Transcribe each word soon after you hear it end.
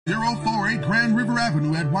048 Grand River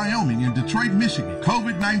Avenue at Wyoming in Detroit, Michigan.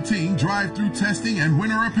 COVID-19 drive-through testing and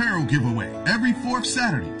winter apparel giveaway every fourth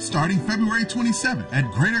Saturday starting February 27th at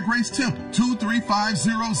Greater Grace Temple,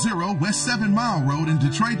 23500 West 7 Mile Road in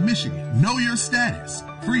Detroit, Michigan. Know your status.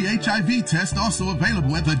 Free HIV test also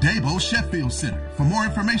available at the Dabo Sheffield Center. For more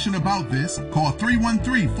information about this, call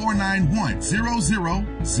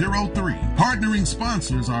 313-491-0003. Partnering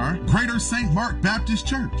sponsors are Greater St. Mark Baptist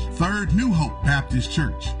Church, Third New Hope Baptist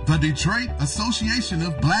Church, the Detroit Association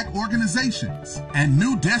of Black Organizations, and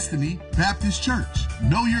New Destiny Baptist Church.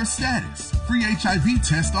 Know your status. Free HIV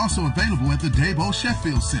test also available at the Dabo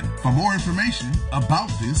Sheffield Center. For more information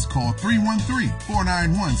about this, call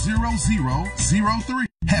 313-491-0003.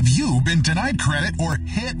 Have you been denied credit or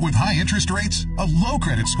hit with high interest rates? A low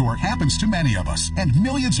credit score happens to many of us, and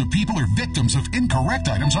millions of people are victims of incorrect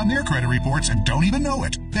items on their credit reports and don't even know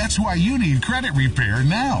it. That's why you need credit repair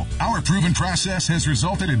now. Our proven process has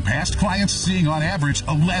resulted in past clients seeing on average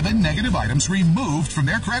 11 negative items removed from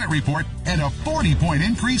their credit report and a 40-point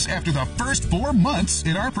increase after the first 4 months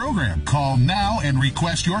in our program. Call now and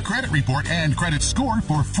request your credit report and credit score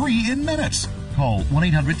for free in minutes. Call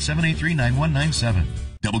 1-800-783-9197.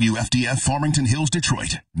 WFDF Farmington Hills,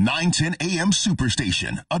 Detroit, 910 AM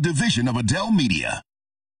Superstation, a division of Adele Media.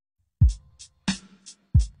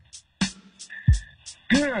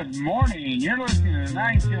 Good morning. You're listening to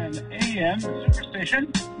 910 AM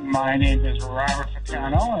Superstation. My name is Robert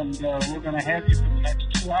Ficano, and we're going to have you for the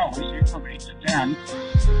next 2 hours here from 8 to 10.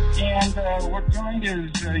 And we're joined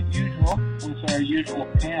as usual with our usual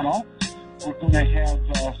panel. We're going to have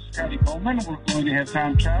Scotty Boman, we're going to have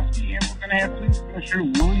Tom Choske, and we're going to have Police Commissioner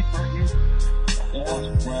Willie Burton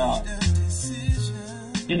as well.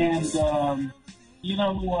 And,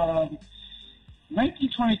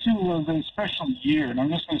 1922 was a special year, and I'm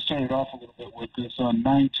just going to start it off a little bit with this on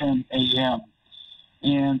 9:10 a.m.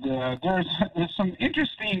 And there's some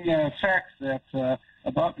interesting facts that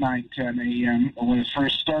about 9:10 a.m. when it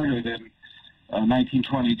first started in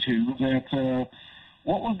 1922 that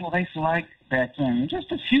what was life like back then? And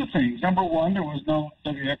just a few things. Number one, there was no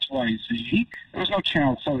WXYZ. There was no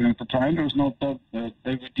Channel 7 at the time. There was no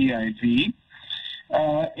WDIV.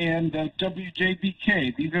 And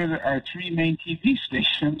WJBK. These are our three main TV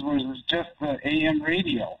stations, where it was just AM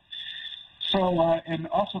radio. So, and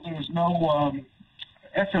also there was no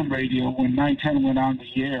FM radio when 910 went on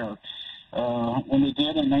the air. When they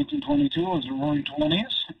did in 1922, it was the Roaring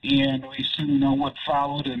 20s, and we soon know what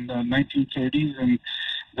followed in the 1930s, and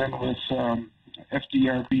then with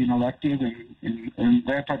FDR being elected and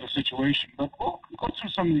that type of situation. But we'll go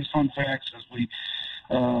through some of these fun facts as we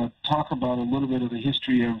talk about a little bit of the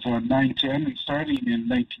history of 910 and starting in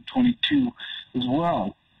 1922 as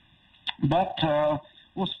well. But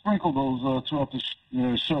we'll sprinkle those throughout the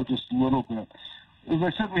show just a little bit. As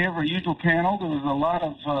I said, we have our usual panel. There was a lot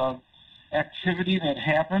of activity that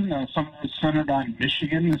happened. Some of it centered on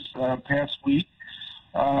Michigan this past week.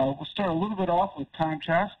 We'll start a little bit off with Tom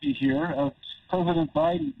Choske here. President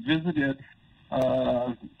Biden visited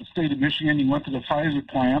the state of Michigan. He went to the Pfizer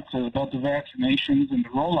plant about the vaccinations and the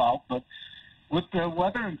rollout. But with the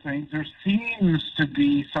weather and things, there seems to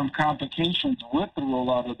be some complications with the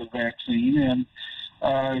rollout of the vaccine. And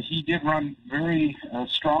he did run very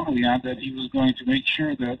strongly on that he was going to make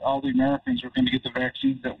sure that all the Americans were going to get the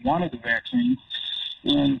vaccines that wanted the vaccine.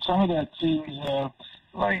 And some of that seems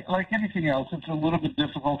like anything else. It's a little bit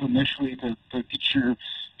difficult initially to get your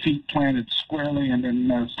feet planted squarely and then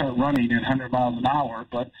start running at 100 miles an hour.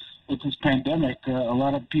 But with this pandemic, a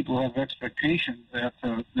lot of people have expectations that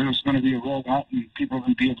there's going to be a rollout and people are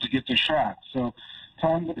going to be able to get their shot. So,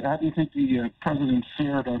 Tom, how do you think the president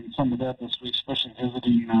fared on some of that this week, especially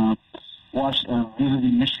visiting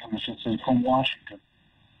Michigan, I should say, from Washington?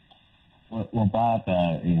 Well, Bob,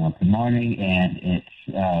 good morning, and it's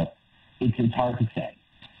hard to say.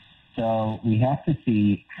 So we have to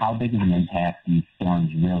see how big of an impact these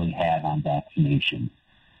storms really have on vaccination.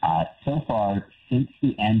 So far, since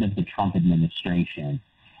the end of the Trump administration,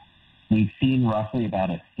 we've seen roughly about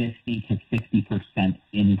a 50 to 60%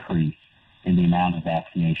 increase in the amount of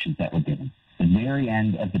vaccinations that were given. The very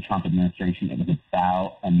end of the Trump administration, it was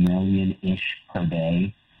about 1 million-ish per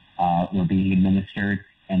day were being administered,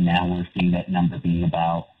 and now we're seeing that number being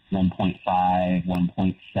about 1.5,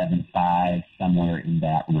 1.75, somewhere in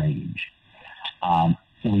that range. So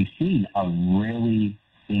we've seen a really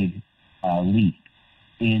big leap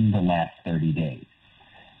in the last 30 days.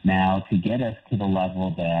 Now, to get us to the level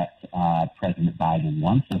that President Biden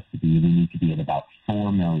wants us to be, we need to be at about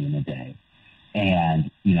 4 million a day. And,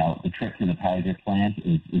 the trip to the Pfizer plant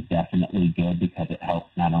is definitely good because it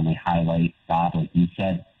helps not only highlight, Bob, like you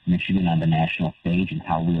said, Michigan on the national stage and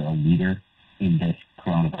how we're a leader in this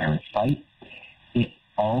coronavirus fight. It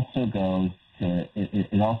also goes to,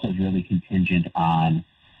 it also is really contingent on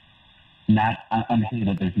I'm saying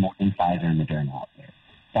that there's more than Pfizer and Moderna out there.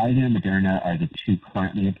 Pfizer and Moderna are the two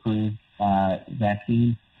currently approved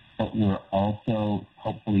vaccines, but we're also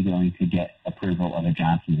hopefully going to get approval of a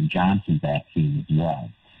Johnson & Johnson vaccine as well.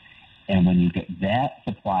 And when you get that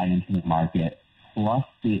supply into the market, plus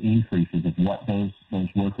the increases of what those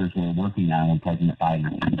workers were working on when President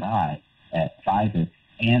Biden came by at Pfizer,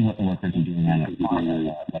 and what the workers are doing on it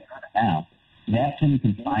now, that's when you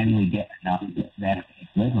can finally get enough vaccine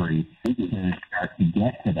delivery to start to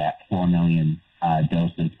get to that 4 million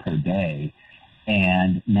doses per day.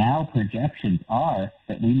 And now projections are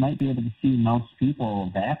that we might be able to see most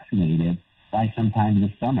people vaccinated by sometime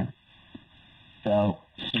this summer. So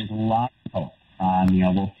there's a lot of hope.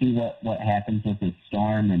 We'll see what happens with this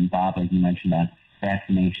storm, and Bob, like you mentioned, on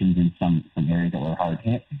vaccinations in some areas that were hard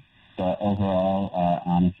hit. But overall,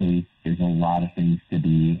 honestly, there's a lot of things to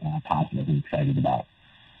be positive and excited about.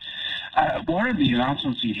 One of the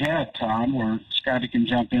announcements he had, Tom, or Scotty can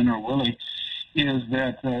jump in, or Willie, is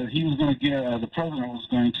that he was going to the president was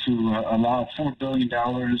going to allow $4 billion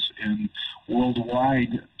in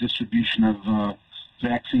worldwide distribution of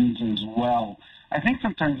vaccines as well. I think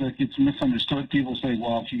sometimes that gets misunderstood. People say,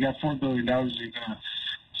 well, if you got $4 billion, you're going to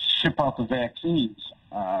ship out the vaccines.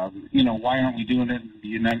 Why aren't we doing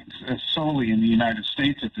it solely in the United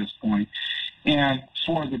States at this point? And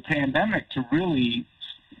for the pandemic to really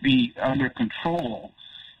be under control,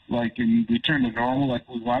 like in return to normal, like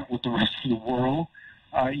we want with the rest of the world,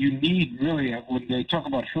 you need really, when they talk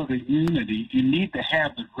about herd immunity, you need to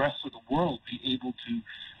have the rest of the world be able to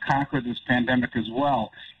conquer this pandemic as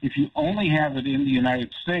well. If you only have it in the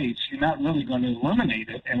United States, you're not really going to eliminate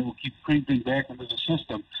it, and it will keep creeping back into the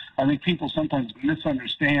system. I think people sometimes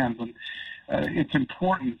misunderstand, and it's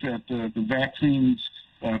important that the vaccines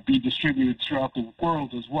be distributed throughout the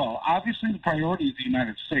world as well. Obviously, the priority is the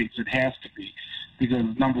United States. It has to be, because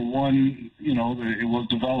number one, it was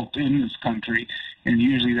developed in this country, and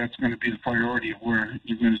usually that's going to be the priority of where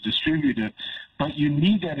you're going to distribute it. But you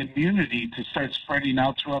need that immunity to start spreading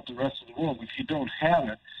out throughout the rest of the world. If you don't have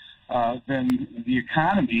it, then the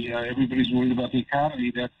economy, everybody's worried about the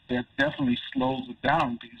economy, that definitely slows it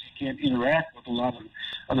down, because you can't interact with a lot of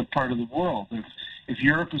other part of the world. If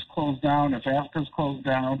Europe is closed down, if Africa is closed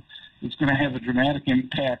down, it's going to have a dramatic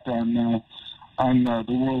impact on the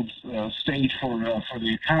world's stage for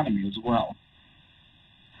the economy as well.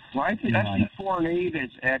 Well, I think foreign aid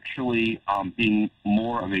is actually being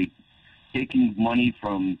more of a taking money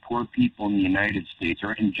from poor people in the United States,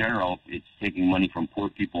 or in general, it's taking money from poor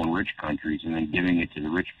people in rich countries and then giving it to the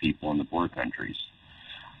rich people in the poor countries.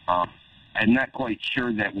 I'm not quite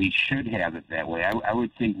sure that we should have it that way. I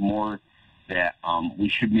would think more that we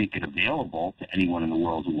should make it available to anyone in the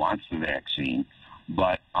world who wants the vaccine.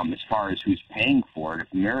 But as far as who's paying for it,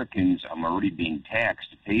 if Americans are already being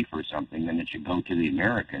taxed to pay for something, then it should go to the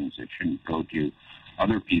Americans. It shouldn't go to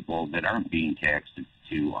other people that aren't being taxed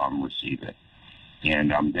to receive it.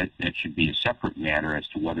 And that should be a separate matter as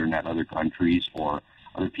to whether or not other countries or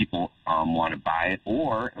other people want to buy it,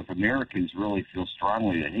 or if Americans really feel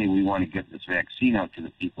strongly that, hey, we want to get this vaccine out to the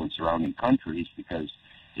people in surrounding countries because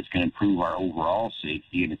it's going to improve our overall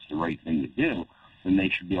safety and it's the right thing to do, then they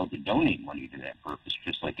should be able to donate money to that purpose,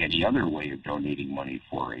 just like any other way of donating money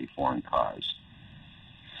for a foreign cause.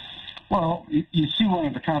 Well, you see, one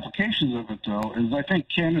of the complications of it, though, is I think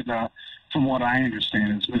Canada, from what I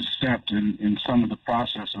understand, has misstepped in some of the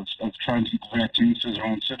process of trying to get the vaccines to their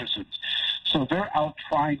own citizens. So they're out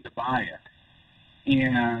trying to buy it.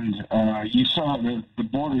 And you saw the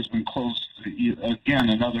border's been closed again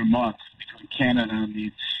another month between Canada and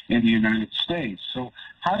the United States. So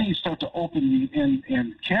how do you start to open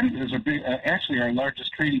and Canada is actually our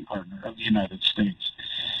largest trading partner of the United States.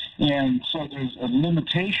 And so there's a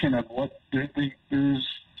limitation of what there's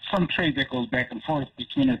some trade that goes back and forth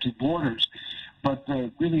between our two borders, but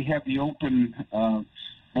really have the open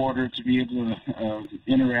border to be able to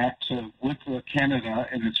interact with Canada,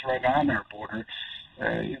 and it's right on our border.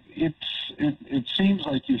 It seems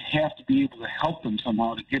like you have to be able to help them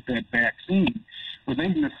somehow to get that vaccine. Well,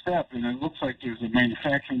 they've misstepped, and it looks like there's a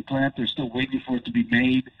manufacturing plant. They're still waiting for it to be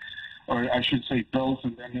made, or I should say built,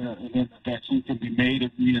 and then the vaccine can be made.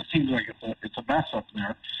 It seems like it's a mess up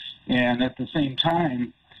there. And at the same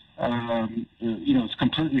time, it's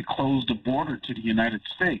completely closed the border to the United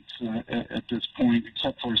States at this point,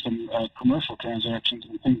 except for some commercial transactions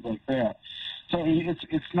and things like that. So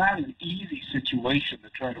it's not an easy situation to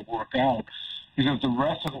try to work out, because the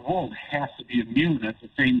rest of the world has to be immune at the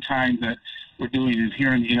same time that we're doing it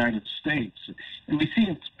here in the United States. And we see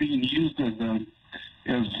it's being used as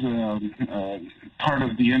part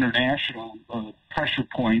of the international pressure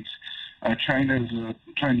points. China's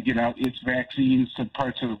trying to get out its vaccines to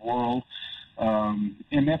parts of the world,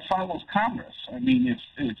 and that follows Congress. I mean,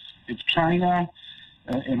 if China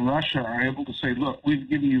and Russia are able to say, look, we've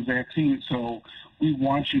given you vaccines, so we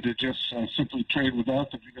want you to just simply trade with us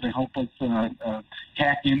if you're going to help us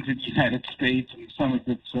hack into the United States and some of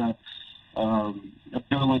its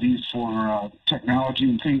abilities for technology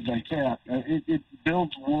and things like that. It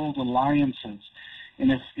builds world alliances.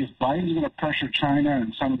 And if Biden's going to pressure China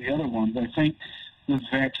and some of the other ones, I think this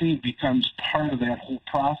vaccine becomes part of that whole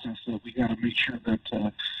process that we got to make sure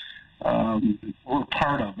that we're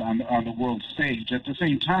part of on the world stage. At the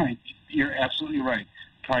same time, you're absolutely right.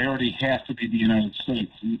 Priority has to be the United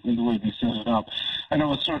States in the way they set it up. I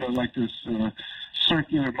know it's sort of like this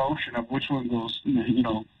circular motion of which one goes,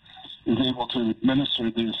 is able to administer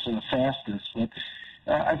this fastest. But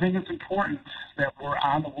I think it's important that we're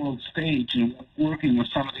on the world stage and working with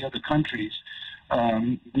some of the other countries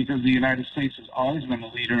because the United States has always been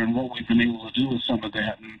a leader in what we've been able to do with some of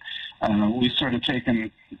that. And we've sort of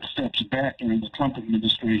taken steps back during the Trump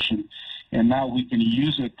administration, and now we can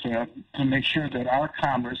use it to make sure that our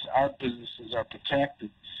commerce, our businesses are protected.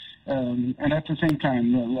 And at the same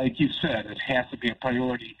time, like you said, it has to be a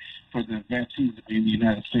priority for the vaccines to be in the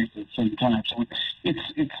United States at the same time. So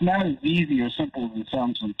it's not as easy or simple as it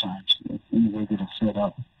sounds sometimes in the way that it's set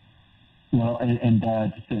up. Well, and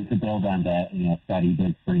just to build on that, Scotty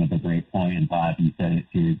did bring up a great point, and Bob, you said it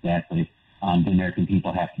too exactly. The American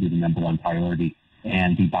people have to be the number one priority,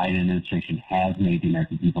 and the Biden administration has made the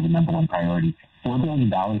American people the number one priority. $4 billion,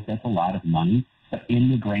 that's a lot of money, but in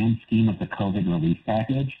the grand scheme of the COVID relief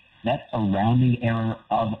package, that's a rounding error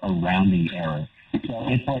of a rounding error. So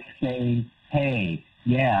it's like saying, hey,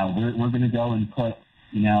 yeah, we're going to go and put,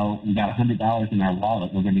 we got $100 in our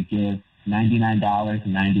wallet. We're going to give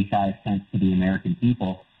 $99.95 to the American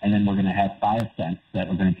people, and then we're going to have 5 cents that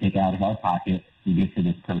we're going to take out of our pocket and give to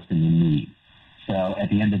this person in need. So at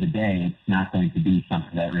the end of the day, it's not going to be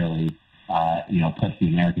something that really, puts the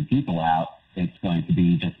American people out. It's going to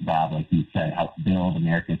be just about, like you said, help build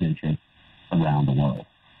America's interests around the world.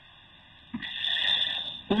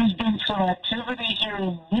 There's been some activity here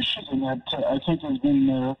in Michigan that I think has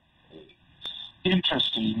been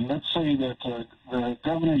interesting. Let's say that the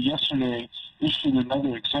governor yesterday issued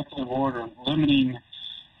another executive order limiting,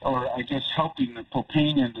 or I guess helping the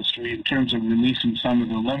propane industry in terms of releasing some of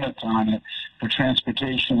the limits on it for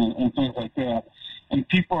transportation and things like that. And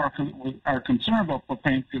people are concerned about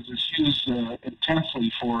propane because it's used intensely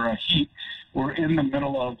for heat. We're in the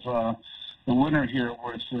middle of the winter here,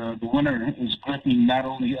 where the winter is gripping not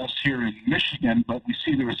only us here in Michigan, but we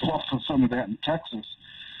see the results of some of that in Texas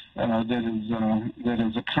that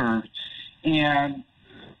has occurred. And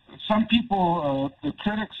some people, the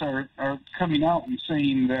critics are coming out and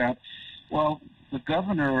saying that, well, the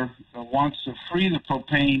governor wants to free the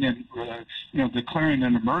propane and, declaring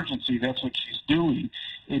an emergency. That's what she's doing.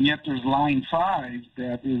 And yet there's Line 5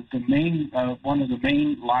 that is the main, one of the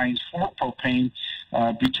main lines for propane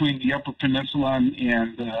between the Upper Peninsula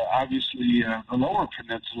and obviously the Lower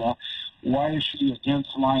Peninsula. Why is she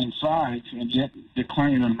against Line 5 and yet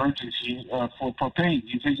declaring an emergency for propane? Do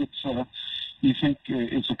you think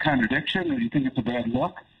it's a contradiction, or do you think it's a bad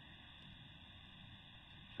look?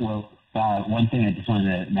 Well, one thing I just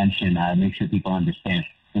wanted to mention, make sure people understand,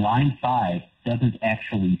 Line 5 doesn't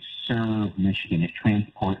actually serve Michigan. It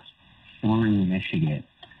transports through Michigan.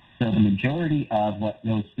 So the majority of what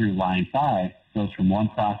goes through Line 5 goes from one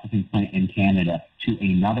processing plant in Canada to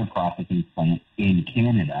another processing plant in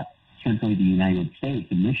Canada, simply the United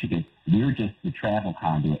States and Michigan. We're just the travel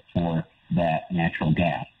conduit for that natural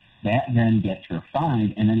gas. That then gets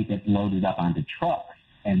refined, and then it gets loaded up onto trucks,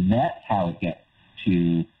 and that's how it gets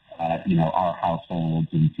to our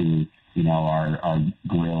households and to, our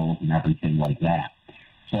grills and everything like that.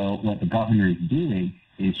 So what the governor is doing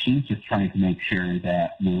is she's just trying to make sure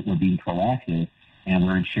that we're being proactive and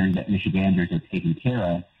we're ensuring that Michiganders are taken care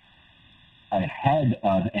of ahead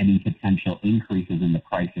of any potential increases in the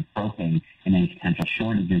price of propane and any potential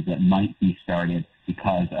shortages that might be started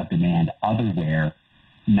because of demand elsewhere,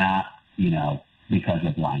 not, because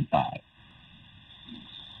of Line 5.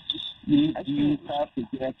 I see the cost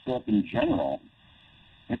of gas up in general.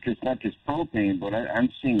 It's not just propane, but I'm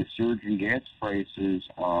seeing a surge in gas prices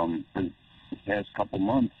for the past couple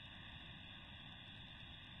months.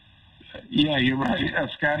 Yeah, you're right,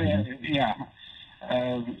 Scotty. Yeah.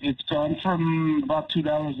 It's gone from about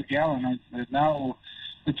 $2 a gallon. Now,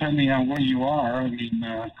 depending on where you are, I mean,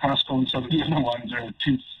 Costco and some of the other ones are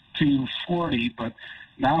 240, but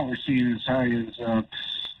now we're seeing as high as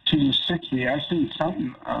 260. I've seen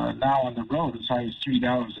something now on the road as high as $3 a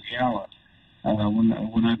gallon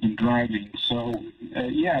when I've been driving. So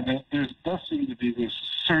yeah, there does seem to be this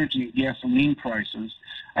surge in gasoline prices.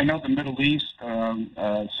 I know the Middle East,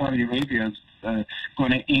 Saudi Arabia is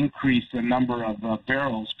going to increase the number of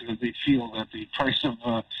barrels because they feel that the price of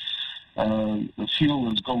the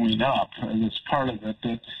fuel is going up, and it's part of it.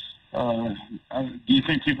 Do you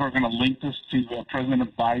think people are going to link this to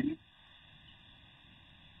President Biden?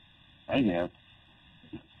 I have.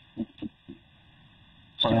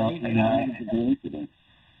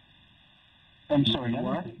 I'm sorry,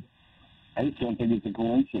 what? I just don't think it's a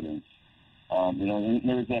coincidence.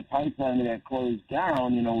 There was that pipeline that got closed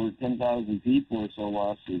down, where 10,000 people or so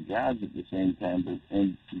lost their jobs at the same time,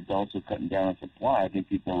 and it's also cutting down on supply. I think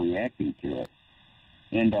people are reacting to it,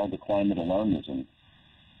 and all the climate alarmism.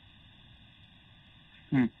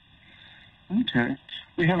 Okay.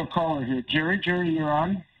 We have a caller here. Jerry, you're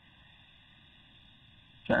on.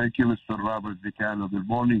 Thank you, Mr. Robert Ficano. Good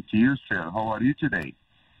morning to you, sir. How are you today?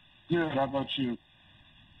 Good. How about you?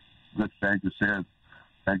 Good. Thank you, sir.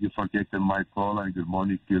 Thank you for taking my call, and good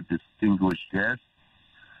morning to your distinguished guest.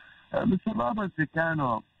 Mr. Robert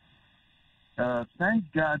Ficano, thank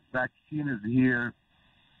God vaccine is here,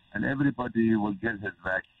 and everybody will get his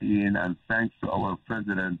vaccine, and thanks to our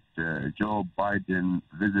President Joe Biden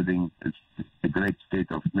visiting the great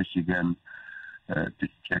state of Michigan to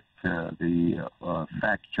check the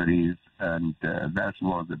factories, and that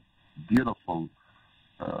was a beautiful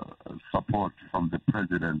support from the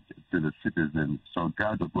president to the citizens. So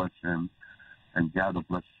God bless him, and God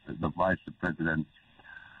bless the vice president.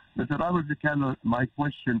 Mr. Robert Ficano, my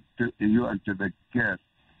question to you and to the guest,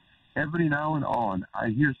 every now and on, I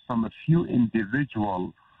hear a few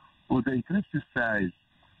individuals who they criticize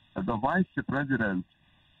the vice president,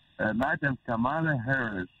 Madam Kamala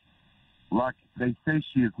Harris, like they say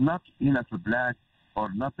she is not enough black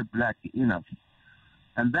or not black enough.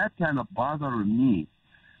 And that kind of bothers me.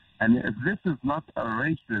 And if this is not a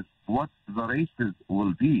racist, what the racist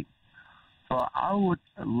will be. So I would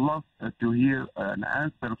love to hear an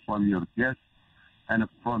answer from your guest and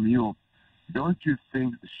from you. Don't you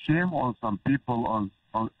think shame on some people on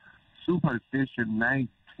Superstation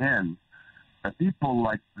 910, people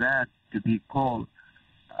like that to be called?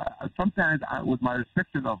 Sometimes, with my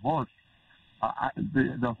respect to the host,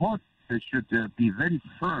 the host should be very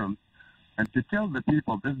firm and to tell the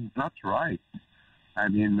people this is not right. I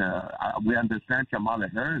mean, we understand Kamala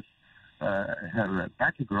Harris, her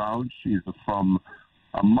background. She's from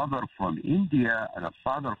a mother from India and a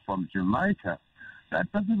father from Jamaica. That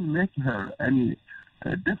doesn't make her any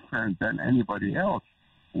different than anybody else,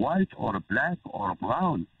 white or black or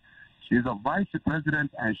brown. She's a vice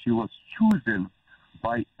president, and she was chosen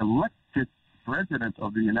by elected president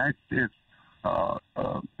of the United States,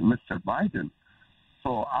 Mr. Biden.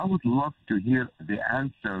 So I would love to hear the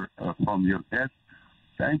answer from your guest.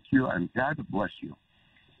 Thank you, and God bless you.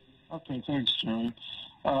 Okay, thanks, Jerry.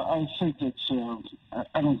 I think it's.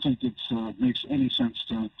 I don't think it makes any sense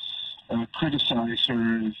to criticize her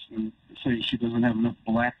and say she doesn't have enough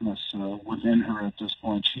blackness within her at this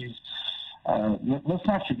point. She's. Let's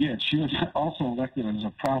not forget, she was also elected as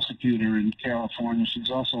a prosecutor in California.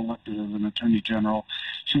 She's also elected as an attorney general.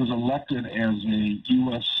 She was elected as a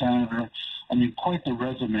U.S. senator. I mean, quite the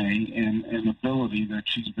resume and ability that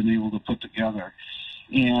she's been able to put together.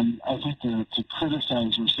 And I think to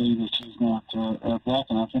criticize her, say that she's not black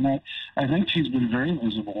enough, and I think she's been very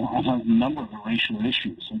visible on a number of the racial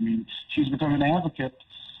issues. I mean, she's become an advocate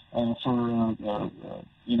for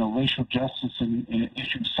racial justice and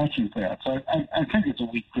issues such as that. So I think it's a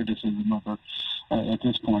weak criticism of her at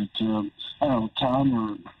this point. I don't know,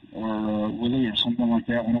 Tom or Willie or something like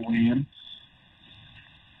that want to weigh in?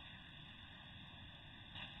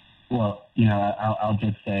 Well, I'll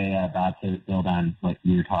just say about to build on what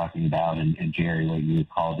you were talking about and Jerry, what you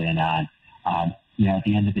called in on. At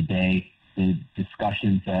the end of the day, the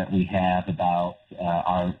discussions that we have about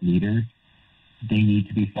our leaders, they need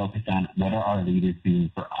to be focused on what are our leaders doing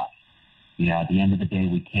for us. At the end of the day,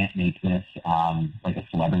 we can't make this like a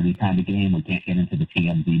celebrity kind of game. We can't get into the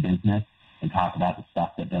TMZ business and talk about the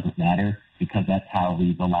stuff that doesn't matter, because that's how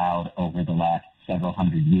we've allowed over the last several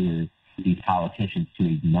hundred years these politicians to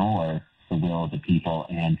ignore the will of the people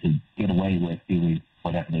and to get away with doing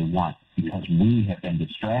whatever they want, because we have been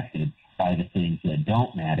distracted by the things that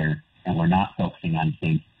don't matter, and we're not focusing on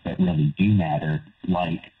things that really do matter,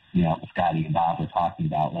 like, Scotty and Bob were talking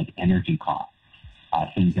about, like energy costs,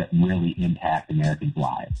 things that really impact Americans'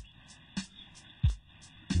 lives.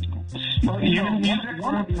 Well,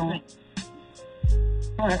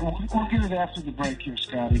 Go ahead. We'll get it after the break here,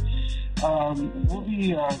 Scotty. We'll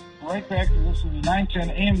be right back to this is the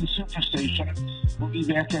 910 AM Superstation. We'll be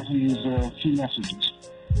back after these few messages.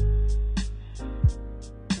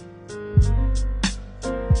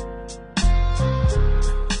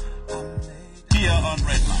 Here on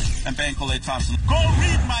Redline and Bankole Thompson. Go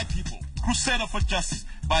read, my people. Crusader for Justice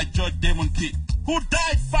by Judge Damon Keith, who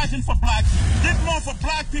died fighting for black people, did more for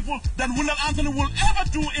black people than Wendell Anthony will ever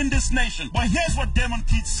do in this nation. But here's what Damon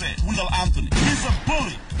Keith said. Wendell Anthony, he's a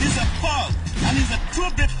bully, he's a thug, and he's a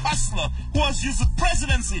two-bit hustler who has used the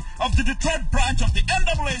presidency of the Detroit branch of the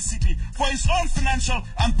NAACP for his own financial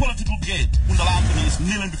and political gain. Wendell Anthony is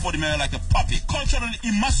kneeling before the mayor like a puppy, culturally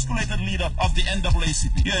emasculated leader of the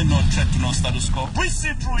NAACP. You ain't no threat to no status quo. We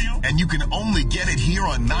see through you. And you can only get it here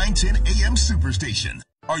on 910 AM Superstation.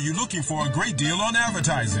 Are you looking for a great deal on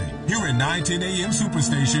advertising? Here at 910 AM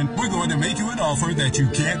Superstation, we're going to make you an offer that you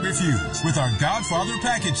can't refuse. With our Godfather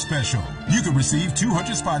Package Special, you can receive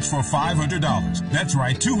 200 spots for $500. That's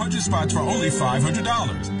right, 200 spots for only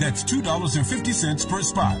 $500. That's $2.50 per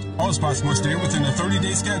spot. All spots must air within a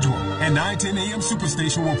 30-day schedule. And 910 AM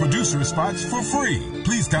Superstation will produce your spots for free.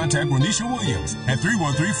 Please contact Renisha Williams at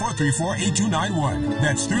 313-434-8291.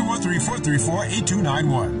 That's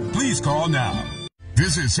 313-434-8291. Please call now.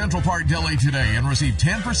 Visit Central Park Deli today and receive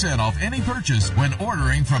 10% off any purchase when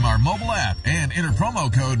ordering from our mobile app and enter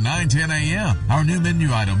promo code 910AM. Our new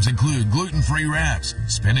menu items include gluten-free wraps,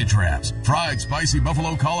 spinach wraps, fried spicy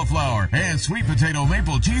buffalo cauliflower, and sweet potato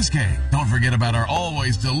maple cheesecake. Don't forget about our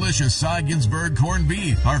always delicious Seiginsburg corned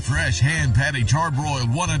beef, our fresh hand-patty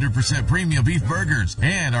charbroiled 100% premium beef burgers,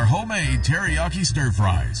 and our homemade teriyaki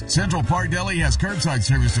stir-fries. Central Park Deli has curbside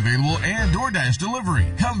service available and DoorDash delivery.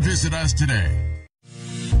 Come visit us today.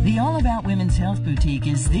 The All About Women's Health Boutique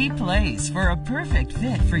is the place for a perfect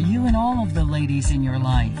fit for you and all of the ladies in your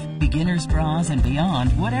life. Beginners, bras, and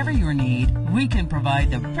beyond, whatever your need, we can provide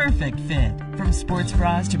the perfect fit. From sports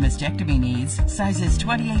bras to mastectomy needs, sizes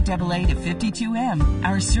 28AA to 52M,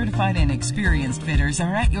 our certified and experienced fitters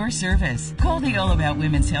are at your service. Call the All About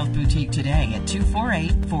Women's Health Boutique today at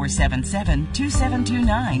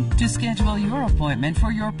 248-477-2729 to schedule your appointment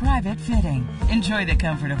for your private fitting. Enjoy the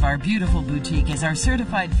comfort of our beautiful boutique as our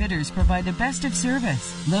certified fitters provide the best of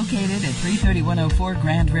service. Located at 33104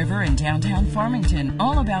 Grand River in downtown Farmington,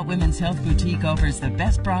 All About Women's Health Boutique offers the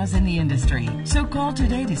best bras in the industry. So call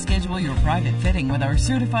today to schedule your private fitting with our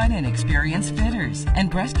certified and experienced fitters. And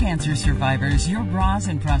breast cancer survivors, your bras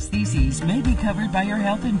and prostheses may be covered by your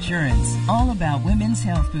health insurance. All About Women's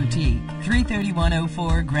Health Boutique,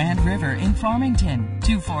 33104 Grand River in Farmington,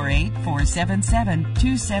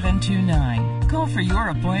 248-477-2729. Call for your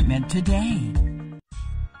appointment today.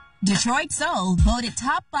 Detroit Soul, voted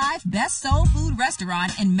top 5 best soul food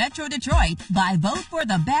restaurant in Metro Detroit by Vote for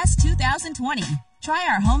the Best 2020. Try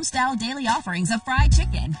our home-style daily offerings of fried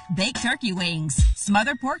chicken, baked turkey wings,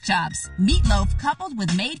 smothered pork chops, meatloaf coupled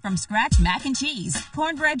with made-from-scratch mac and cheese,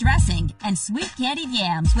 cornbread dressing, and sweet candied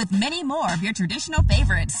yams with many more of your traditional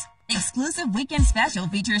favorites. Exclusive weekend special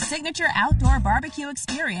features signature outdoor barbecue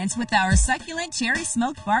experience with our succulent cherry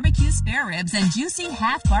smoked barbecue spare ribs and juicy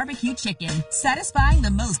half barbecue chicken, satisfying the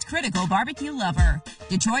most critical barbecue lover.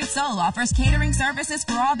 Detroit Soul offers catering services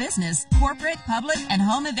for all business, corporate, public, and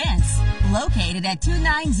home events. Located at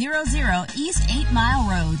 2900 East 8 Mile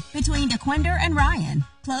Road between DeQuinder and Ryan.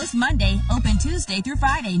 Closed Monday, open Tuesday through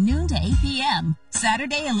Friday, noon to 8 p.m.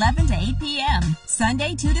 Saturday, 11 to 8 p.m.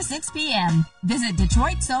 Sunday, 2 to 6 p.m. Visit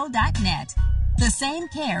DetroitSoul.net. The same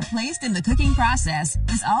care placed in the cooking process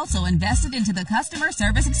is also invested into the customer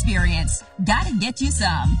service experience. Gotta get you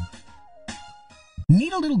some.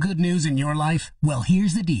 Need a little good news in your life? Well,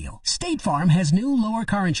 here's the deal. State Farm has new lower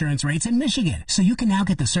car insurance rates in Michigan, so you can now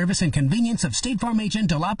get the service and convenience of State Farm agent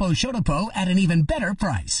Dolapo Shotopo at an even better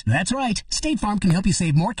price. That's right. State Farm can help you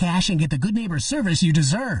save more cash and get the good neighbor service you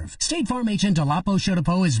deserve. State Farm agent Dolapo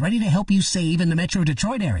Shotopo is ready to help you save in the Metro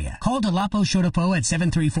Detroit area. Call Dolapo Shotopo at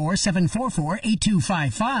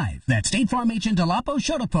 734-744-8255. That's State Farm agent Dolapo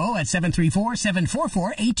Shotopo at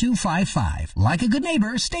 734-744-8255. Like a good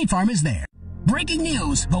neighbor, State Farm is there. Breaking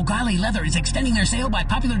news! Vogali Leather is extending their sale by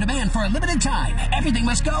popular demand for a limited time. Everything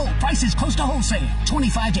must go. Prices close to wholesale.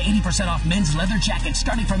 25 to 80% off men's leather jackets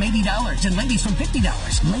starting from $80 and ladies from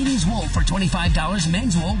 $50. Ladies wool for $25.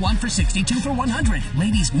 Men's wool 1 for $60, 2 for $100.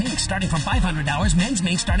 Ladies mink starting from $500. Men's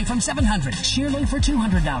mink starting from $700. Shearling for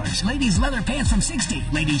 $200. Ladies leather pants from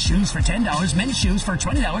 $60. Ladies shoes for $10. Men's shoes for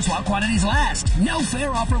 $20 while quantities last. No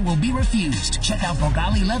fair offer will be refused. Check out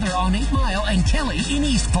Vogali Leather on 8 Mile and Kelly in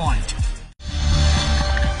East Point.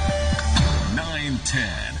 910,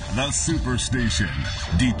 the Superstation,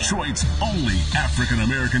 Detroit's only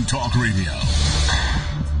African-American talk radio.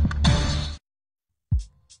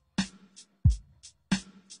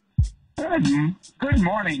 Good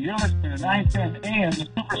morning. You're listening to 910 AM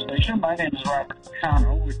Superstation. My name is Robert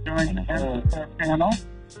Ficano. We're joined our panel,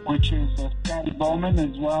 which is Scotty Boman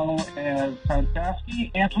as well as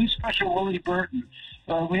Choske and Police Special Willie Burton.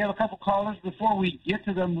 We have a couple callers. Before we get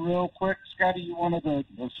to them real quick, Scotty, you wanted to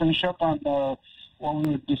finish up on what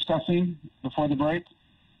we were discussing before the break?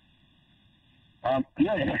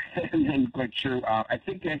 Yeah, I'm quite sure. I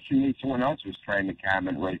think actually someone else was trying to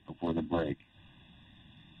comment right before the break.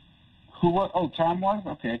 Who was? Oh, Tom was?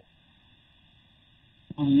 Okay.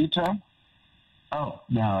 Was it you, Tom? Oh,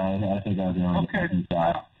 no, I think I was the only Okay.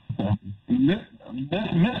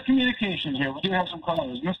 Miscommunication here. We do have some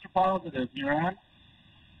callers. Mr. Positive, you're on?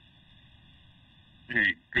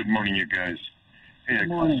 Hey, good morning, you guys. Hey, Good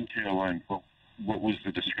morning. Tail end. What was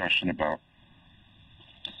the discussion about?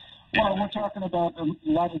 Well, we're talking about a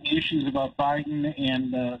lot of the issues about Biden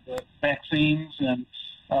and the vaccines, and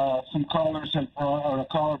some callers have a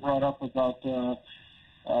caller brought up about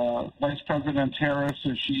Vice President Harris,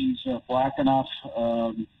 if she's black enough.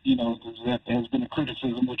 That has been a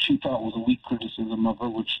criticism, which she thought was a weak criticism of her,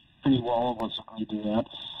 which pretty well all of us agree to that.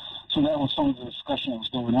 So that was some of the discussion that was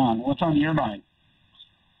going on. What's on your mind?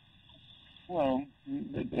 Well,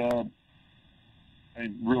 I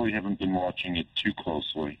really haven't been watching it too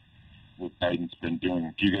closely, what Biden's been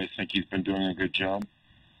doing. Do you guys think he's been doing a good job?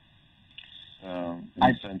 In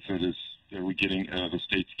the sense that are we getting the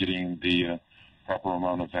states getting the proper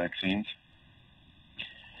amount of vaccines?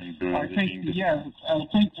 And, I think yeah. I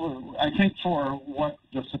think for what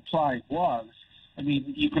the supply was, I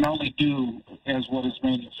mean, you can only do as what is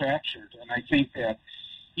manufactured, and I think that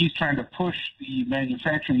he's trying to push the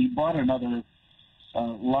manufacturing. He bought another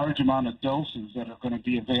large amount of doses that are going to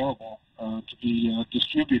be available to be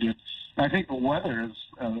distributed. And I think the weather has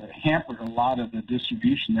hampered a lot of the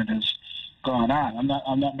distribution that has gone on.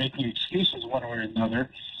 I'm not making excuses one way or another.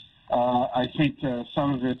 I think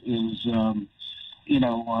some of it is, a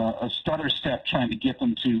stutter step trying to get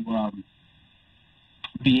them to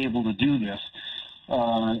be able to do this,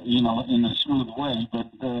 in a smooth way.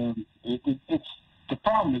 But it's the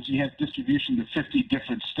problem is you have distribution to 50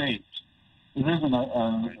 different states. There isn't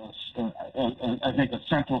I think, a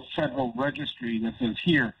central federal registry that says,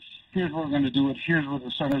 here's where we're going to do it, here's where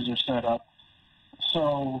the centers are set up.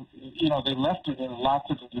 So, they left it a lot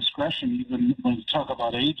to the discretion, even when you talk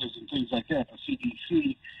about ages and things like that. The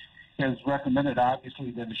CDC has recommended,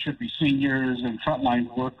 obviously, that it should be seniors and frontline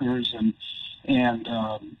workers and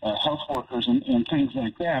health workers and things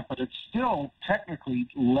like that. But it's still technically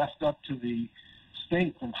left up to the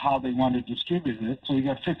states and how they want to distribute it. So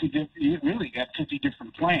you really got 50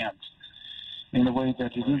 different plans in the way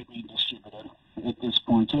that it is being distributed at this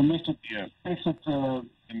point. So it makes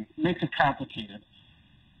it complicated.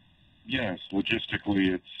 Yes,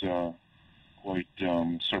 logistically it's quite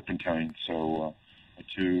serpentine. So I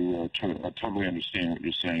totally understand what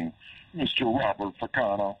you're saying, Mr. Robert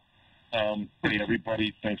Ficano. Hey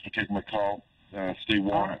everybody, thanks for taking my call. Stay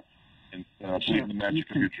warm and believe in the magic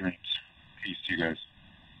of your dreams. Peace to you guys.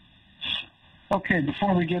 Okay,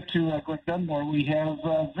 before we get to Dunmore, we have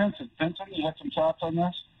Vincent. Vincent, you have some thoughts on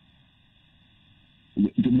this?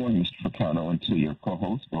 Good morning, Mr. Ficano, and to your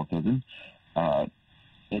co-hosts, both of them.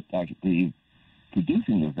 The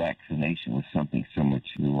producing the vaccination was something similar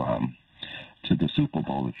to the Super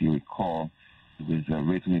Bowl. If you recall, it was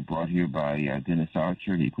originally brought here by Dennis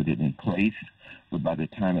Archer. He put it in place, but by the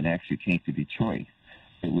time it actually came to Detroit,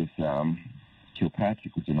 it was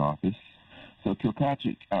Kilpatrick was in office. So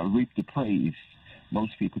Kilpatrick reaped the praise.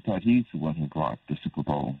 Most people thought he's the one who brought the Super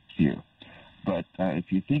Bowl here. But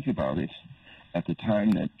if you think about it, at the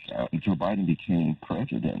time that Joe Biden became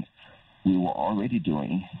president, we were already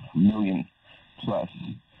doing 1 million plus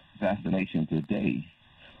vaccinations a day.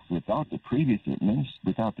 Without the previous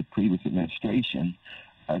administration,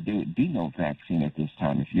 there would be no vaccine at this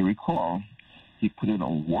time. If you recall, he put it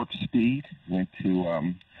on warp speed, went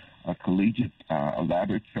to collegiate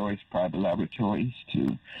laboratories, private laboratories,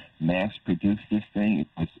 to mass produce this thing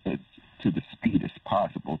to the speed as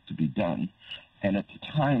possible to be done. And at the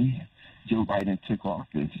time Joe Biden took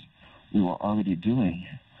office, we were already doing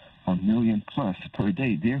 1 million plus per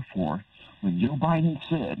day. Therefore, when Joe Biden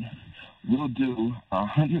said we'll do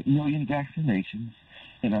 100 million vaccinations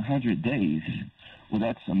in 100 days, well,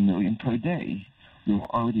 that's 1 million per day. We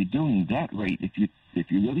were already doing that rate. If you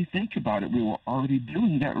really think about it, we were already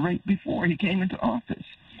doing that rate before he came into office.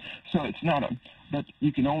 So it's not but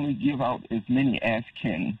you can only give out as many as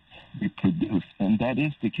can be produced, and that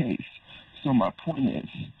is the case. So my point is,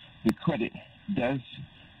 the credit does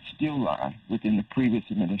still lie within the previous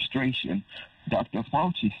administration. Dr.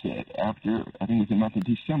 Fauci said after, I think it was the month of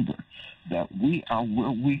December, that we are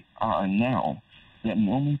where we are now that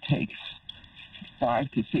normally takes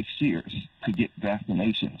 5 to 6 years to get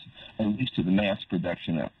vaccinations, at least to the mass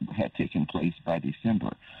production that had taken place by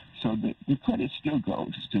December. So the credit still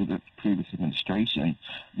goes to the previous administration.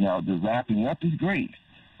 Now, the wrapping up is great.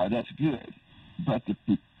 That's good. But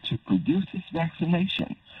to produce this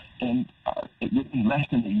vaccination and within less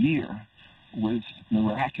than a year was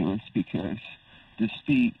miraculous, because the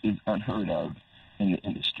speed is unheard of in the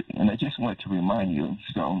industry. And I just wanted to remind you,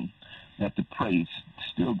 so that the praise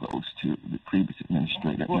still goes to the previous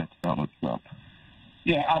administrator, Donald Trump.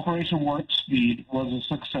 Yeah, Operation Warp Speed was a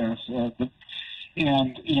success.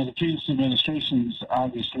 And, the previous administrations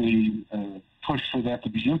obviously pushed for that to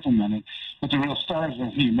be implemented, but the real stars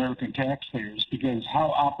were the American taxpayers, because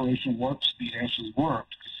how Operation Warp Speed actually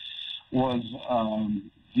worked was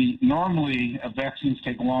normally vaccines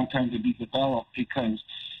take a long time to be developed, because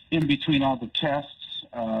in between all the tests,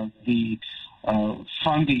 the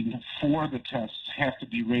funding for the tests have to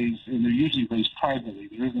be raised, and they're usually raised privately.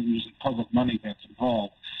 There isn't usually public money that's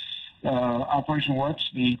involved. Operation Warp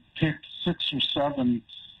Speed picked 6 or 7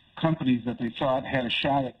 companies that they thought had a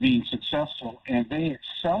shot at being successful, and they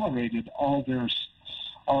accelerated all their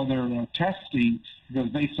testing,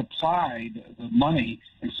 because they supplied the money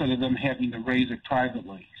instead of them having to raise it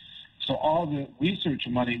privately. So all the research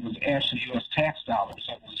money was actually U.S. tax dollars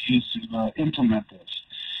that was used to implement this.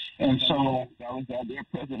 And so dollars out there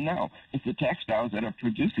present now. It's the tax dollars that are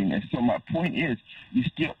producing this. So my point is, you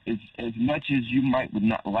still, as much as you would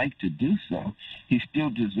not like to do so, he still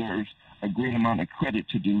deserves a great amount of credit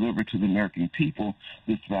to deliver to the American people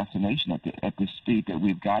this vaccination at the speed that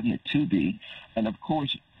we've gotten it to be. And of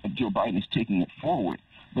course, Joe Biden is taking it forward,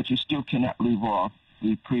 but you still cannot leave off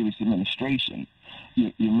the previous administration.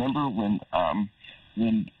 You remember when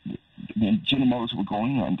General Motors were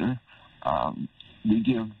going under, we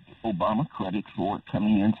give Obama credit for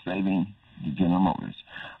coming in saving the General Motors.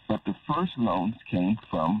 But the first loans came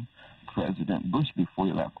from President Bush before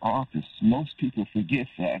he left office. Most people forget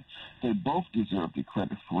that they both deserve the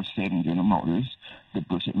credit for saving General Motors, the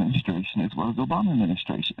Bush administration as well as the Obama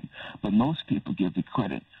administration. But most people give the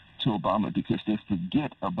credit to Obama because they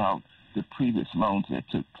forget about the previous loans that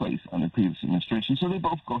took place under the previous administration. So they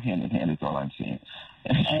both go hand in hand, is all I'm saying.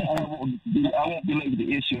 I won't belabor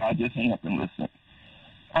the issue. I'll just hang up and listen.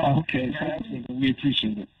 Okay, we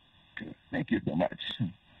appreciate it. Okay. Thank you so much.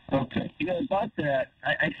 Okay. About that,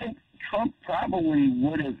 I think Trump probably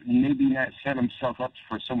would have maybe not set himself up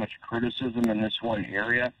for so much criticism in this one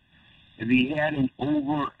area if he hadn't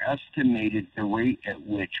overestimated the rate at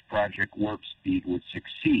which Project Warp Speed would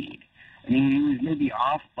succeed. I mean, he was maybe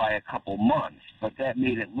off by a couple months, but that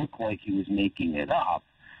made it look like he was making it up.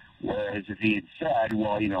 Whereas if he had said,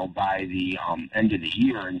 well, by the end of the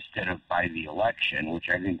year instead of by the election, which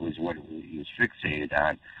I think was what he was fixated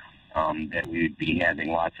on, that we would be having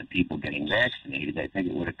lots of people getting vaccinated, I think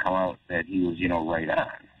it would have come out that he was, right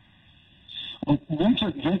on. Well,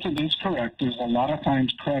 Vincent is correct. There's a lot of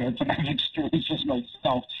times credits, and I've experienced this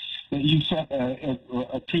myself, that you set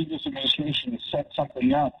a previous administration set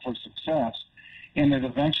something up for success, and it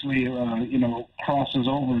eventually, crosses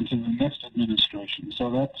over into the next administration.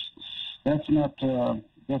 So that's not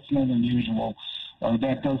unusual.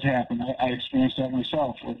 That does happen. I experienced that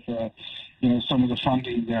myself with, some of the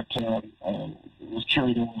funding that was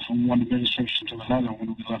carried over from one administration to another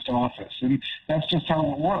when we left office, and that's just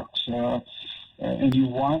how it works. And you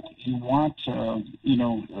want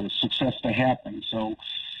success to happen. So.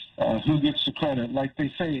 Who gets the credit? Like they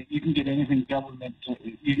say, you can get anything done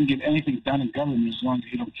in government as long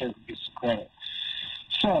as you don't care who gets the credit.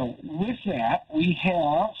 So with that, we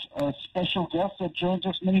have a special guest that joins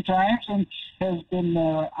us many times and has been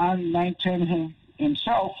on 910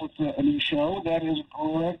 himself with a new show. That is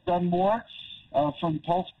Greg Dunmore from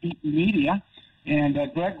PulseBeat Media. And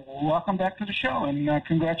Greg, welcome back to the show, and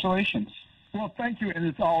congratulations. Well, thank you, and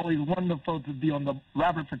it's always wonderful to be on the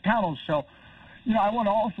Robert Ficano show. I want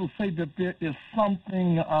to also say that there is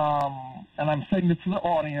something, and I'm saying this to the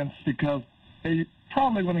audience because they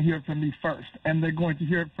probably going to hear it from me first, and they're going to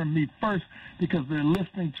hear it from me first because they're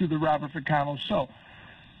listening to the Robert Ficano show.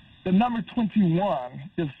 The number 21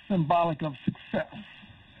 is symbolic of success.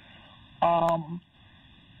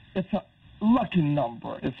 It's a lucky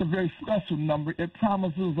number. It's a very special number. It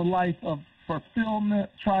promises a life of fulfillment,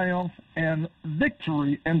 triumph, and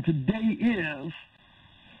victory, and today is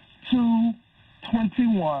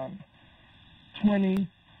 2021.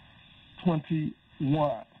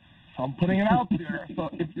 So I'm putting it out there. So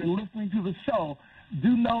if you're listening to the show,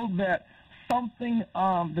 do know that something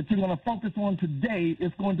that you're going to focus on today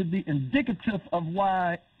is going to be indicative of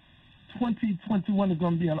why 2021 is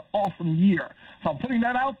going to be an awesome year. So I'm putting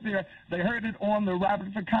that out there. They heard it on the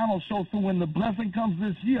Robert Ficano show, so when the blessing comes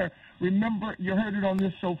this year, remember you heard it on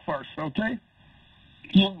this show first, okay?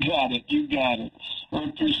 You got it. You got it. I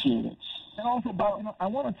appreciate it. And also, I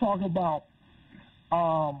want to talk about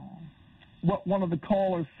what one of the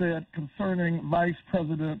callers said concerning Vice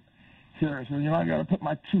President Harris. And, I got to put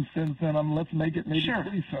my 2 cents in them. Let's make it maybe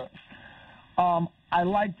 3 cents. I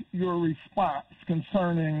liked your response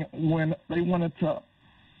concerning when they wanted to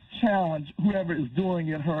challenge whoever is doing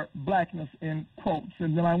it, her blackness in quotes.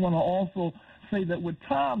 And then I want to also say that what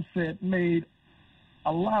Tom said made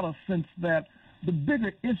a lot of sense, that the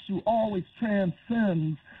bigger issue always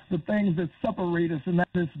transcends the things that separate us, and that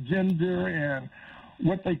is gender and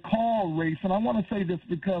what they call race. And I want to say this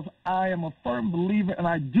because I am a firm believer, and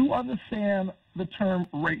I do understand the term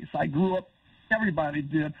race. I grew up, everybody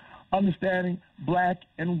did, understanding black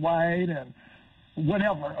and white and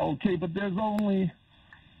whatever, okay? But there's only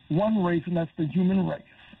one race, and that's the human race.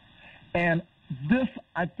 And this,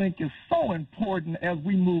 I think, is so important as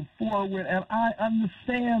we move forward. And I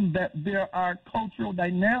understand that there are cultural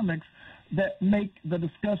dynamics that make the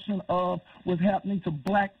discussion of what's happening to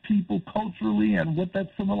black people culturally and what that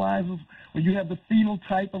symbolizes. When you have the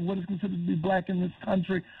phenotype of what is considered to be black in this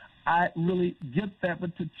country, I really get that.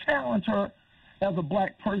 But to challenge her as a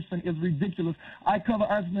black person is ridiculous. I cover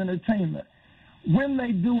arts and entertainment. When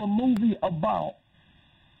they do a movie about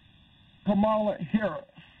Kamala Harris,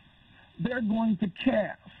 they're going to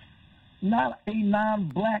cast not a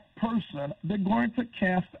non-black person. They're going to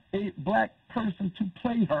cast a black person to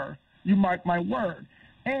play her. You mark my word.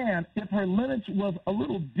 And if her lineage was a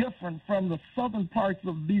little different from the southern parts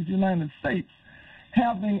of these United States,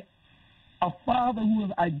 having a father who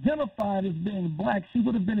was identified as being black, she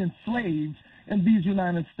would have been enslaved in these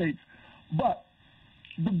United States. But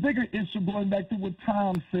the bigger issue, going back to what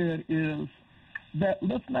Tom said, is that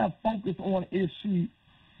let's not focus on is she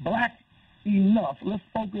black enough. Let's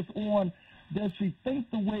focus on does she think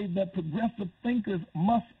the way that progressive thinkers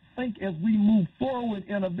must think as we move forward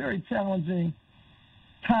in a very challenging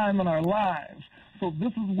time in our lives. So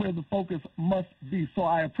this is where the focus must be. So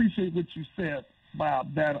I appreciate what you said,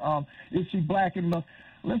 Bob, that is she black enough?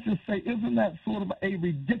 Let's just say, isn't that sort of a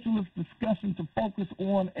ridiculous discussion to focus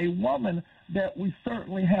on a woman that we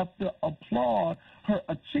certainly have to applaud her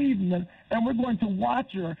achievement, and we're going to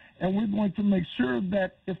watch her, and we're going to make sure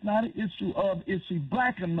that it's not an issue of is she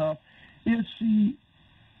black enough, is she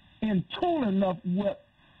in tune enough with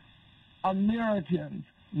Americans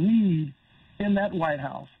need in that White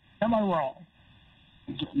House. Am I wrong?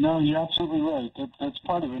 No, you're absolutely right. That's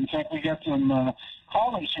part of it. In fact, we got some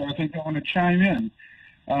callers here. I think they want to chime in.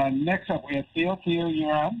 Next up, we have Theo. Theo,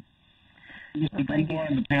 you're on. Mr. Dunmore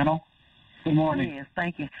in the panel. Good morning. Yes,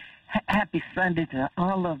 thank you. Happy Sunday to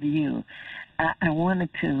all of you. I wanted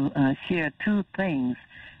to share 2 things.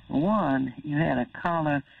 One, you had a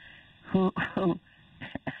caller who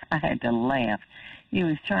I had to laugh. He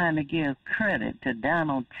was trying to give credit to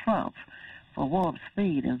Donald Trump for warp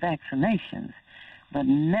speed and vaccinations, but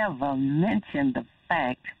never mentioned the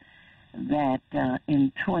fact that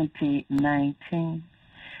in 2019,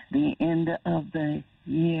 the end of the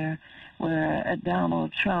year, where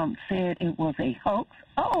Donald Trump said it was a hoax.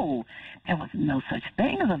 Oh, there was no such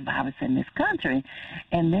thing as a virus in this country.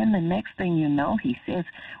 And then the next thing you know, he says,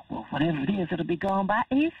 well, whatever it is, it'll be gone by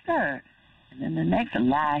Easter. And then the next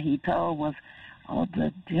lie he told was, oh,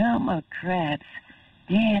 the Democrats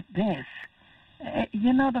did this.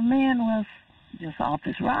 The man was just off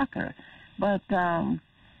his rocker. But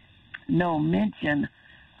no mention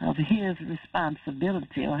of his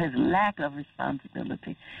responsibility or his lack of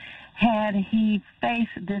responsibility. Had he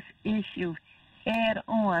faced this issue head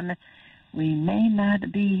on, we may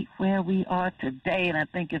not be where we are today. And I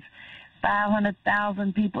think it's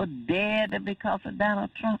 500,000 people dead because of Donald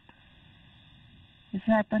Trump. Is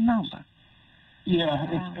that the number? Yeah,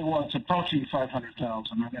 it's approaching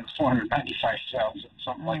 500,000. I think it's 495,000,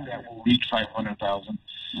 something like that. We'll reach 500,000.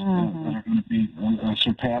 That are going to be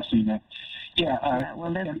surpassing it. Yeah.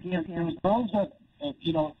 Well, let's give him. There's those that,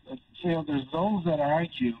 there's those that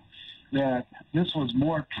argue that this was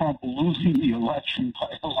more Trump losing the election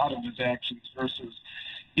by a lot of his actions versus,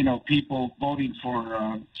 people voting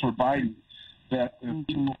for Biden. That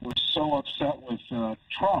people were so upset with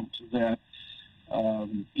Trump that.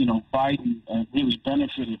 Biden really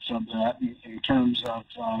benefited from that in terms of,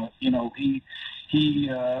 he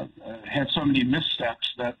had so many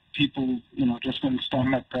missteps that people, just couldn't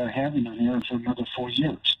stomach having him here for another 4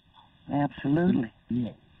 years. Absolutely.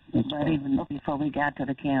 Yeah. But even before we got to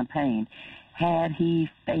the campaign, had he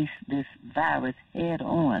faced this virus head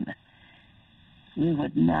on, we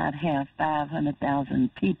would not have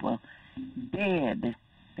 500,000 people dead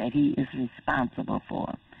that he is responsible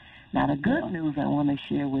for. Now, the good news I want to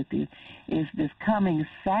share with you is this coming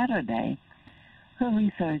Saturday, Her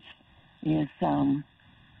Research is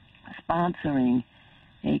sponsoring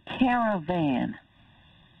a caravan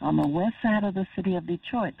on the west side of the city of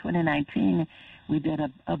Detroit. 2019, we did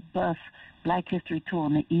a bus Black History tour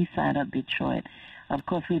on the east side of Detroit. Of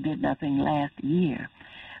course, we did nothing last year.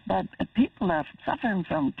 But people are suffering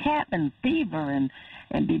from cabin fever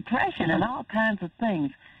and depression and all kinds of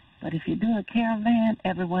things. But if you do a caravan,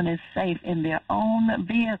 everyone is safe in their own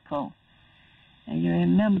vehicle. And you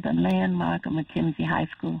remember the landmark of McKenzie High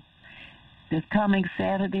School? This coming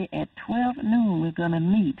Saturday at 12 noon, we're going to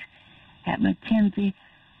meet at McKenzie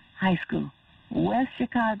High School, West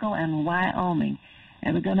Chicago and Wyoming.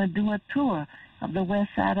 And we're going to do a tour of the west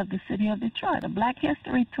side of the city of Detroit, a Black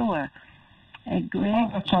History tour. And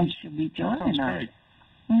Greg, you should be joining us.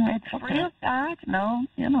 It's free of charge, no,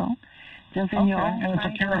 just in your own. And it's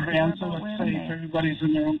a caravan, so it's safe. Everybody's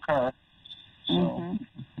in their own car. So,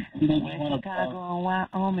 West Chicago and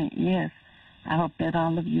Wyoming, yes. I hope that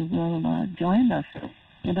all of you will join us.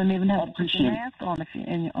 You don't even have to put your mask on if you're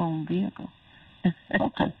in your own vehicle.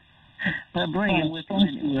 Okay. But bring it with you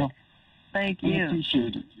anyway. Thank you. I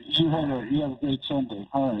appreciate it. You have a great Sunday.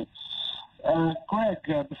 All right.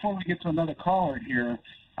 Greg, before we get to another caller here,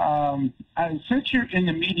 since you're in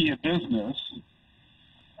the media business,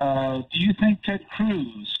 do you think Ted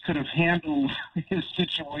Cruz could have handled his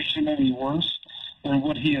situation any worse than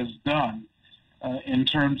what he has done in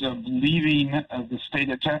terms of leaving the state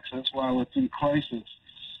of Texas while it's in crisis?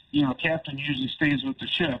 Captain usually stays with the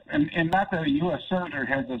ship. And not that a U.S. senator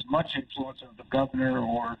has as much influence as the governor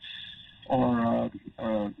or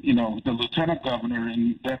the lieutenant governor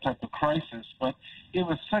in that type of crisis, but it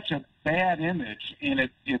was such a bad image, and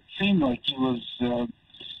it seemed like he was,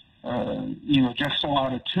 just so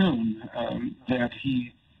out of tune that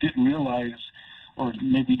he didn't realize or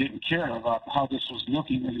maybe didn't care about how this was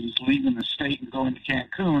looking when he was leaving the state and going to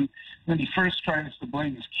Cancun. Then he first tries to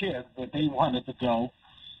blame his kids that they wanted to go,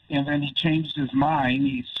 and then he changed his mind.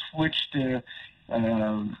 He switched to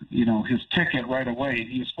his ticket right away.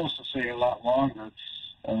 He was supposed to stay a lot longer.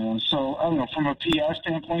 So I don't know. From a PR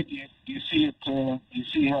standpoint, do you see it? Do you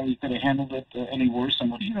see how he could have handled it any worse than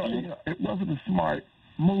what he did? It wasn't a smart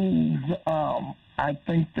move. I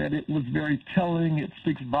think that it was very telling. It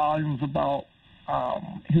speaks volumes about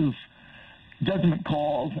his judgment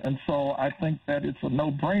calls, and so I think that it's a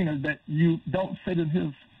no-brainer that you don't sit in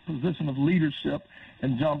his position of leadership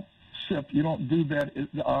and jump ship. You don't do that. It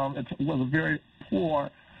was a very poor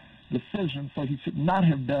decision, so he should not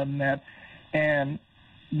have done that. And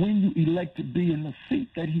when you elect to be in the seat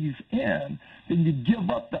that he's in, then you give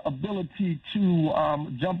up the ability to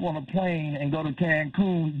jump on a plane and go to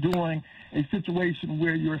Cancun during a situation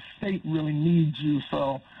where your state really needs you.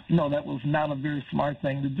 So, no, that was not a very smart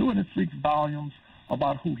thing to do, and it speaks volumes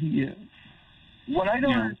about who he is. What I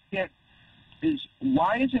don't understand is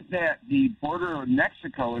why is it that the border of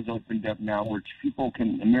Mexico is opened up now, where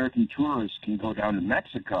American tourists can go down to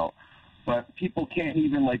Mexico, but people can't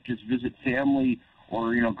even just visit family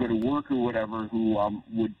or go to work or whatever who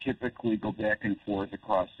would typically go back and forth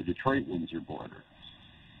across the Detroit-Windsor border?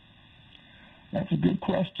 That's a good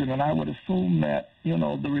question, and I would assume that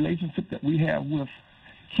the relationship that we have with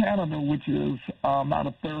Canada, which is not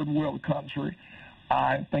a third world country,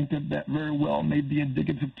 I think that very well may be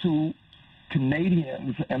indicative to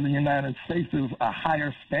Canadians, and the United States is a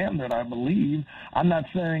higher standard, I believe. I'm not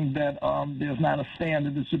saying that there's not a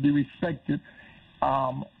standard that should be respected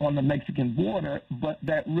on the Mexican border, but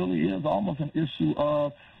that really is almost an issue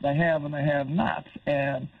of the have and the have-nots.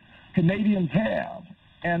 And Canadians have,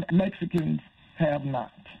 and Mexicans have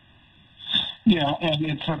not. Yeah, and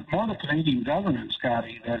it's more the Canadian government,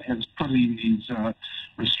 Scotty, that has putting these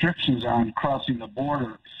restrictions on crossing the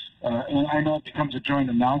border. And I know it becomes a joint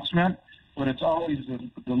announcement, but it's always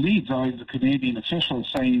the lead's always the Canadian officials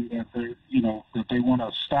saying that that they want to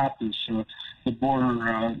stop the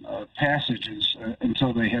border passages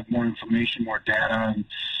until they have more information, more data,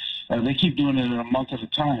 and they keep doing it a month at a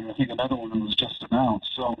time. I think another one was just announced.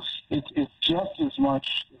 So it's just as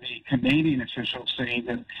much the Canadian officials saying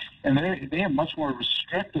that, and they have much more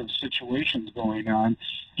restrictive situations going on.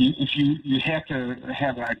 If you have to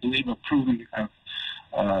have, I believe, a proven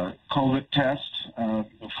COVID test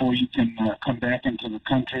before you can come back into the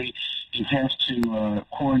country. You have to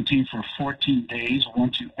quarantine for 14 days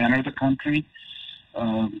once you enter the country.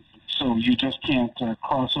 So you just can't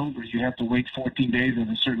cross over. You have to wait 14 days at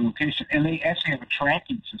a certain location. And they actually have a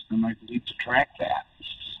tracking system, I believe, to track that.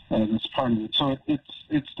 that's part of it. So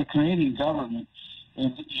it's the Canadian government,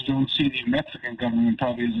 and you don't see the Mexican government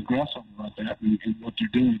probably as aggressive about that and what they're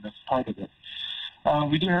doing. That's part of it.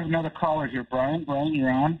 We do have another caller here, Brian. Brian, you're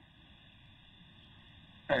on.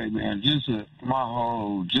 Hey, man, just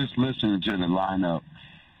listening to the lineup,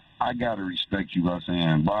 I got to respect you by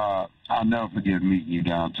saying, Bob, I'll never forget meeting you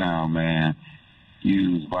downtown, man.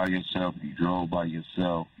 You was by yourself. You drove by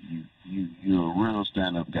yourself. You're a real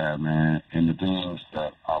stand-up guy, man. And the things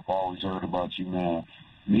that I've always heard about you, man,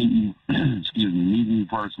 meeting you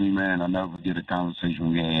personally, man, I'll never forget a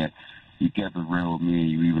conversation we had. You kept it real with me,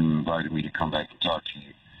 and you even invited me to come back and talk to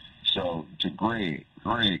you. So to Greg,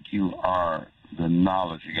 you are the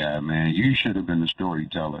knowledge guy, man. You should have been the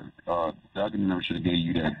storyteller. Duggan never should have gave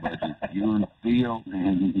you that budget. You and Phil,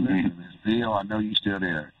 Phil, I know you're still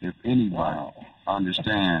there. If anybody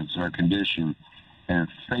understands her condition and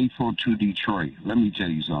faithful to Detroit, let me tell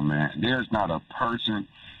you something, man. There's not a person.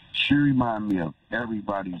 She reminds me of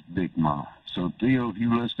everybody's big mom. So, Theo, if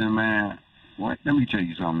you listening, man, let me tell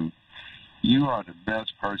you something. You are the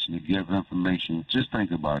best person to give information. Just think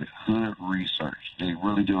about it. Hood research. They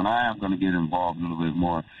really do. And I am going to get involved a little bit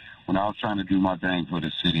more. When I was trying to do my thing for the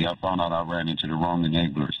city, I found out I ran into the wrong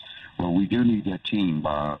enablers. Well, we do need that team,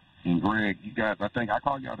 Bob. And Greg, you guys, I think I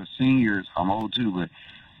call y'all the seniors. I'm old too, but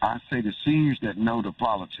I say the seniors that know the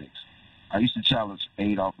politics. I used to challenge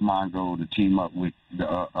Adolph Mongo to team up with the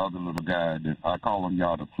other little guy. That I call them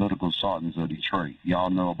y'all the political sultans of Detroit. Y'all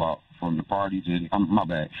know about from the parties,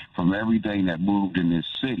 from everything that moved in this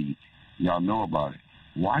city. Y'all know about it.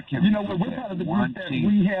 Why can't we're part of the group that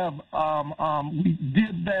we have, we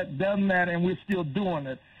did that, done that, and we're still doing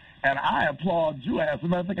it. And I applaud you. As a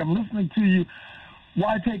matter of fact, I'm listening to you.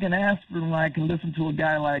 Why take an aspirin when I can listen to a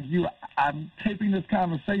guy like you? I'm taping this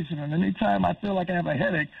conversation, and anytime I feel like I have a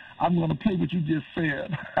headache, I'm going to play what you just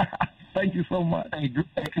said. Thank you so much. Hey,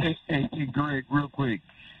 Greg, real quick.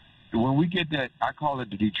 When we get that, I call it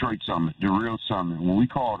the Detroit Summit, the real summit. When we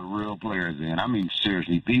call the real players in, I mean,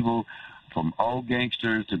 seriously, people from old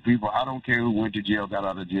gangsters to people, I don't care who went to jail, got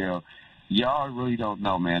out of jail. Y'all really don't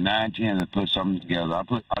know, man. 9-10 to put something together.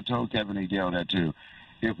 I told Kevin Adele that, too.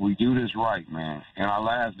 If we do this right, man, in our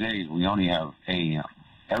last days, we only have AM.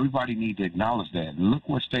 Everybody needs to acknowledge that. And look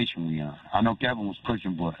what station we on. I know Kevin was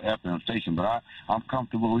pushing for FM station, but I'm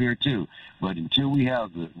comfortable here, too. But until we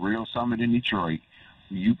have the real summit in Detroit,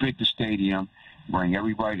 you pick the stadium, bring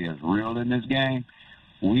everybody that's real in this game,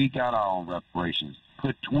 we got our own reparations.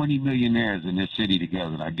 Put 20 millionaires in this city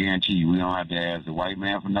together, and I guarantee you we don't have to ask the white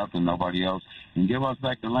man for nothing, nobody else, and give us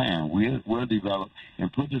back the land. We'll develop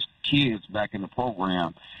and put the kids back in the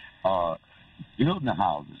program, building the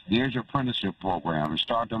houses. There's your apprenticeship program, and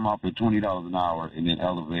start them off at $20 an hour and then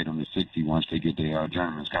elevate them to $60 once they get their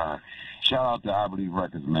journeyman's card. Shout out to I Believe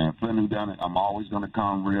Records, man. Flynn who done it. I'm always going to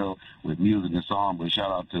come real with music and song, but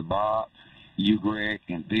shout out to Bob, you, Greg,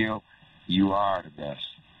 and Bill. You are the best.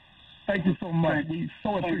 Thank you so much. We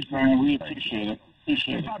so appreciate it. Man. We appreciate it.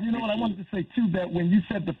 Bob, you know what I wanted to say, too, that when you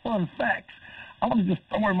said the fun facts, I want to just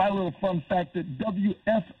throw in my little fun fact that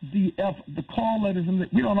WFDF, the call letters, and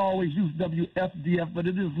we don't always use WFDF, but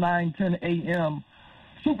it is 9:10 AM.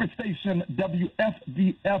 Superstation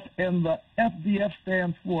WFDF, and the FDF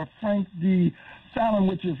stands for Frank D. Fallon,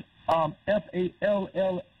 which is Fallain,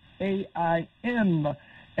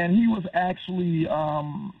 and he was actually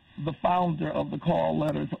the founder of the call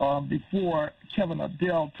letters. Before Kevin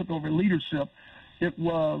Adele took over leadership, it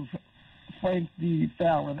was Frank D.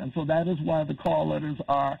 Fallon, and so that is why the call letters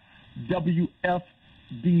are WFDF.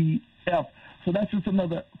 So that's just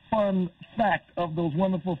another fun fact of those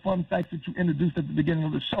wonderful fun facts that you introduced at the beginning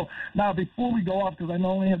of the show. Now, before we go off, because I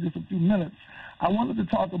know I only have just a few minutes, I wanted to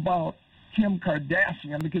talk about Kim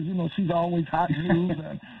Kardashian, because, you know, she's always hot news,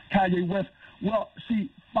 and Kanye West. Well,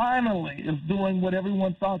 she finally is doing what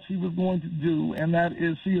everyone thought she was going to do, and that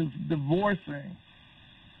is she is divorcing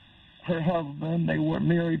her husband. They were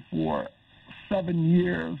married for 7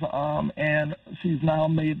 years, and she's now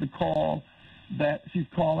made the call that she's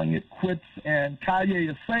calling it quits. And Kanye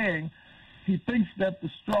is saying he thinks that the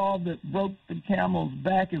straw that broke the camel's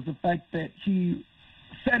back is the fact that he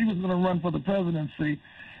said he was going to run for the presidency,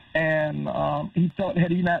 and he thought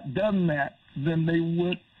had he not done that, then they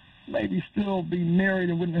would maybe still be married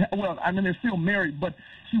and wouldn't have, well, I mean, they're still married, but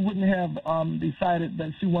she wouldn't have decided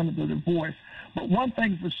that she wanted the divorce. But one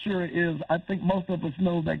thing for sure is I think most of us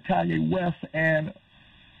know that Kanye West and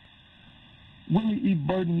Willie E.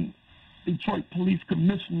 Burton, Detroit Police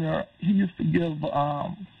Commissioner, he used to give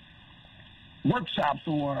workshops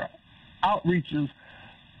or outreaches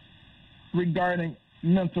regarding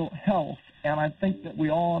mental health. And I think that we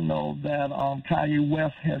all know that Kanye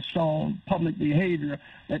West has shown public behavior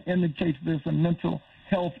that indicates there's some mental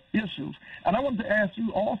health issues. And I wanted to ask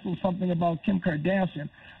you also something about Kim Kardashian.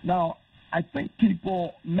 Now, I think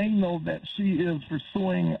people may know that she is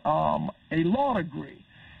pursuing a law degree.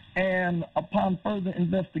 And upon further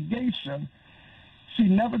investigation, she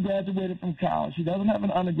never graduated from college. She doesn't have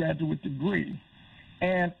an undergraduate degree.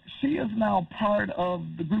 And she is now part of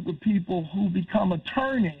the group of people who become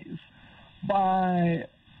attorneys by,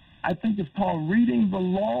 I think it's called reading the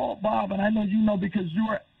law, Bob, and I know you know because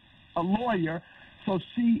you're a lawyer. So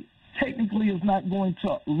she technically is not going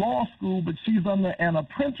to law school, but she's under an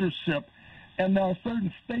apprenticeship. And there are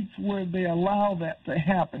certain states where they allow that to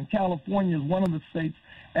happen. California is one of the states,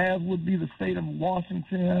 as would be the state of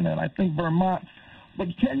Washington and I think Vermont.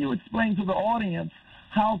 But can you explain to the audience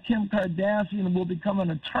how Kim Kardashian will become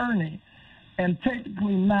an attorney and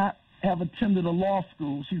technically not have attended a law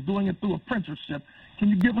school? She's doing it through apprenticeship. Can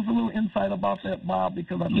you give us a little insight about that, Bob?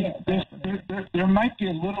 Because I think there might be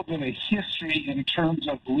a little bit of history in terms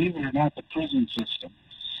of, believe it or not, the prison system.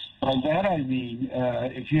 By that I mean,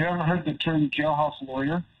 if you ever heard the term jailhouse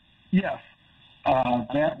lawyer? Yes.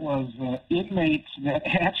 That was inmates that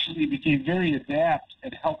actually became very adept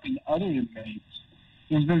at helping other inmates.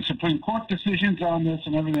 There's been Supreme Court decisions on this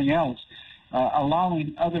and everything else,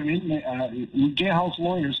 allowing other jailhouse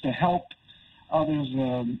lawyers to help others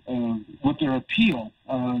with their appeal.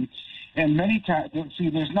 And many times, see,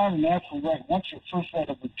 there's not a natural right. Once your first right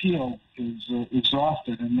of appeal is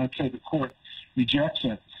exhausted, and let's say the court rejects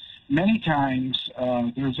it, many times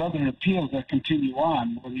there's other appeals that continue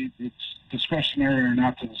on, whether it's discretionary or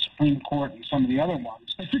not to the Supreme Court and some of the other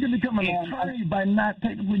ones. But you can become an attorney by not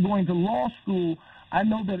technically going to law school. I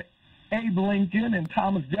know that Abe Lincoln and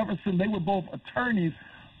Thomas Jefferson, they were both attorneys,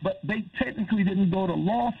 but they technically didn't go to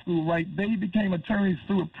law school, right? They became attorneys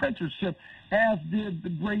through apprenticeship, as did the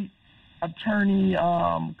great attorney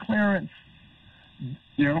Clarence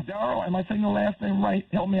Darrow. Am I saying the last name right?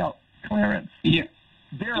 Help me out. Clarence. Yeah.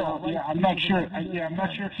 Darrow, right? Yeah, I'm not sure. I'm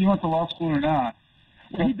not sure if he went to law school or not.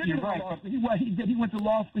 Well, he did go to law school. He went to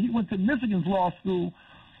law school. He went to Michigan's law school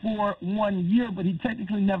for 1 year, but he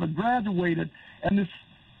technically never graduated. And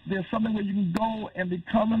there's something where you can go and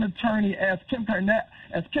become an attorney, as Kim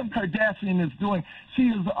Kardashian is doing. She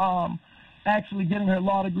is actually getting her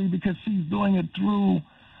law degree because she's doing it through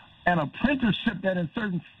an apprenticeship that in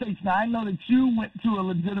certain states. Now, I know that you went to a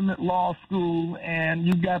legitimate law school and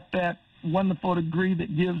you got that wonderful degree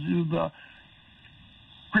that gives you the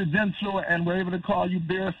credential, and we're able to call you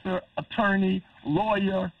barrister, attorney,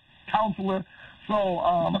 lawyer, counselor. So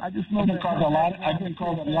I just know I've been called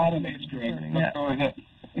a lot of names, Greg. Yeah. Go ahead.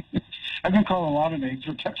 I've been called a lot of names,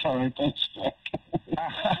 but that's all right.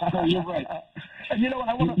 So you're right. You know what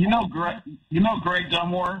I want to. Greg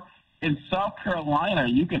Dunmore, in South Carolina,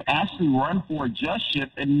 you can actually run for a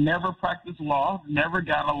judgeship and never practice law, never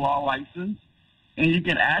got a law license, and you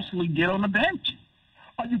can actually get on the bench.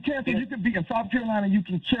 Oh, you can. So you can be in South Carolina. You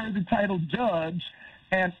can carry the title judge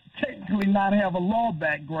and technically not have a law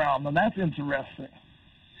background. Now that's interesting.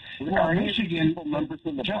 Well, Michigan members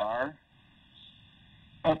in the bar.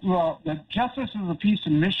 Well, the justices of the peace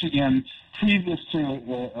in Michigan, previous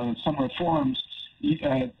to some reforms,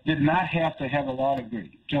 did not have to have a law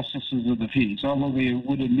degree. Justices of the peace, although they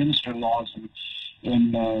would administer laws and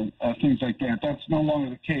things like that. That's no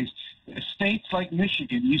longer the case. States like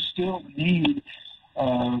Michigan, you still need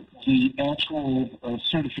the actual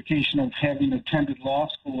certification of having attended law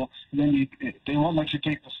school. And then they won't let you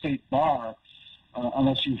take the state bar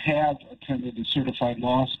unless you have attended a certified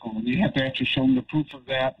law school. And you have to actually show them the proof of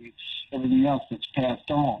that and everything else that's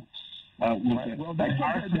passed on. Right. Well, that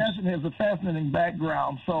Kardashian has a fascinating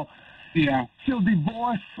background. So yeah, she'll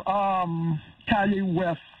divorce Kanye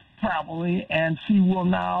West probably, and she will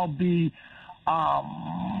now be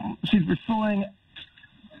she's pursuing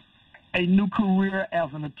a new career as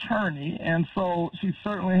an attorney, and so she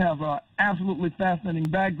certainly has an absolutely fascinating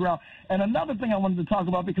background. And another thing I wanted to talk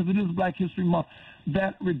about, because it is Black History Month,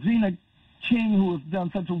 that Regina King, who has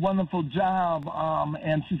done such a wonderful job,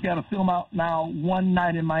 and she's got a film out now, One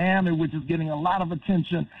Night in Miami, which is getting a lot of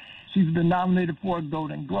attention. She's been nominated for a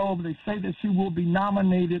Golden Globe. They say that she will be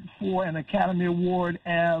nominated for an Academy Award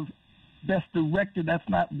as Best Director. That's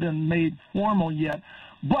not been made formal yet.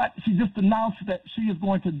 But she just announced that she is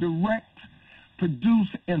going to direct, produce,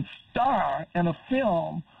 and star in a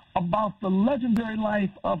film about the legendary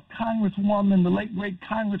life of Congresswoman, the late, great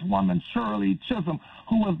Congresswoman Shirley Chisholm,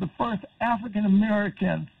 who was the first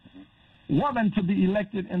African-American woman to be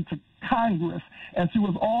elected into Congress. And she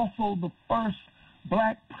was also the first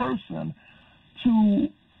black person to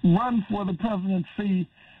run for the presidency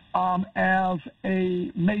as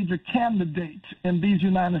a major candidate in these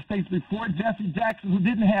United States before Jesse Jackson, who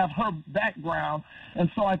didn't have her background.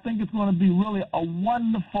 And so I think it's going to be really a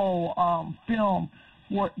wonderful film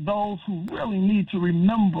for those who really need to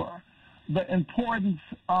remember the importance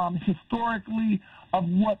historically of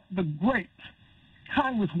what the great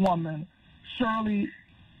Congresswoman Shirley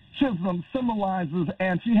Chisholm symbolizes,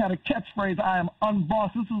 and she had a catchphrase, I am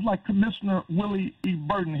unbossed. This is like Commissioner Willie E.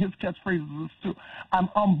 Burton. His catchphrase is this too. I'm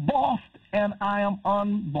unbossed and I am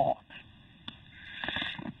unbought.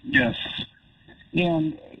 Yes.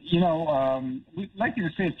 And, you know, we'd like you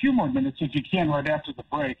to say a few more minutes if you can right after the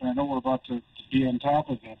break, and I know we're about to be on top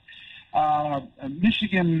of it.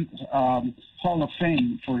 Michigan Hall of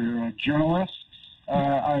Fame for journalists.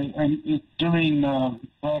 During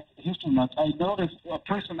Black History Month, I noticed a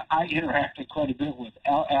person I interacted quite a bit with,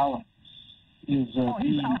 Al Allen. He's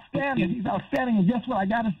outstanding. He's outstanding. And guess what? I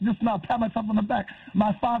got to just now pat myself on the back.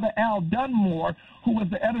 My father, Al Dunmore, who was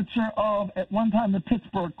the editor of, at one time, the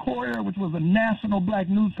Pittsburgh Courier, which was a national black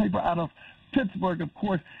newspaper out of Pittsburgh, of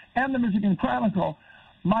course, and the Michigan Chronicle.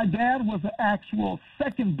 My dad was the actual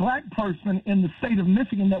second black person in the state of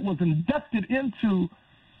Michigan that was inducted into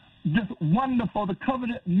just wonderful, the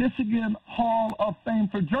coveted Michigan Hall of Fame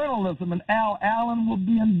for Journalism. And Al Allen will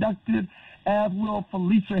be inducted, as will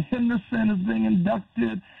Felicia Henderson is being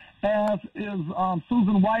inducted, as is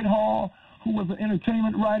Susan Whitehall, who was an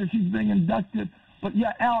entertainment writer. She's being inducted. But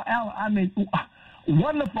yeah, Al Allen, I mean,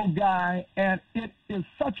 wonderful guy, and it is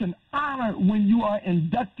such an honor when you are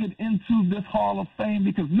inducted into this Hall of Fame,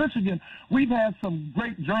 because Michigan, we've had some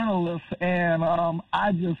great journalists, and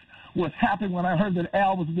I just was happy when I heard that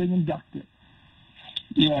Al was being inducted.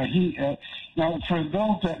 Yeah, he. Now, for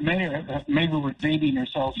those that maybe we're dating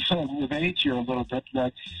ourselves with age here a little bit,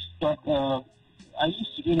 but I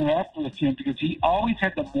used to interact with him because he always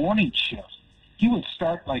had the morning shift. He would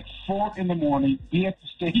start like 4 in the morning, be at the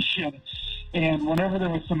station, and whenever there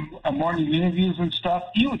was some morning interviews and stuff,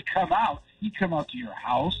 he would come out. He'd come out to your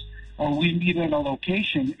house, or we'd meet at a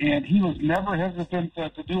location, and he was never hesitant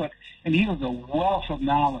to do it. And he was a wealth of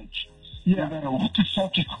knowledge, no matter what the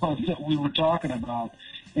subject was that we were talking about,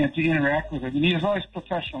 and to interact with him. And he was always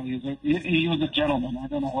professional. He was a gentleman. I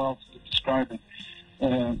don't know how else to describe it.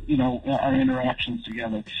 You know, our interactions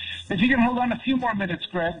together. If you can hold on a few more minutes,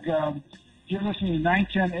 Greg. You're listening to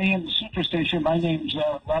 910 AM Superstation. My name's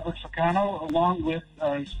Robert Ficano, along with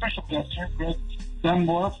our special guest here, Greg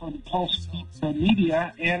Dunmore from PulseBeat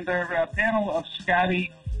Media, and our panel of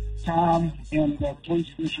Scotty, Tom, and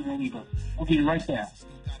Police Commissioner Lieber. We'll be right back.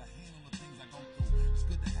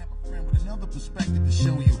 Another perspective to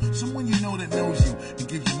show you, someone you know that knows you and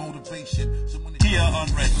gives you motivation. Here on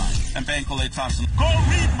Redline and Bancolay Thompson. Go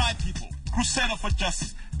read My People, Crusader for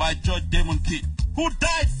Justice by Judge Damon Kidd, who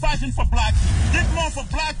died fighting for black people, did more for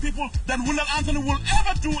black people than Wendell Anthony will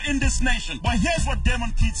ever do in this nation. But here's what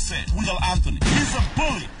Damon Kidd said. Wendell Anthony, he's a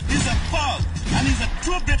bully, he's a thug, and he's a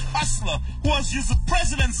two-bit hustler who has used the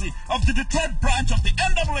presidency of the Detroit branch of the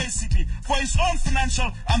NAACP for his own financial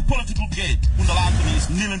and political gain. Wendell Anthony is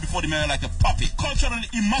kneeling before the mayor like a puppy, culturally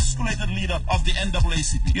emasculated leader of the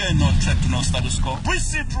NAACP. You ain't no threat to no status quo. We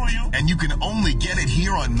see through you. And you can only get it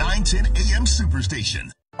here on 910 AM Superstation.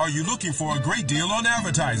 Are you looking for a great deal on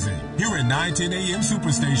advertising? Here at 910 AM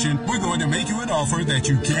Superstation, we're going to make you an offer that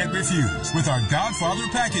you can't refuse with our Godfather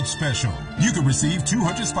Package Special. You can receive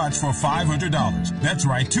 200 spots for $500. That's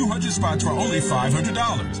right, 200 spots for only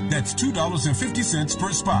 $500. That's $2.50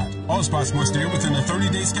 per spot. All spots must air within a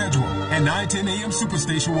 30-day schedule. And 910 AM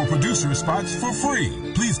Superstation will produce your spots for free.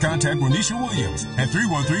 Please contact Renisha Williams at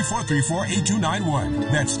 313-434-8291.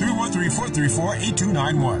 That's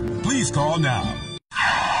 313-434-8291. Please call now.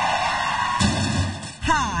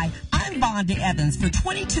 Hi, I'm Bonda Evans. For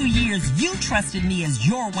 22 years, you trusted me as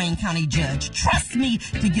your Wayne County judge. Trust me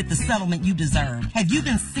to get the settlement you deserve. Have you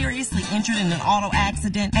been seriously injured in an auto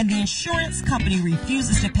accident and the insurance company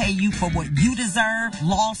refuses to pay you for what you deserve?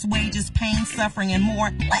 Lost wages, pain, suffering, and more?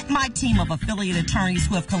 Let my team of affiliate attorneys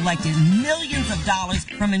who have collected millions of dollars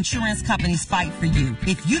from insurance companies fight for you.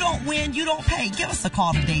 If you don't win, you don't pay. Give us a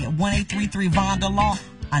call today at 1-833-VONDA-LAW.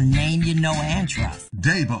 A name you know and trust.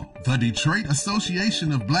 DABO, the Detroit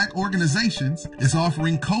Association of Black Organizations, is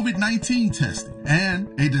offering COVID-19 testing and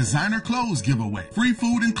a designer clothes giveaway, free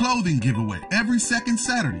food and clothing giveaway every second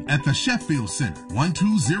Saturday at the Sheffield Center,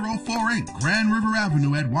 12048 Grand River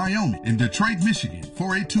Avenue at Wyoming in Detroit, Michigan,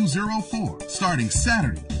 48204, starting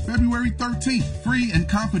Saturday, February 13th. Free and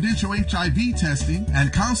confidential HIV testing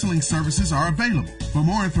and counseling services are available. For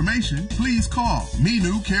more information, please call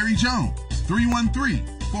Minu Carey Jones,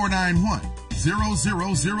 313-491-00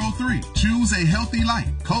 0003. Choose a healthy life,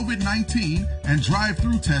 COVID-19 and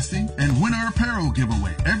drive-through testing and winter apparel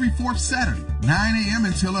giveaway every fourth Saturday, 9 a.m.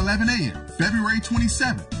 until 11 a.m. February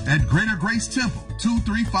 27th at Greater Grace Temple,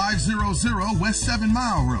 23500 West 7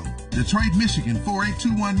 Mile Road, Detroit, Michigan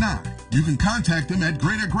 48219. You can contact them at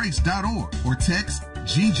greatergrace.org or text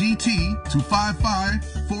GGT to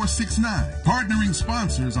 55469. Partnering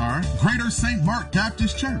sponsors are Greater St. Mark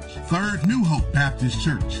Baptist Church, Third New Hope Baptist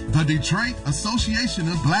Church, the Detroit Association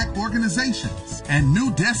of Black Organizations, and New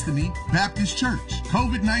Destiny Baptist Church.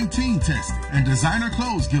 COVID-19 testing and designer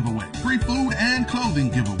clothes giveaway, free food and clothing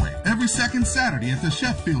giveaway every second Saturday at the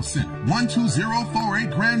Sheffield Center, 12048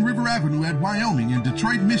 Grand River Avenue at Wyoming in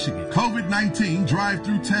Detroit, Michigan. COVID-19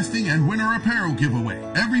 drive-through testing and winter apparel giveaway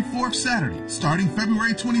every fourth Saturday starting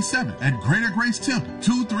February 27th at Greater Grace Temple,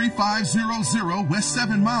 23500 West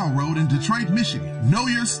 7 Mile Road in Detroit, Michigan. Know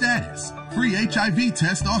your status. Free HIV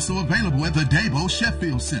test also available at the Dabo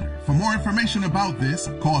Sheffield Center. For more information about this,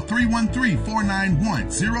 call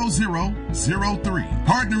 313-491-0003.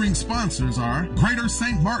 Partnering sponsors are Greater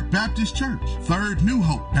St. Mark Baptist Church, Third New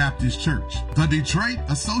Hope Baptist Church, the Detroit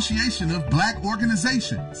Association of Black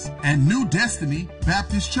Organizations, and New Destiny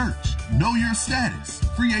Baptist Church. Know your status.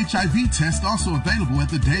 Free HIV test also available at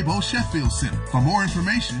the Dabo Sheffield Center. For more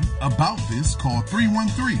information about this, call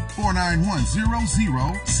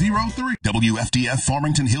 313-491-0003. WFDF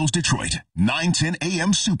Farmington Hills, Detroit, 910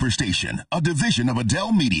 AM Superstation, a division of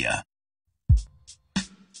Adele Media.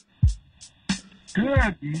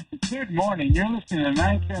 Good morning. You're listening to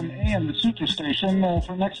 910 AM, the Superstation.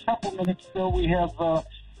 For the next couple minutes, still, we have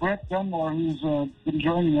Brett Dunmore, who's been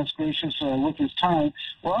joining us, gracious with his time.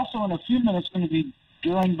 We're also in a few minutes going to be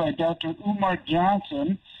joined by Dr. Umar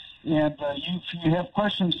Johnson. And if you have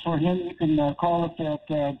questions for him, you can call us at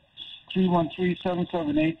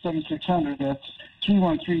 313-778-7600. That's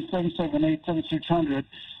 313-778-7600.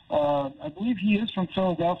 I believe he is from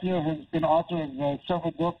Philadelphia, has been author of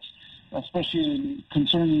several books, especially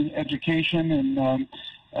concerning education, and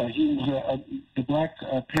he was the Black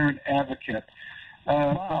Parent Advocate.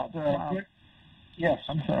 Bob. Yes.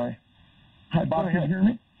 I'm sorry. Hi, Bob, can you hear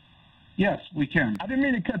me? Yes, we can. I didn't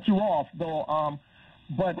mean to cut you off, though,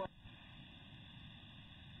 but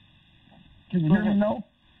can you hear me now?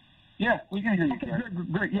 Yeah, we can hear you. Okay,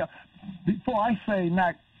 great, yeah. Before I say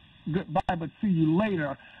not goodbye, but see you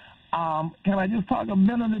later, can I just talk a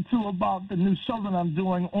minute or two about the new show that I'm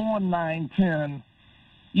doing on 910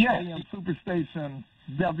 AM Superstation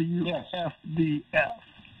WFDF?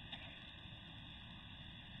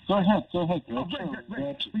 Go ahead. Oh,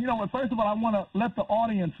 great. You know what, first of all, I want to let the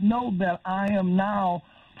audience know that I am now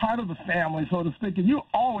part of the family, so to speak, and you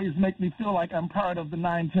always make me feel like I'm part of the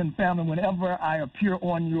 910 family whenever I appear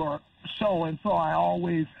on your show, and so I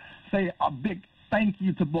always say a big thank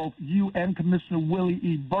you to both you and Commissioner Willie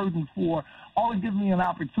E. Burton for always giving me an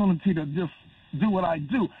opportunity to just do what I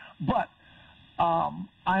do. But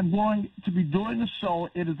I'm going to be doing a show.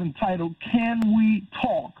 It is entitled Can We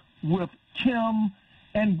Talk with Kim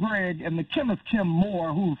and Greg, and the Kim is Kim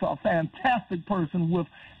Moore, who's a fantastic person with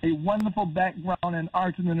a wonderful background in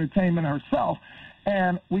arts and entertainment herself.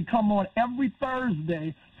 And we come on every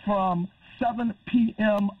Thursday from 7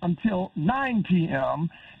 p.m. until 9 p.m.,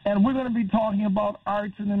 and we're going to be talking about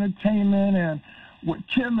arts and entertainment and what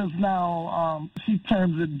Kim is now, she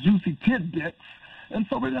terms it juicy tidbits. And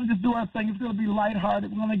so we're going to just do our thing. It's going to be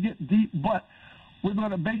lighthearted. We're going to get deep, but we're going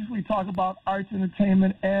to basically talk about arts,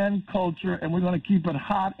 entertainment, and culture, and we're going to keep it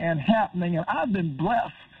hot and happening. And I've been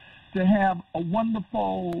blessed to have a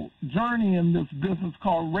wonderful journey in this business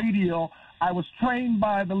called radio. I was trained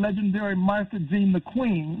by the legendary Martha Jean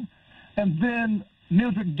McQueen, and then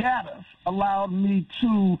Mildred Gaddis allowed me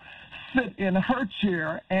to sit in her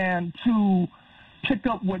chair and to pick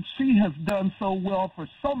up what she has done so well for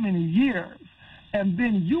so many years. And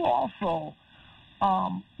then you also,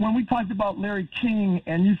 when we talked about Larry King,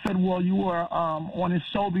 and you said, well, you were on his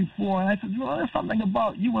show before, and I said, well, there's something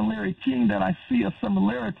about you and Larry King that I see a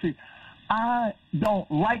similarity. I don't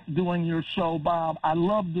like doing your show, Bob. I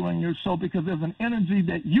love doing your show because there's an energy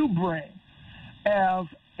that you bring as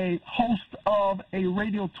a host of a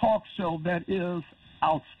radio talk show that is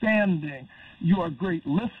outstanding. You're a great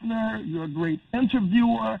listener, you're a great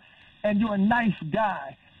interviewer, and you're a nice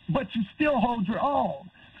guy, but you still hold your own.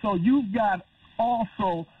 So you've got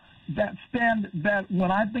also that stand that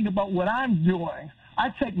when I think about what I'm doing, I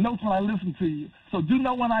take notes when I listen to you. So do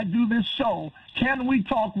know when I do this show, Can We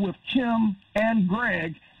Talk with Kim and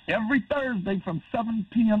Greg, every Thursday from 7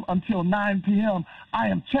 p.m. until 9 p.m., I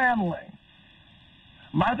am channeling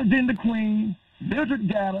Martha Jean McQueen, Mildred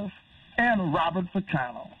Gaddis, and Robert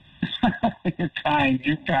Ficano. You're kind,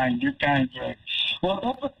 Greg.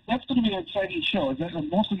 Well, that's going to be an exciting show. Is that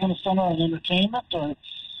mostly going to center on entertainment, or?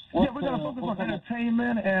 Yeah, we're going to focus on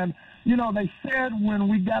entertainment, and they said when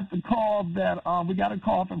we got the call that we got a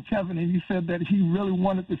call from Kevin, and he said that he really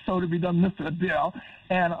wanted the show to be done, Mr. Adele,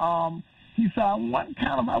 and he said I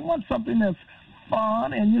want something that's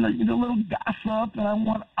fun, and you do a little gossip, and I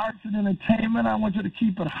want arts and entertainment. I want you to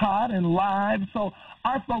keep it hot and live. So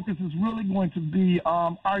our focus is really going to be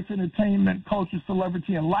arts, entertainment, culture,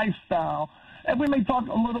 celebrity, and lifestyle. And we may talk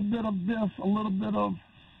a little bit of this, a little bit of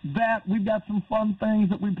that. We've got some fun things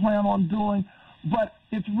that we plan on doing, but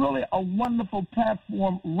it's really a wonderful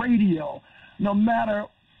platform, radio. No matter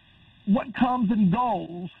what comes and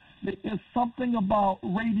goes, there is something about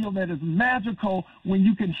radio that is magical when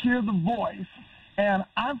you can hear the voice. And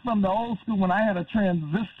I'm from the old school when I had a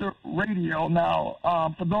transistor radio. Now,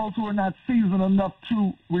 for those who are not seasoned enough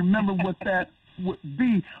to remember what that would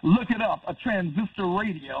be, look it up, a transistor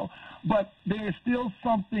radio. But there is still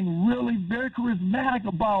something really very charismatic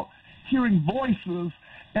about hearing voices,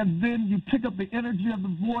 and then you pick up the energy of the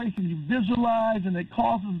voice and you visualize, and it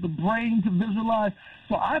causes the brain to visualize.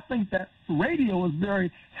 So I think that radio is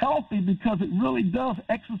very healthy because it really does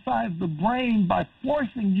exercise the brain by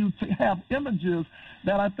forcing you to have images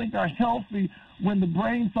that I think are healthy when the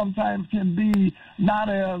brain sometimes can be not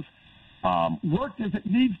as worked as it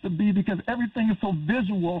needs to be because everything is so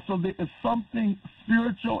visual. So there is something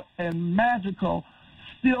spiritual and magical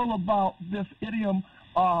still about this idiom,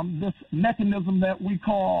 this mechanism that we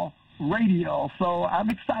call radio. So I'm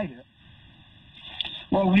excited.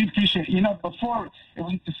 Well, we appreciate it. Before,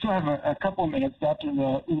 we still have a couple of minutes. Dr.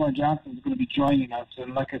 Umar Johnson is going to be joining us.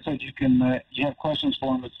 And like I said, you have questions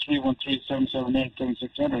for him. It's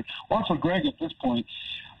 313-778-7600. Or for Greg at this point.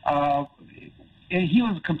 He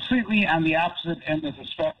was completely on the opposite end of the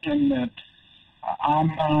spectrum that I'm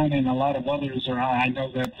on and a lot of others are on. I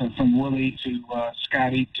know that from Willie to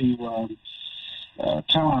Scotty to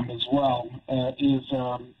Tom as well, is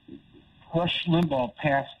Rush Limbaugh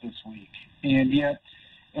passed this week. And yet,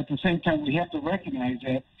 at the same time, we have to recognize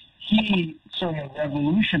that he sort of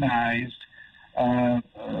revolutionized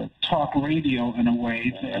talk radio in a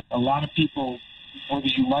way that a lot of people, whether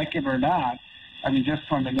you like it or not, I mean, just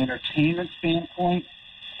from an entertainment standpoint,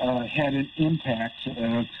 had an impact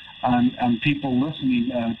on people listening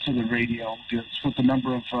to the radio, just with the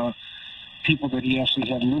number of people that he actually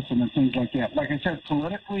had listened and things like that. Like I said,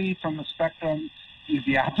 politically, from the spectrum, he's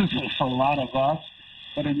the opposite of a lot of us.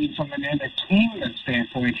 But I mean, from an entertainment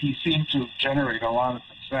standpoint, he seemed to generate a lot of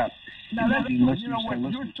success. Now, that's you know what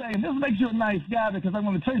you're saying. This makes you a nice guy because I'm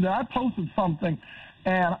going to tell you that I posted something,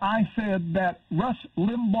 and I said that Rush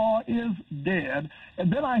Limbaugh is dead,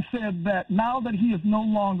 and then I said that now that he is no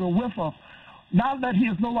longer with us,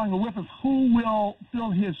 who will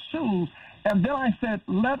fill his shoes? And then I said,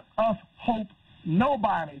 let us hope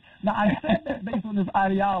nobody. Now, I said that based on his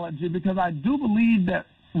ideology because I do believe that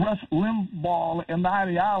Rush Limbaugh and the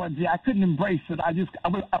ideology, I couldn't embrace it. I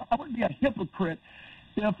would be a hypocrite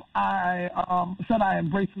if I said I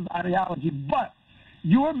embraced his ideology. But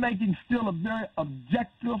you're making still a very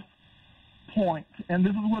objective point, and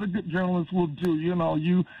this is what a good journalist will do.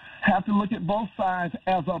 You have to look at both sides.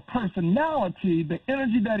 As a personality, the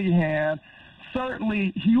energy that he had,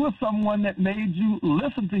 certainly he was someone that made you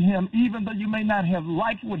listen to him, even though you may not have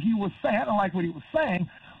liked what he was saying. I don't like what he was saying.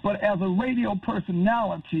 But as a radio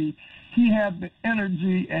personality, he had the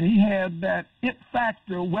energy and he had that it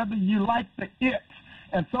factor, whether you like the it.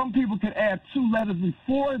 And some people could add 2 letters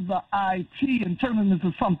before the IT and turn it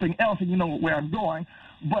into something else, and you know where I'm going.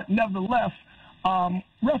 But nevertheless,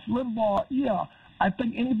 Rush Limbaugh, yeah, I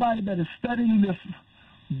think anybody that is studying this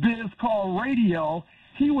biz called radio,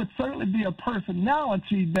 he would certainly be a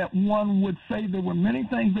personality that one would say there were many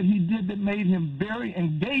things that he did that made him very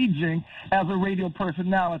engaging as a radio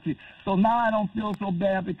personality. So now I don't feel so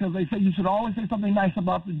bad because they say you should always say something nice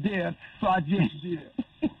about the dead, so I just did.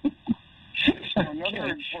 Another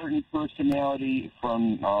important personality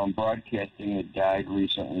from broadcasting that died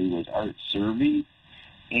recently was Art Servey.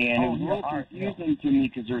 And it was a little confusing to me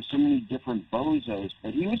because there are so many different bozos,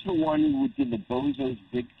 but he was the one who did the Bozos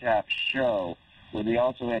Big Top show, where they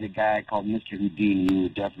also had a guy called Mr. Houdini, who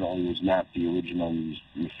definitely was not the original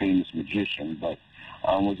famous magician, but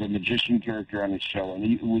was a magician character on the show. And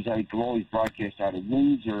it was like always broadcast out of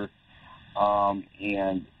Windsor,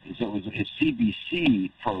 and so it was a CBC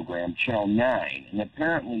program, Channel 9. And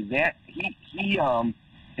apparently that he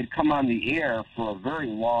had come on the air for a very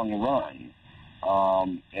long run.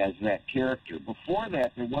 as that character. Before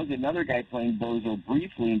that, there was another guy playing Bozo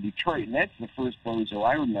briefly in Detroit, and that's the first Bozo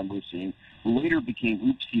I remember seeing, who later became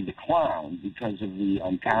Oopsie the Clown because of the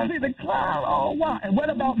Oopsie the Clown. Oh, wow. And what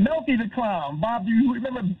about Melky the Clown? Bob, do you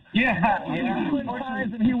remember? Yeah.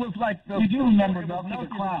 And he was like the... You do remember Melky the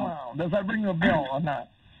Clown. Does that ring a bell or not?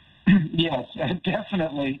 Yes,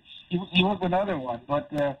 definitely. He was another one,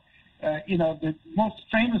 but... you know, the most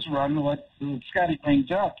famous run, what Scotty brings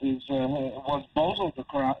up, was Bozo the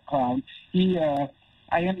Clown. He,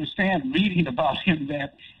 I understand, reading about him,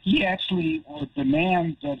 that he actually would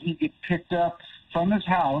demand that he get picked up from his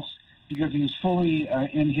house because he was fully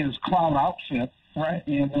in his clown outfit, right?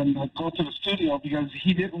 And then go to the studio because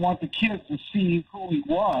he didn't want the kids to see who he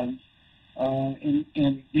was.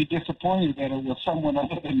 And be disappointed that it was someone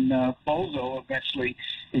other than Bozo eventually,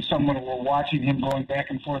 if someone were watching him going back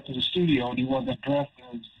and forth to the studio and he wasn't dressed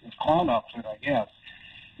in his clown outfit, I guess.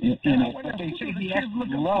 But they say he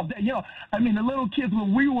actually loved it. You know, I mean, the little kids,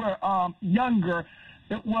 when we were younger,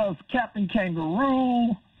 it was Captain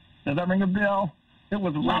Kangaroo. Does that ring a bell? It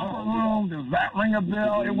was Romper Room. Does that ring a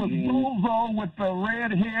bell? It was Bozo with the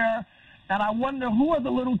red hair. And I wonder, who are the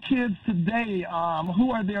little kids today?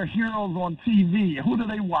 Who are their heroes on TV? Who do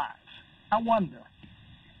they watch? I wonder.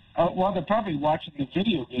 Well, they're probably watching the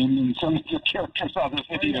video game and some of the characters on the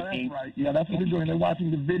video game. That's right. Yeah, that's what they're doing. They're watching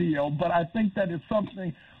the video. But I think that is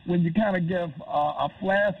something when you kind of give a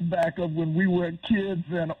flashback of when we were kids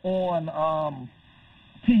and on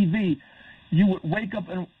TV, you would wake up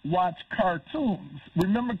and watch cartoons.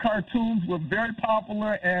 Remember, cartoons were very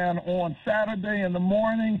popular, and on Saturday in the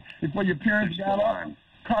morning, before your parents got up,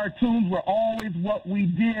 cartoons were always what we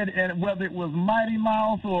did, and whether it was Mighty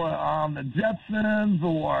Mouse or the Jetsons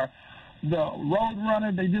or the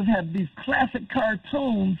Roadrunner, they just had these classic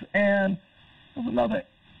cartoons, and it was another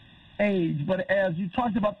age. But as you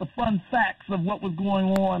talked about the fun facts of what was going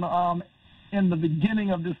on in the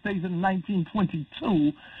beginning of this station in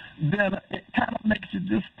 1922, then it kind of makes you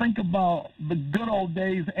just think about the good old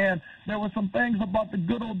days, and there were some things about the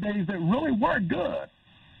good old days that really were good.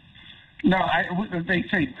 No, they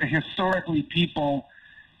say historically people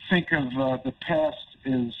think of the past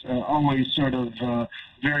as always sort of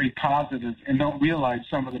very positive and don't realize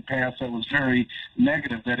some of the past that was very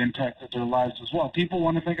negative that impacted their lives as well. People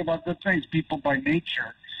want to think about good things. People by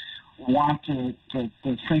nature want to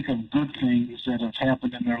think of good things that have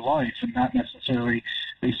happened in their life and not necessarily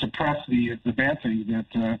they suppress the bad things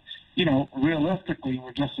that, you know, realistically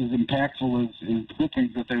were just as impactful as the good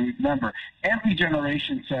things that they remember. Every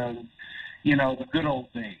generation says, you know, the good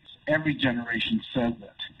old days. Every generation says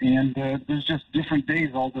it. And there's just different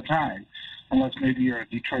days all the time, unless maybe you're a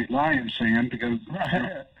Detroit Lions fan because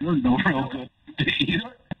there are no real good days.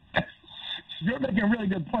 You're making a really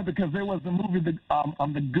good point because there was the movie The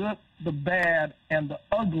Good, the Bad, and the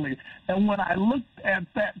Ugly. And when I looked at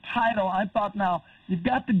that title, I thought, now, you've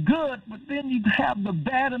got the good, but then you have the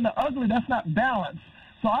bad and the ugly. That's not balanced.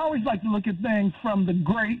 So I always like to look at things from the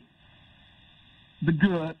great, the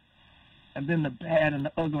good, and then the bad and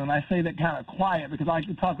the ugly. And I say that kind of quiet because I like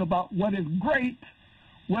to talk about what is great,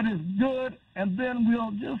 what is good, and then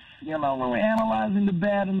we'll just, you know, we're analyzing the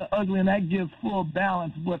bad and the ugly, and that gives full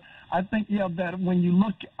balance. But I think, yeah, that when you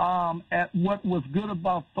look at what was good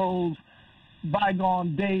about those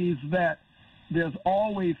bygone days, that there's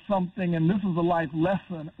always something, and this is a life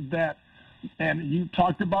lesson that, and you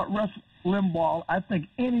talked about Rush Limbaugh, I think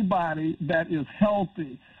anybody that is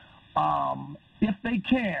healthy, if they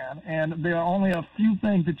can, and there are only a few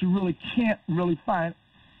things that you really can't really find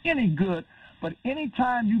any good, but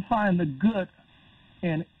anytime you find the good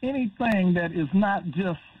in anything that is not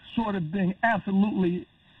just sort of being absolutely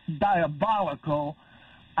diabolical,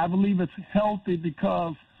 I believe it's healthy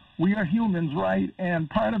because we are humans, right? And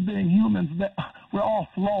part of being humans, that we're all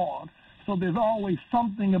flawed. So there's always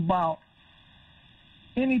something about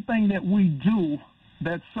anything that we do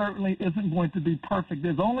that certainly isn't going to be perfect.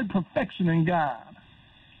 There's only perfection in God.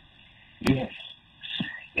 Yes.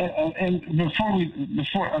 And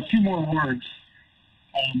before a few more words,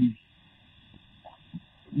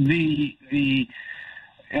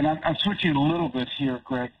 and I'm switching a little bit here,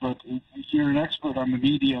 Greg, but you're an expert on the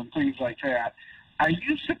media and things like that. Are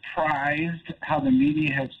you surprised how the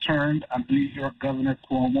media has turned on New York Governor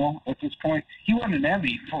Cuomo at this point? He won an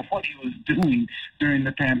Emmy for what he was doing during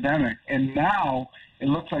the pandemic, and now it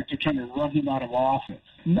looks like they're trying to run him out of office.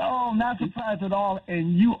 No, not surprised at all,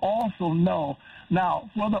 and you also know.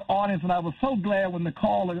 Now, for the audience, and I was so glad when the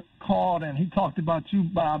caller called and he talked about you,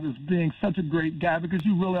 Bob, as being such a great guy because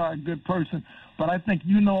you really are a good person. But I think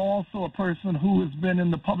you know also a person who has been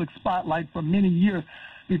in the public spotlight for many years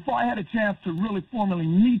before I had a chance to really formally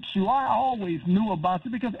meet you, I always knew about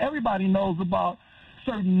you because everybody knows about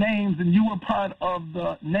certain names, and you were part of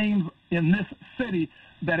the names in this city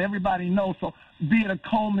that everybody knows. So be it a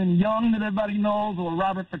Coleman Young that everybody knows or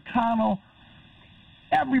Robert Ficano,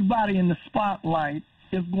 everybody in the spotlight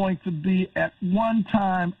is going to be at one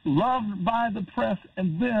time loved by the press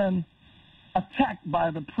and then attacked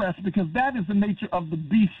by the press, because that is the nature of the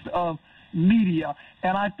beast of media.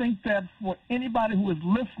 And I think that for anybody who is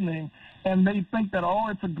listening and they think that, oh,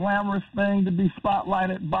 it's a glamorous thing to be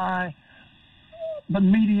spotlighted by the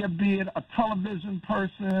media, be it a television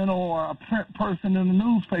person or a print person in the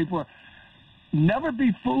newspaper, never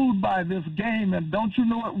be fooled by this game. And don't you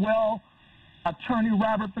know it well, Attorney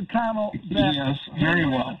Robert Ficano, that yes, very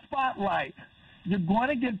well. In the spotlight, you're going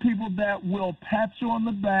to get people that will pat you on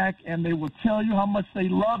the back and they will tell you how much they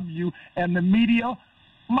love you, and the media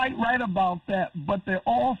might write about that, but they're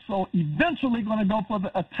also eventually going to go for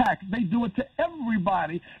the attack. They do it to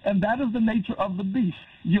everybody, and that is the nature of the beast.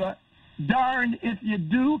 You're darned if you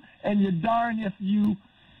do, and you're darned if you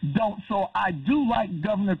don't. So I do like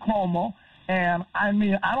Governor Cuomo, and I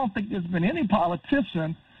mean, I don't think there's been any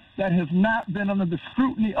politician that has not been under the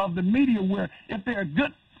scrutiny of the media, where if they're a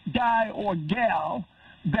good guy or gal,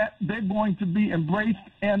 that they're going to be embraced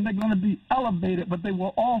and they're going to be elevated, but they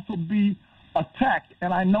will also be attacked.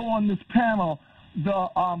 And I know on this panel, the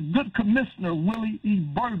good commissioner, Willie E.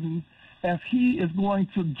 Burton, as he is going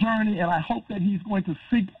to journey, and I hope that he's going to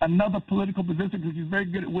seek another political position because he's very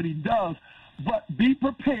good at what he does, but be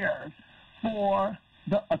prepared for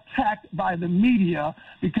the attack by the media,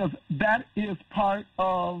 because that is part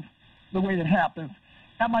of the way it happens.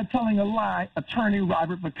 Am I telling a lie, Attorney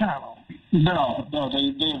Robert Ficano? No,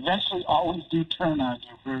 they eventually always do turn on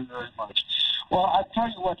you very, very much. Well, I tell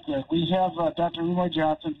you what, Greg, we have Dr. Umar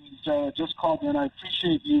Johnson, who's just called in. I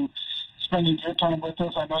appreciate you spending your time with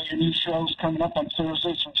us. I know your new show is coming up on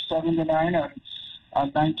Thursdays from 7 to 9 on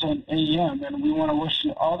 9:10 a.m., and we want to wish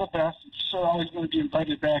you all the best. You're always going to be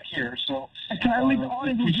invited back here. So, can I leave the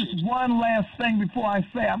audience with just one last thing before I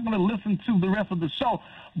say I'm going to listen to the rest of the show?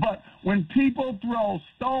 But when people throw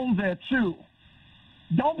stones at you,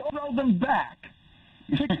 don't throw them back.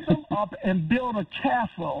 Pick them up and build a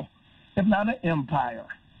castle, if not an empire.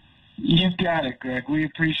 You've got it, Greg. We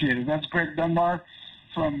appreciate it. That's Greg Dunmore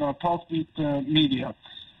from PulseBeat Media.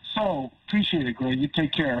 So, appreciate it, Greg. You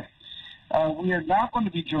take care. We are now going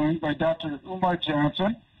to be joined by Dr. Umar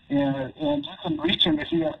Johnson, and you can reach him if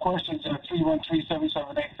you have questions at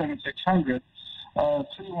 313-778-7600,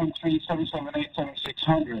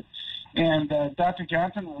 313-778-7600. And Dr.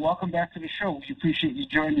 Johnson, welcome back to the show. We appreciate you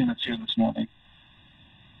joining us here this morning.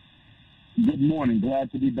 Good morning.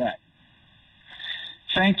 Glad to be back.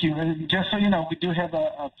 Thank you. And just so you know, we do have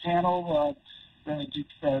a panel,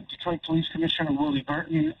 Detroit Police Commissioner Willie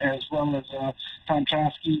Burton, as well as Tom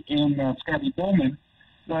Choske and Scotty Boman.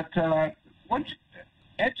 But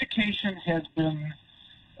education has been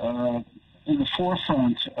in the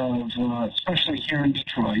forefront of, especially here in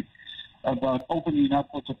Detroit, about opening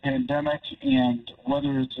up with the pandemic and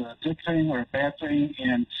whether it's a good thing or a bad thing.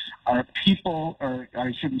 And our people, or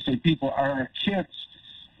I shouldn't say people, our kids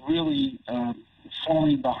really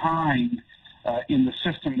falling behind in the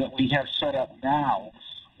system that we have set up now,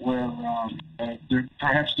 where they're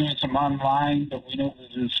perhaps doing some online, but we know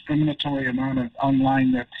there's a discriminatory amount of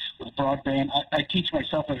online that with broadband. I teach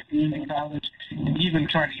myself at a community college, and even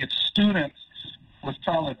trying to get students with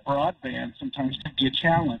solid broadband sometimes can be a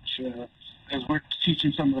challenge, because we're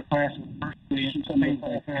teaching some of the classes virtually and things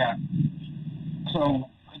like that. So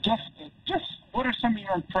just what are some of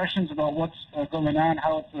your impressions about what's going on,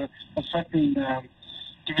 how it's affecting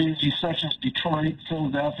communities such as Detroit,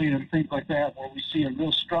 Philadelphia, and things like that, where we see a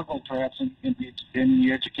real struggle perhaps in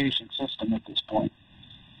the education system at this point?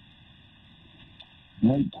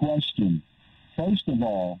 Great question. First of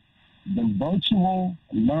all, the virtual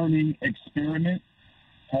learning experiment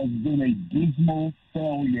has been a dismal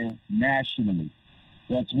failure nationally.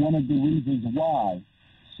 That's one of the reasons why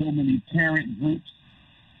so many parent groups,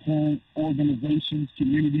 parent organizations,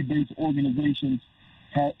 community-based organizations,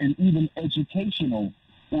 and even educational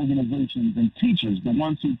organizations and teachers, the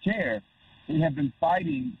ones who care, they have been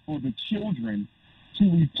fighting for the children to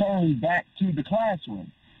return back to the classroom,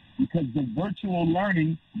 because the virtual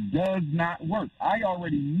learning does not work. I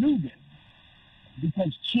already knew this,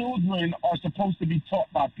 because children are supposed to be taught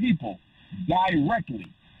by people directly.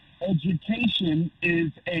 Education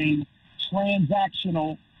is a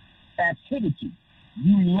transactional activity.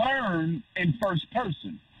 You learn in first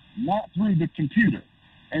person, not through the computer.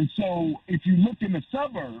 And so if you look in the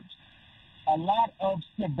suburbs, a lot of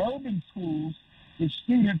suburban schools, the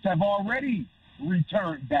students have already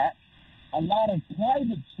returned back. A lot of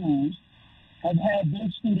private schools have had their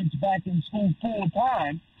students back in school full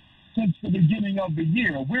time since the beginning of the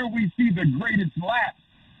year. Where we see the greatest lapse,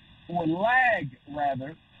 or lag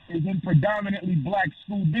rather, is in predominantly black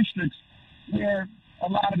school districts where a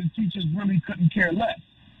lot of the teachers really couldn't care less,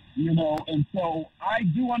 you know. And so I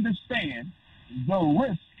do understand the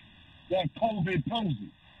risk that COVID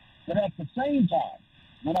poses. But at the same time,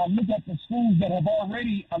 when I look at the schools that have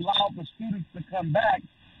already allowed the students to come back,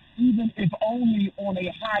 even if only on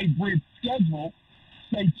a hybrid schedule,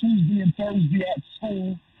 say Tuesday and Thursday at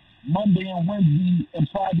school, Monday and Wednesday and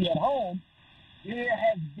Friday at home, there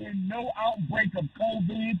has been no outbreak of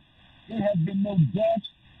COVID. There has been no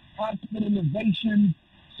deaths, hospitalizations.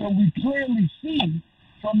 So we clearly see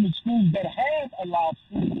from the schools that have allowed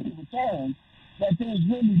students to return that there's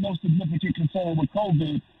really no significant concern with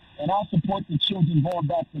COVID. And I support the children going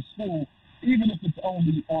back to school, even if it's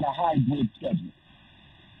only on a hybrid schedule.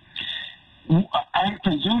 I'm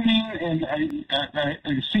presuming, and I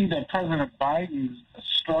see that President Biden is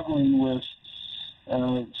struggling with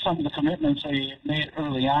some of the commitments they made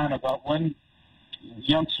early on about when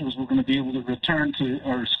youngsters were going to be able to return to,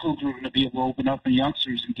 or schools were going to be able to open up and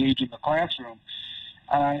youngsters engage in the classroom.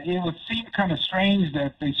 It would seem kind of strange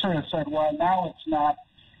that they sort of said, well, now it's not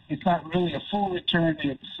really a full return.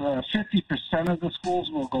 It's 50% of the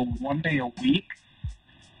schools will go 1 day a week.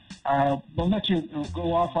 We'll let you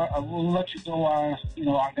go off. We'll let you go on,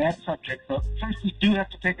 on that subject. But first, we do have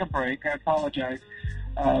to take a break. I apologize,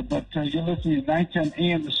 but you're listening to 910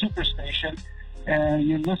 AM, the Superstation, and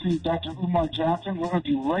you're listening to Dr. Umar Johnson. We're going to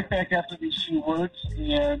be right back after these few words,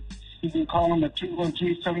 and you can call him at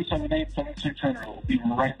 213-778-7600. We'll be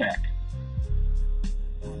right back.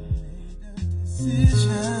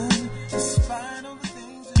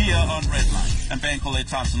 Here on Redline and Bankole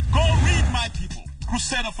Thompson. Go read My People,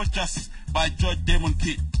 Crusader for Justice by Judge Damon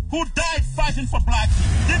Kidd, who died fighting for black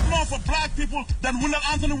people, did more for black people than Willie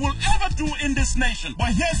Anthony will ever do in this nation.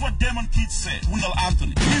 But here's what Damon Kidd said. Willie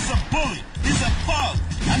Anthony, he's a bully, he's a thug,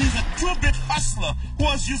 and he's a two-bit hustler who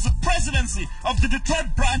has used the presidency of the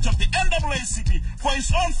Detroit branch of the NAACP for his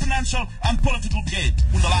own financial and political gain.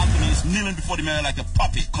 Willie Anthony is kneeling before the mayor like a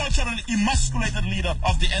puppy, culturally emasculated leader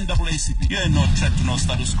of the NAACP. You ain't no threat to no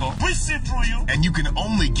status quo. We see through you. And you can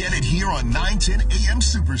only get it here on 910 AM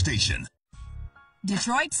Superstation.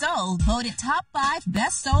 Detroit Soul, voted top 5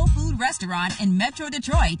 best soul food restaurant in Metro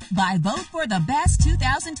Detroit by Vote for the Best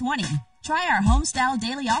 2020. Try our home-style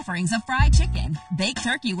daily offerings of fried chicken, baked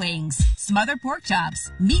turkey wings, smothered pork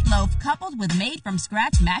chops, meatloaf coupled with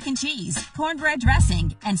made-from-scratch mac and cheese, cornbread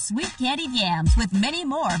dressing, and sweet candied yams with many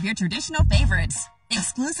more of your traditional favorites.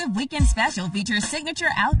 Exclusive weekend special features signature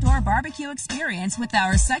outdoor barbecue experience with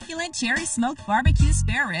our succulent cherry smoked barbecue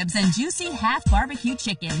spare ribs and juicy half barbecue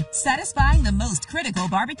chicken, satisfying the most critical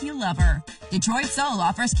barbecue lover. Detroit Soul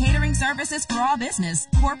offers catering services for all business,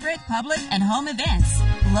 corporate, public, and home events.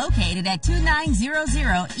 Located at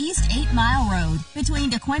 2900 East 8 Mile Road between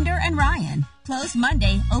DeQuinder and Ryan. Closed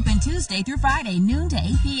Monday, open Tuesday through Friday, noon to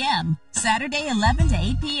 8 p.m. Saturday, 11 to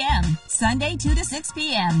 8 p.m. Sunday, 2 to 6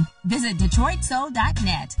 p.m. Visit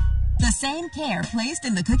DetroitSoul.net. The same care placed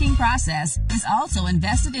in the cooking process is also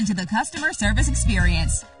invested into the customer service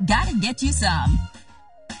experience. Gotta get you some.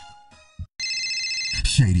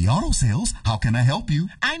 Shady Auto Sales, how can I help you?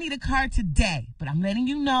 I need a car today, but I'm letting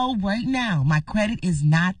you know right now, my credit is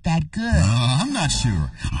not that good. I'm not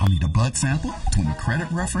sure. I'll need a blood sample, 20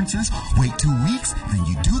 credit references, wait 2 weeks, then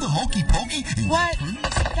you do the hokey pokey. And what?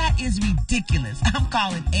 That is ridiculous. I'm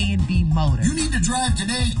calling A&B Motors. You need to drive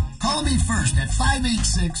today? Call me first at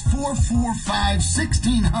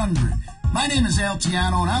 586-445-1600. My name is Al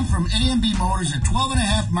Tiano, and I'm from A&B Motors at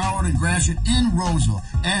 12.5 Mile Road in Gratiot in Roseville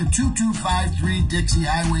and 2253 Dixie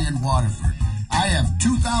Highway in Waterford. I have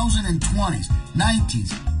 2020s,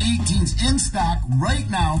 19s, 18s in stock right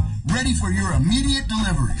now, ready for your immediate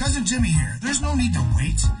delivery. Cousin Jimmy here. There's no need to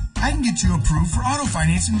wait. I can get you approved for auto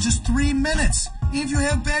finance in just 3 minutes, even if you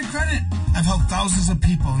have bad credit. I've helped thousands of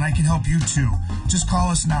people, and I can help you too. Just call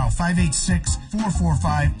us now,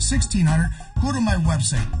 586-445-1600. Go to my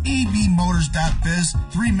website, abmotors.biz.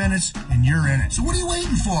 3 minutes, and you're in it. So what are you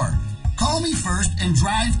waiting for? Call me first and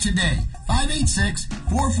drive today.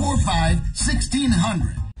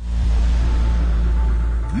 586-445-1600.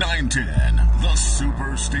 910, the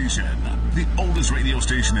Superstation. The oldest radio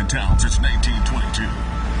station in town since 1922.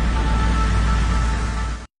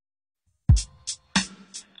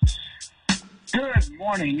 Good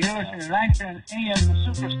morning. You're listening to 910 AM, the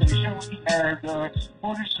Superstation.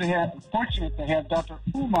 We are fortunate to have Dr.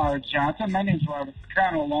 Umar Johnson. My name is Robert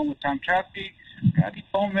Ficano, along with Tom Choske, Scotty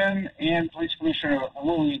Boman, and Police Commissioner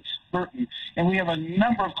Willie Burton. And we have a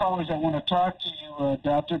number of callers that want to talk to you,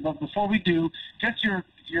 Doctor. But before we do, just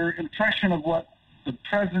your impression of what the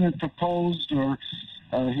president proposed, or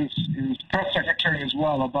his press secretary as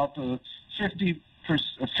well, about the 50%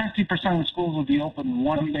 of the schools will be open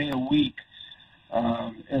 1 day a week,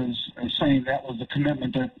 as saying that was the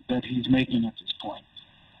commitment that he's making at this point.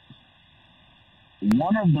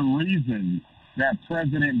 One of the reasons that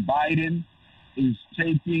President Biden is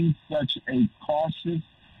taking such a cautious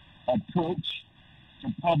approach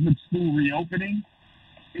to public school reopening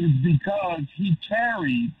is because he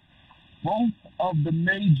carried both of the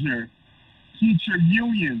major teacher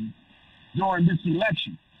unions during this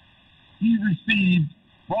election. He received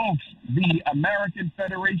both the American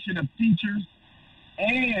Federation of Teachers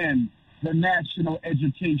and the National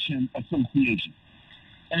Education Association.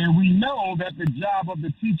 And we know that the job of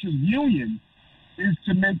the teachers union is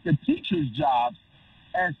to make the teachers' jobs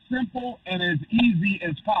as simple and as easy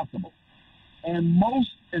as possible. And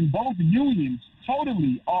both unions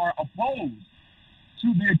totally are opposed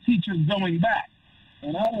to their teachers going back.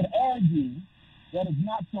 And I would argue that it's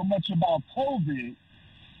not so much about COVID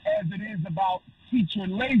as it is about teacher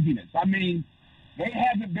laziness. I mean, they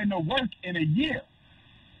haven't been to work in a year.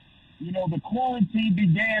 You know, the quarantine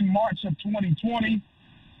began March of 2020.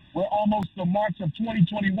 We're almost to March of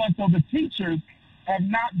 2021, so the teachers have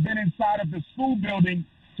not been inside of the school building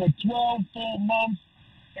for 12 full months,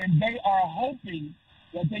 and they are hoping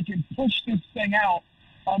that they can push this thing out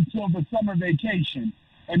until the summer vacation.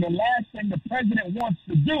 And the last thing the president wants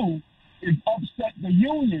to do is upset the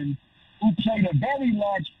unions who played a very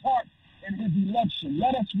large part in his election.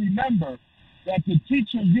 Let us remember that the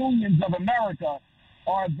teacher unions of America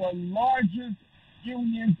are the largest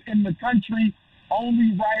unions in the country,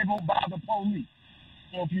 only rivaled by the police.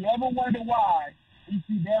 So if you ever wonder why we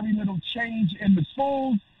see very little change in the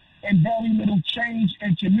schools and very little change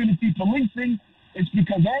in community policing, it's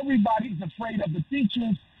because everybody's afraid of the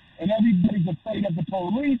teachers and everybody's afraid of the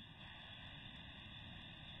police.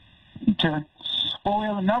 Okay. Well, we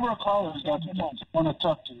have a number of callers, Dr. Johnson, want to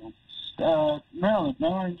talk to you.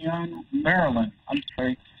 Maryland, you're on Maryland. I'm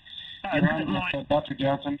sorry. Good morning. Dr.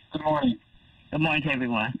 Johnson, good morning. Good morning to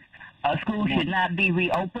everyone. Schools should not be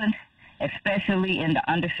reopened, especially in the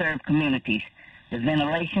underserved communities. The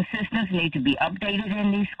ventilation systems need to be updated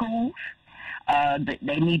in these schools.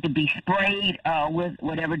 They need to be sprayed with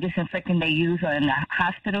whatever disinfectant they use in the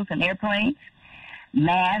hospitals and airplanes.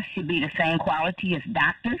 Masks should be the same quality as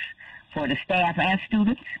doctors for the staff and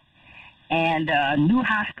students. And new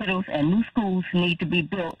hospitals and new schools need to be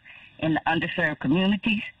built in the underserved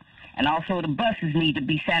communities. And also the buses need to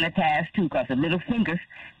be sanitized too, because the little fingers,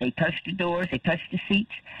 they touch the doors, they touch the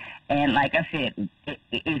seats. And like I said,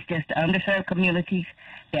 it's just the underserved communities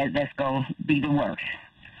that's going to be the worst.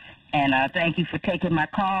 And thank you for taking my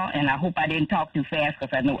call, and I hope I didn't talk too fast,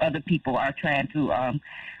 because I know other people are trying to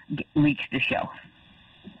reach the show.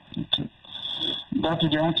 Dr.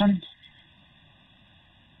 Johnson?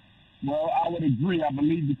 Well, I would agree. I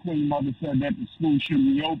believe the Queen Mother said that the school should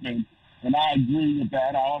reopen, and I agree with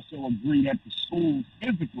that. I also agree that the schools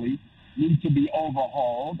physically need to be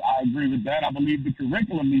overhauled. I agree with that. I believe the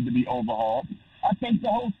curriculum needs to be overhauled. I think the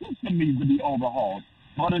whole system needs to be overhauled.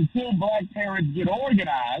 But until black parents get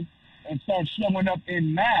organized and start showing up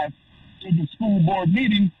en masse to the school board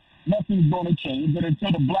meeting, nothing's going to change. And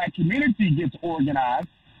until the black community gets organized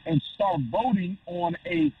and start voting on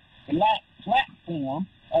a black platform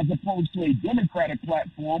as opposed to a Democratic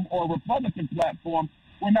platform or a Republican platform,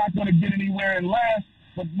 we're not going to get anywhere. And last,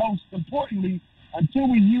 but most importantly, until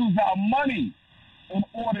we use our money in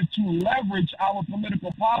order to leverage our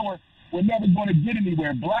political power, we're never going to get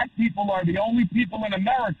anywhere. Black people are the only people in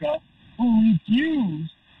America who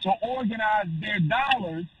refuse to organize their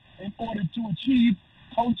dollars in order to achieve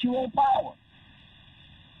cultural power.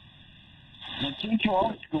 The teacher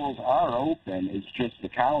art schools are open. It's just the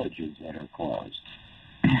colleges that are closed.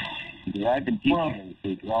 I've been teaching in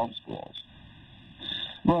the K-12 schools.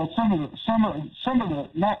 Well, some of the,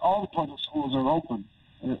 not all the public schools are open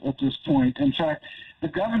at this point. In fact, the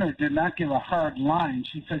governor did not give a hard line.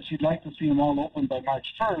 She said she'd like to see them all open by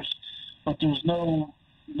March 1st, but there's no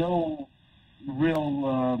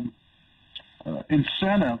real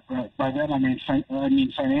incentive. By that I mean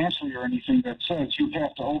financially or anything that says you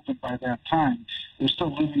have to open by that time. They're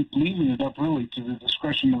still leaving it up really to the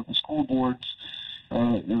discretion of the school boards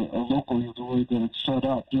locally, the way that it's set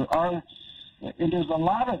up. There's a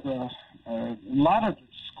lot of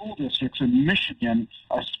school districts in Michigan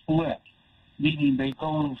are split, meaning they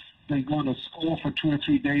go to school for 2 or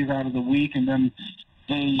 3 days out of the week, and then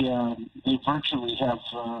they virtually have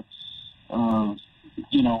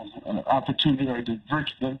opportunity, or the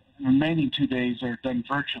remaining 2 days are done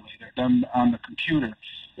virtually. They're done on the computer.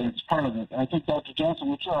 It's part of it. I think Dr. Johnson,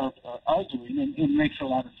 what you're arguing, and it makes a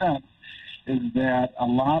lot of sense, is that a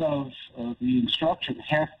lot of the instruction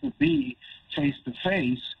has to be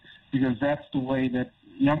face-to-face, because that's the way that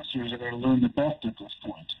youngsters are going to learn the best at this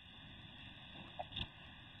point.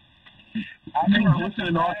 I mean, just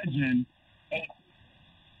imagine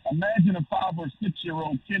a 5 or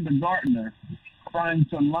 6-year-old kindergartner trying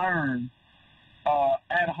to learn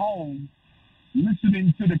at home,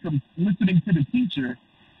 listening to the teacher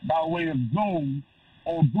by way of Zoom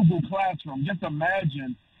or Google Classroom. Just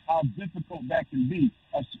imagine how difficult that can be,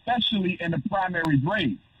 especially in the primary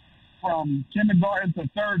grade. From kindergarten to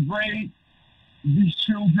 3rd grade, these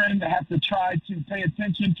children have to try to pay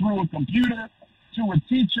attention through a computer to a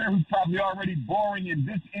teacher who's probably already boring and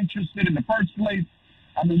disinterested in the first place.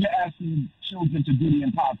 I mean, you're asking children to do the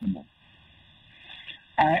impossible.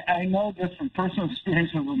 I know just from personal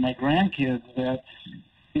experiences with my grandkids that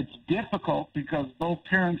it's difficult because both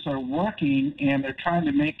parents are working and they're trying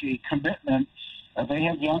to make a commitment. They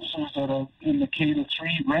have youngsters that are in the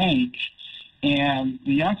K-3 range, and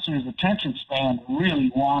the youngsters' attention span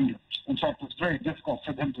really wanders. In fact, it's very difficult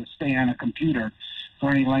for them to stay on a computer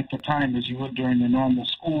for any length of time as you would during the normal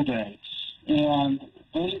school day. And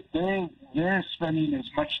they're spending as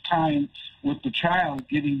much time with the child,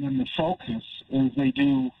 getting them to focus, as they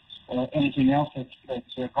do anything else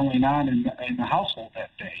that's going on in the household that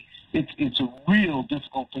day. It's a real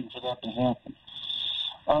difficult thing for that to happen.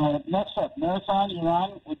 Next up, Marathon, you're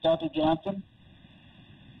on with Dr. Johnson.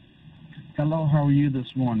 Hello, how are you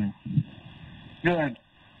this morning? Good.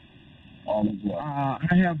 I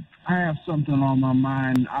have something on my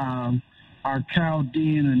mind. Our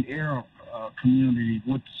Chaldean and Arab community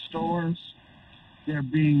with the stores, they're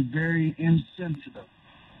being very insensitive.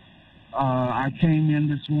 I came in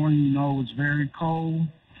this morning, it was very cold.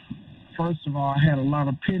 First of all, I had a lot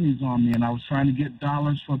of pennies on me, and I was trying to get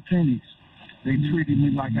dollars for pennies. They treated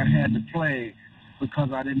me like I had the plague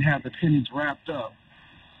because I didn't have the pennies wrapped up.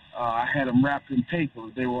 I had them wrapped in paper.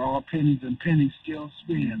 They were all pennies, and pennies still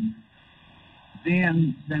spin.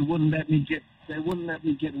 Then they wouldn't let me get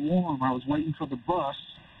warm. I was waiting for the bus,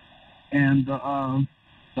 and the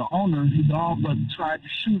owner, he all but tried to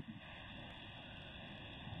shoot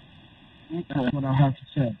me. That's what I have to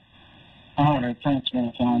say. All right, thanks,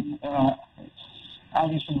 Marathon.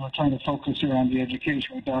 Obviously, we're trying to focus here on the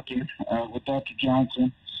education with Dr.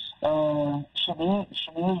 Johnson. Shamil,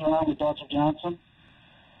 you're on with Dr. Johnson.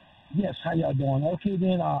 Yes, how y'all doing? Okay,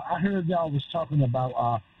 then I heard y'all was talking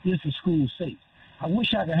about is the school safe? I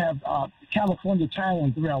wish I could have California time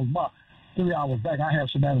on 3 hours back. 3 hours back, I have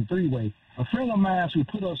Savannah Three-Way. A friend of mine who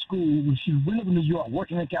put her school, when she lived in New York,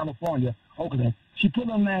 working in California, Oakland, she put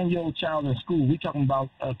her 9-year-old child in school. We talking about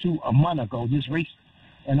a month ago, this recent.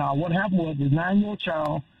 And what happened was the 9-year-old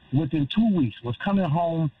child, within 2 weeks, was coming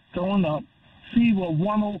home, throwing up, fever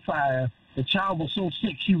 105. The child was so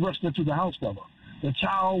sick, she rushed her to the hospital. The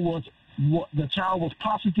child was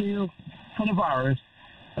positive for the virus.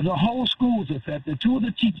 The whole school was affected. 2 of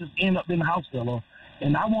the teachers end up in the hospital,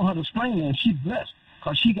 and I want her to explain it, and she's blessed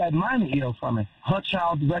because she got minor ill from it. Her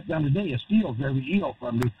child directly on the day is still very ill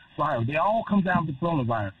from the virus. They all come down to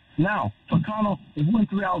coronavirus. Now, Ficano, if we went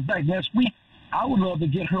 3 hours back next week, I would love to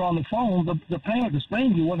get her on the phone, the parent, to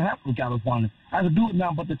explain to you what happened in California. I could do it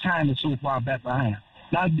now, but the time is so far back behind.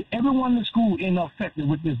 Now, everyone in the school is affected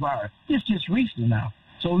with this virus. It's just recent now.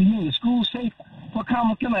 So, the school's safe. For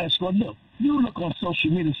common, can I ask you, look, you look on social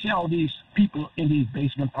media, see all these people in these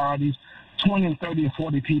basement parties, 20 and 30 and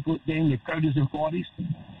 40 people, they're in their 30s and 40s.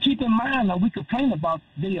 Keep in mind, now, we complain about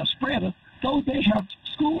they are spreader. Those, they have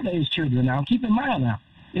school-age children now. Keep in mind now,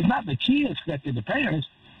 it's not the kids affected the parents.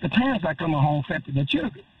 The parents are coming home affected the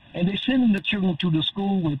children. And they're sending the children to the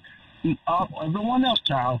school with everyone else's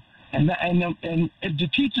child. And if the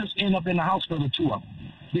teachers end up in the hospital, 2 of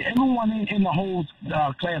them. Everyone in the whole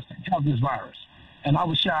class has this virus. And I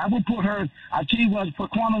was shy. I would put her, I tell you what, for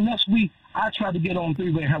Quantum next week, I tried to get on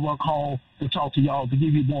 3-way and have her call to talk to y'all to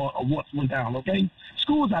give you more of what went down, okay?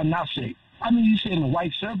 Schools are not safe. I mean, you say in the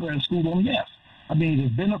white suburb in school, yes. I mean,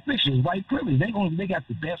 it's beneficial, it's white privilege. They got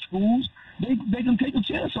the best schools. They can take a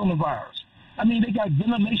chance on the virus. I mean, they got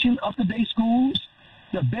ventilation, up-to-date schools,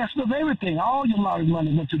 the best of everything. All your lottery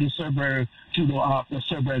money went to the suburb, to the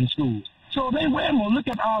suburban schools. So they went more. Look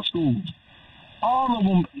at our schools. All of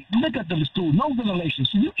them, look at the schools. No ventilation.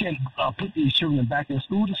 So you can't put these children back in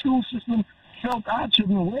school. The school system felt our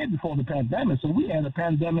children way before the pandemic. So we had a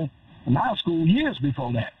pandemic in our school years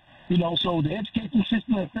before that. So the education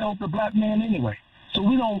system had failed the black man anyway. So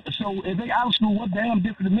we don't. So if they out of school, what damn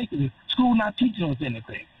difference it make? School not teaching us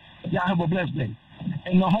anything. Y'all have a blessed day.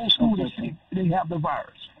 And the whole school is sick. They have the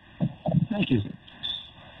virus. Thank you.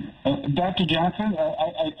 Dr. Johnson,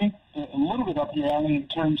 I think a little bit up your alley in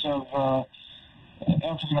terms of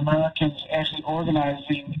African Americans actually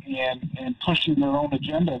organizing and pushing their own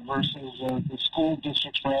agenda versus the school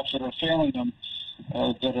districts perhaps that are failing them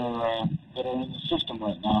that are in the system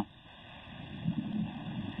right now.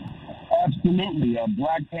 Absolutely.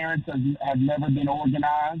 Black parents have never been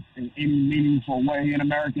organized in any meaningful way in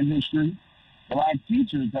American history. Black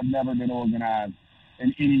teachers have never been organized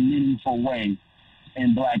in any meaningful way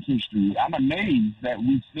in Black history. I'm amazed that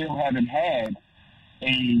we still haven't had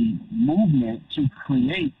a movement to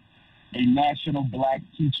create a national Black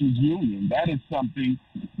teachers union. That is something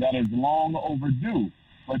that is long overdue.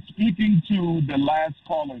 But speaking to the last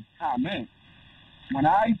caller's comment, when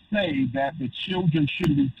I say that the children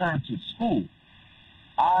should return to school,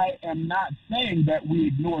 I am not saying that we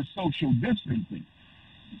ignore social distancing.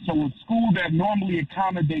 So a school that normally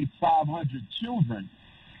accommodates 500 children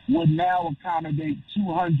would now accommodate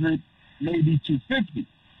 200, maybe 250.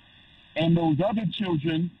 And those other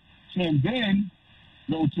children can then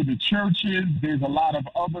go to the churches. There's a lot of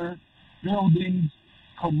other buildings,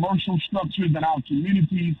 commercial structures in our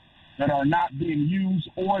communities that are not being used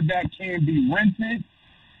or that can be rented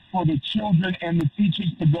for the children and the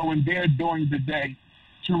teachers to go in there during the day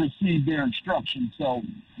to receive their instruction. So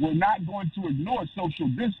we're not going to ignore social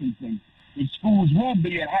distancing. The schools will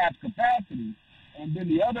be at half capacity, and then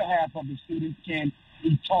the other half of the students can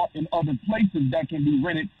be taught in other places that can be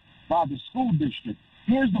rented by the school district.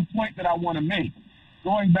 Here's the point that I want to make,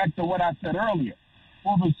 going back to what I said earlier.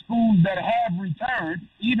 For the schools that have returned,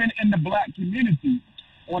 even in the Black community,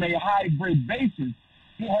 on a hybrid basis,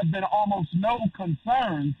 there have been almost no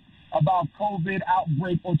concerns about COVID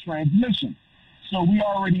outbreak or transmission. So we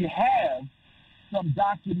already have some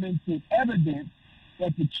documented evidence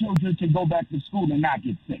that the children can go back to school and not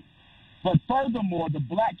get sick. But furthermore, the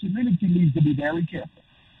Black community needs to be very careful.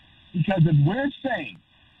 Because if we're saying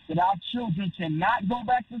that our children cannot go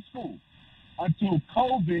back to school until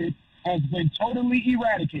COVID has been totally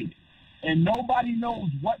eradicated, and nobody knows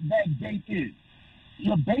what that date is,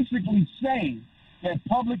 you're basically saying that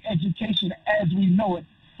public education as we know it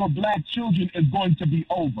for Black children is going to be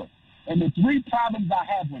over. And the three problems I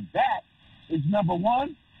have with that is, number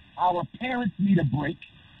one, our parents need a break.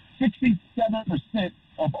 67%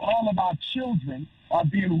 of all of our children are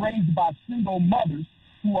being raised by single mothers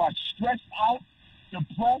who are stressed out,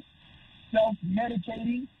 depressed,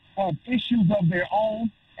 self-medicating, have issues of their own,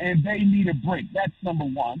 and they need a break. That's number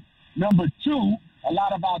one. Number two, a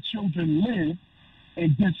lot of our children live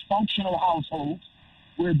in dysfunctional households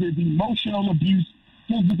where there's emotional abuse,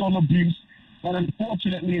 physical abuse, and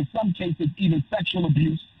unfortunately, in some cases, even sexual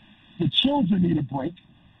abuse. The children need a break.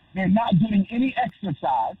 They're not getting any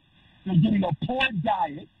exercise. They're getting a poor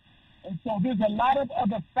diet. And so there's a lot of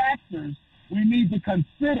other factors we need to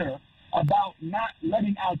consider about not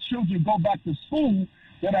letting our children go back to school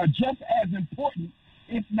that are just as important,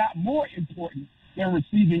 if not more important, than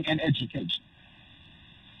receiving an education.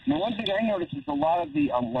 Now, one thing I noticed is a lot of the,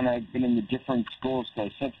 when I've been in the different schools,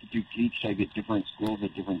 because I substitute teach, I get different schools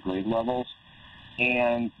at different grade levels.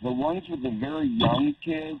 And the ones with the very young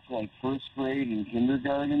kids, like first grade and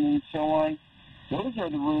kindergarten and so on, those are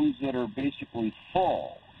the rooms that are basically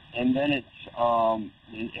full. And then it's,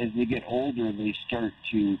 as they get older, they start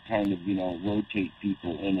to kind of, rotate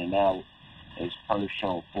people in and out as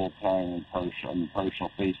partial full-time and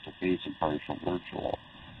partial face-to-face and partial virtual.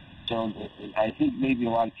 So I think maybe a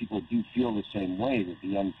lot of people do feel the same way, that the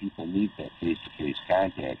young people need that face-to-face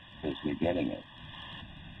contact because they're getting it.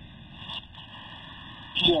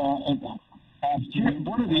 Yeah,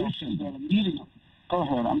 one of the issues that I'm meeting. Go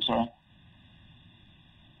ahead. I'm sorry.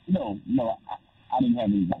 No, I didn't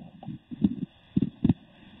have any.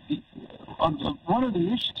 One of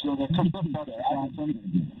the issues that comes up about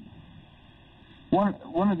Johnson.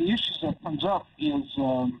 One of the issues that comes up is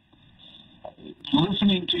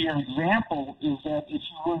listening to your example. Is that if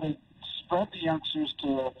you were to spread the youngsters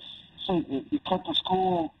to, say, you cut the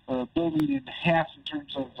school building in half in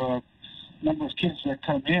terms of number of kids that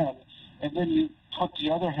come in, and then you put the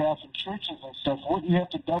other half in churches and stuff, wouldn't you have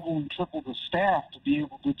to double and triple the staff to be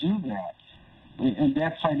able to do that? And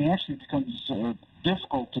that financially becomes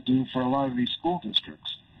difficult to do for a lot of these school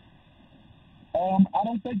districts. I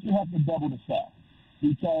don't think you have to double the staff,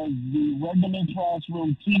 because the regular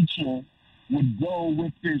classroom teacher would go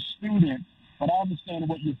with their students. But I understand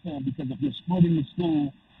what you're saying, because if you're splitting the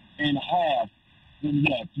school in half, then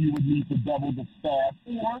yes, you would need to double the staff,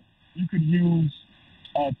 or you could use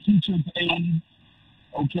teachers' aides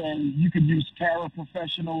Okay, you could use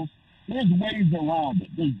paraprofessionals. There's ways around it.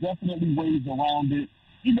 There's definitely ways around it.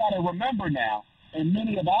 You got to remember now, in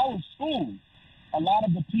many of our schools, a lot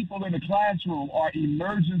of the people in the classroom are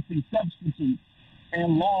emergency substitutes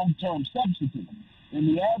and long-term substitutes.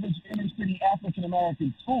 In the average inner-city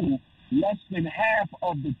African-American school, less than half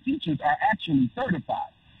of the teachers are actually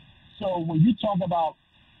certified. So when you talk about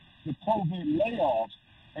the COVID layoffs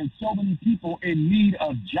and so many people in need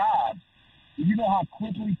of jobs, you know how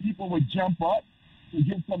quickly people would jump up to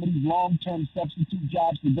get some of these long-term substitute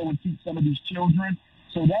jobs to go and teach some of these children.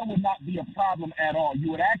 So that would not be a problem at all.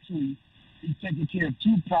 You would actually be taking care of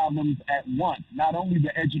two problems at once, not only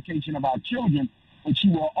the education of our children, but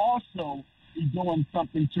you will also be doing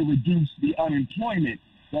something to reduce the unemployment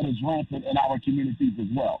that is rampant in our communities as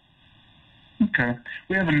well. Okay.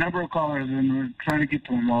 We have a number of callers, and we're trying to get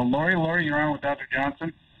to them all. Lori, you're on with Dr.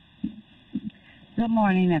 Johnson. Good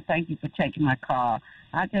morning, and thank you for taking my call.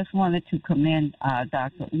 I just wanted to commend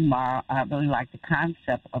Dr. Umar. I really like the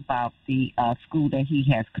concept about the school that he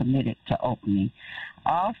has committed to opening.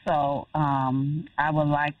 Also, I would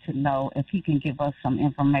like to know if he can give us some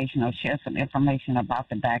information or share some information about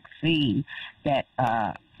the vaccine that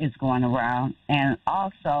is going around. And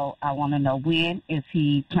also, I want to know, when is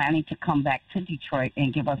he planning to come back to Detroit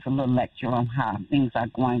and give us a little lecture on how things are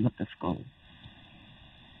going with the school?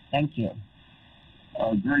 Thank you.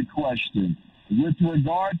 Great question. With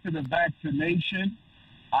regard to the vaccination,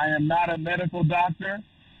 I am not a medical doctor,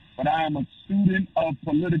 but I am a student of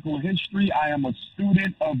political history. I am a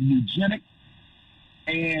student of eugenics.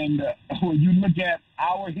 And when you look at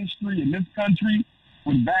our history in this country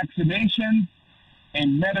with vaccinations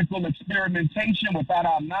and medical experimentation without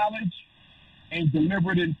our knowledge and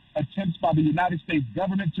deliberate attempts by the United States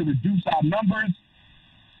government to reduce our numbers,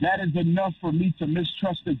 that is enough for me to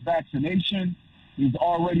mistrust this vaccination. There's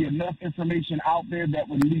already enough information out there that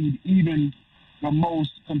would lead even the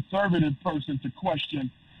most conservative person to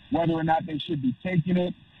question whether or not they should be taking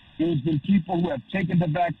it. There's been people who have taken the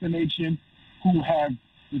vaccination who have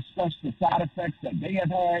discussed the side effects that they have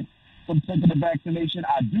had from taking the vaccination.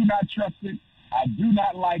 I do not trust it. I do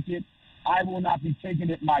not like it. I will not be taking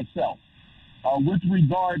it myself. With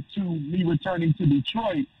regard to me returning to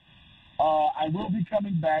Detroit, I will be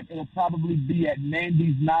coming back. It will probably be at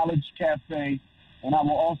Mandy's Knowledge Cafe, and I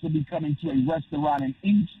will also be coming to a restaurant in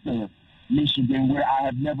Inkster, Michigan, where I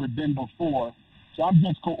have never been before. So I'm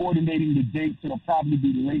just coordinating the dates. It'll probably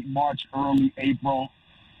be late March, early April.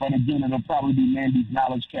 But again, it'll probably be Mandy's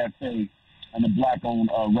Knowledge Cafe and a black-owned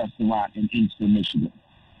restaurant in Inkster, Michigan.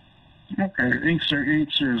 Okay, Inkster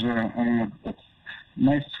is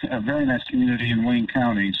a very nice community in Wayne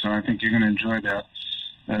County, so I think you're going to enjoy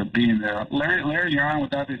that being there. Larry, you're on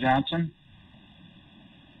with Dr. Johnson.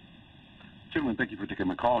 Gentlemen, thank you for taking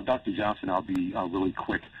my call. Dr. Johnson, I'll be really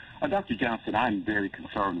quick. Dr. Johnson, I'm very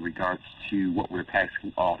concerned in regards to what we're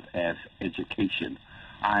passing off as education.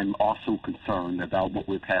 I'm also concerned about what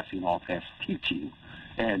we're passing off as teaching,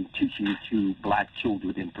 and teaching to black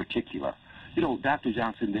children in particular. You know, Dr.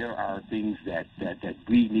 Johnson, there are things that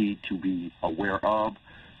we need to be aware of.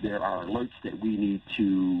 There are alerts that we need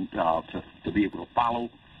to be able to follow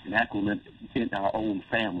and implement in our own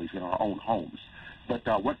families, in our own homes.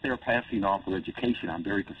 But what they're passing off for education, I'm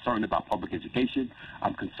very concerned about public education.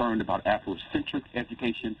 I'm concerned about Afrocentric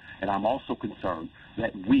education, and I'm also concerned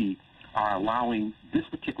that we are allowing this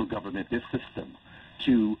particular government, this system,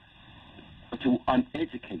 to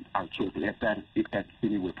uneducate our children, if that's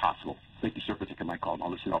any way possible. Thank you, sir, for taking my call, and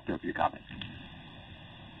I'll listen off there for your comments.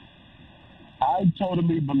 I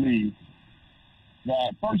totally believe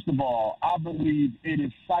that, first of all, I believe it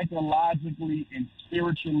is psychologically and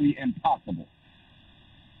spiritually impossible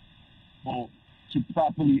to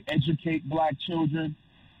properly educate black children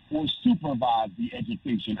or supervise the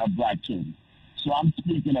education of black children. So I'm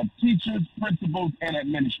speaking of teachers, principals, and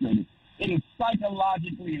administrators. It is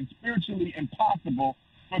psychologically and spiritually impossible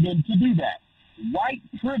for them to do that. White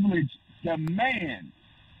privilege demands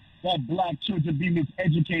that black children be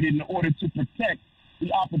miseducated in order to protect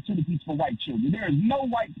the opportunities for white children. There is no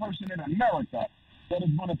white person in America that is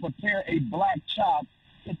going to prepare a black child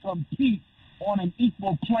to compete on an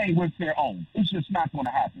equal plane with their own. It's just not going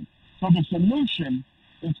to happen. So the solution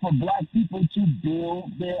is for black people to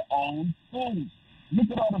build their own schools.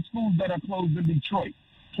 Look at all the schools that are closed in Detroit,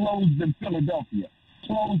 closed in Philadelphia,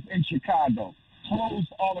 closed in Chicago,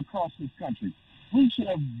 closed all across this country. We should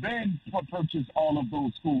have then purchased all of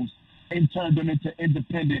those schools and turned them into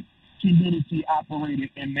independent,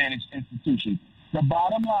 community-operated and managed institutions. The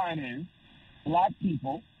bottom line is black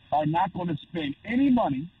people are not going to spend any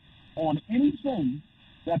money on anything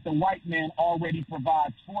that the white man already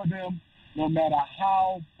provides for them no matter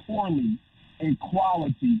how poorly in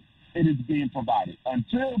quality it is being provided.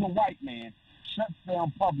 Until the white man shuts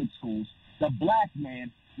down public schools, the black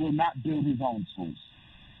man will not build his own schools.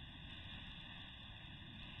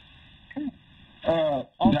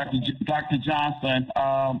 Dr. Johnson,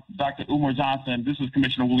 Dr. Umar Johnson, this is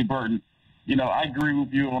Commissioner Willie Burton. You know, I agree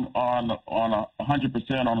with you on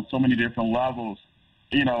 100% on so many different levels.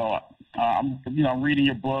 You know, I'm reading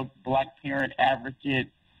your book, Black Parent Advocate,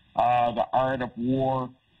 The Art of War,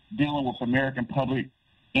 Dealing with American Public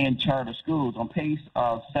and Charter Schools. On page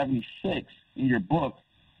 76 in your book,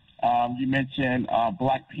 you mentioned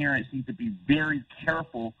black parents need to be very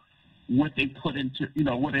careful what they put into,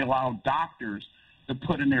 what they allow doctors to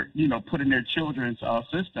put in their children's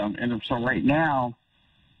system. And so right now,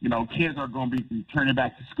 kids are going to be returning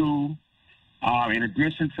back to school. In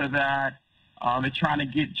addition to that, they're trying to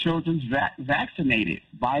get children vaccinated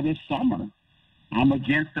by this summer. I'm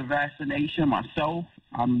against the vaccination myself.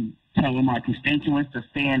 I'm telling my constituents to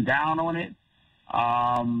stand down on it.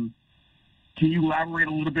 Can you elaborate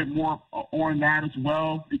a little bit more on that as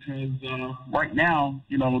well? Because right now,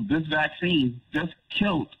 this vaccine just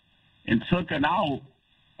killed and took out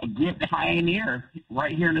a good pioneer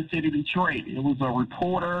right here in the city of Detroit. It was a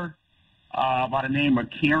reporter by the name of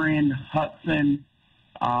Karen Hudson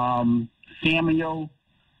Samuel.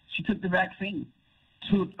 She took the vaccine.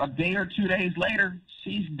 A day or 2 days later,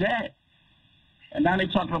 she's dead. And now they're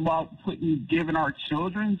talking about giving our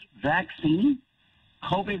children vaccine,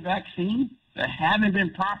 COVID vaccine, that haven't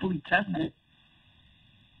been properly tested.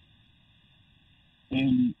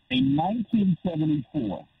 In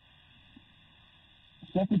 1974,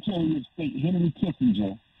 Secretary of State Henry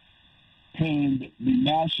Kissinger penned the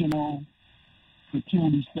National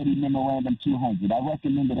Security Study Memorandum 200. I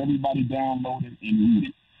recommend that everybody download it and read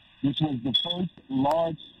it. This was the first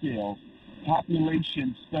large-scale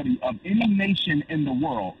population study of any nation in the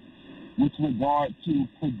world with regard to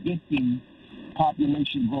predicting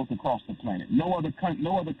population growth across the planet. No other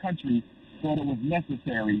country thought it was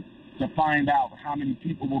necessary to find out how many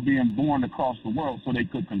people were being born across the world so they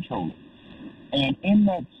could control it. And in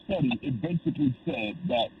that study, it basically said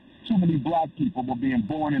that too many black people were being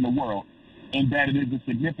born in the world and that it is a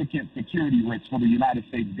significant security risk for the United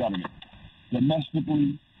States government,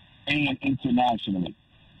 domestically and internationally.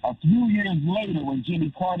 A few years later, when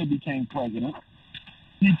Jimmy Carter became president,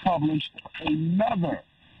 he published another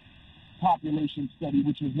population study,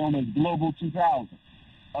 which was known as Global 2000.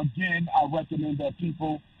 Again, I recommend that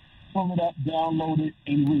people pull it up, download it,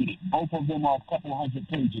 and read it. Both of them are a couple hundred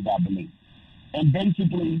pages, I believe. And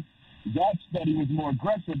basically, that study was more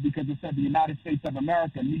aggressive because it said the United States of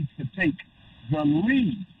America needs to take the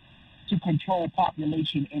lead to control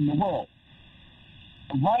population in the world.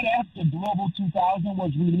 Right after Global 2000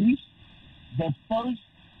 was released, the first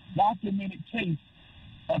documented case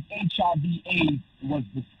of HIV/AIDS was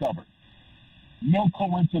discovered. No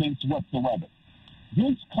coincidence whatsoever.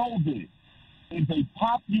 This COVID is a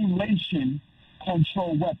population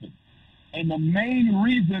control weapon. And the main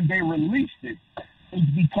reason they released it is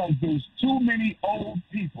because there's too many old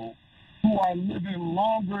people who are living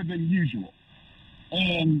longer than usual.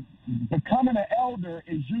 And becoming an elder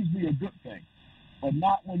is usually a good thing, but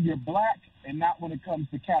not when you're black and not when it comes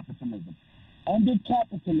to capitalism. Under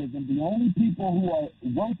capitalism, the only people who are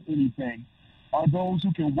worth anything are those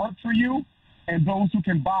who can work for you and those who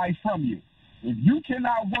can buy from you. If you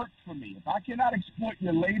cannot work for me, if I cannot exploit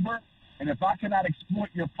your labor, and if I cannot exploit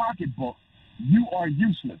your pocketbook, you are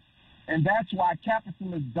useless. And that's why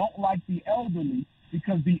capitalists don't like the elderly,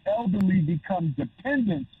 because the elderly become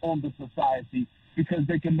dependent on the society because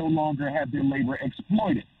they can no longer have their labor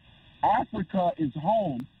exploited. Africa is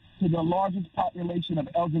home to the largest population of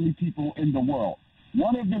elderly people in the world.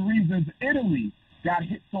 One of the reasons Italy got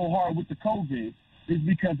hit so hard with the COVID is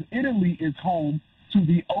because Italy is home to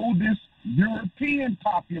the oldest European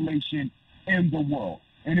population in the world.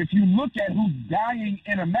 And if you look at who's dying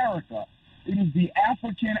in America, it is the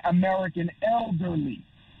African-American elderly.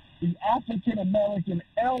 The African-American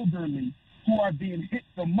elderly who are being hit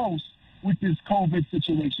the most with this COVID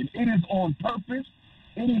situation. It is on purpose.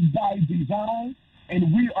 It is by design.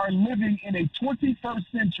 And we are living in a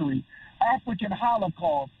 21st century African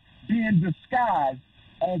Holocaust being disguised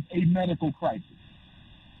as a medical crisis.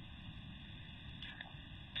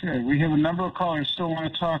 Okay, we have a number of callers still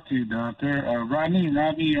want to talk to you, Doctor. Rodney,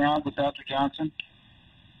 you're on with Dr. Johnson.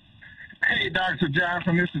 Hey, Dr.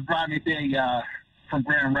 Johnson, this is Rodney Day from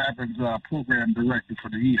Grand Rapids, Program Director for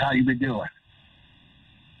the Heat. How you been doing?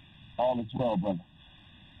 All is well, brother.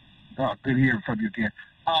 Oh, good hearing from you again.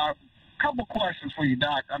 Couple questions for you,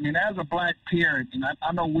 Doc. I mean, as a black parent, and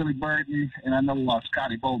I know Willie Burton and I know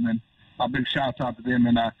Scotty Boman, a big shout out to them,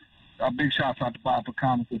 and a big shout out to Bob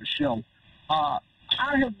Ficano for the show. I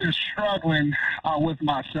have been struggling with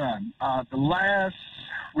my son. The last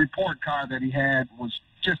report card that he had was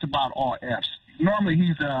just about all Fs. Normally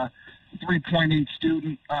he's a 3.8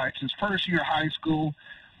 student. It's his first year of high school.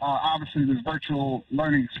 Obviously, this virtual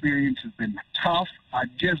learning experience has been tough. I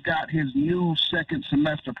just got his new second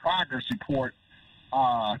semester progress report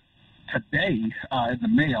today in the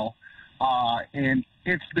mail, and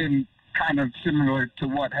it's been kind of similar to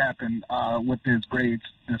what happened with his grades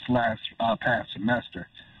this past semester.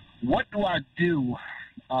 What do I do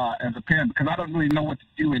as a parent? Because I don't really know what to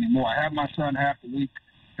do anymore. I have my son half the week.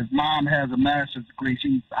 His mom has a master's degree.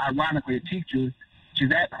 She's ironically a teacher.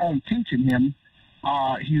 She's at home teaching him.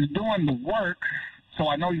 He's doing the work, so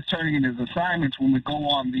I know he's turning in his assignments when we go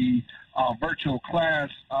on the virtual class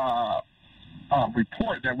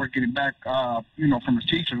report that we're getting back, from his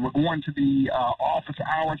teachers. We're going to the office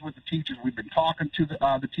hours with the teachers. We've been talking to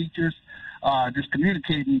the teachers, just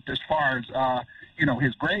communicating as far as,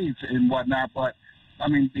 his grades and whatnot. But, I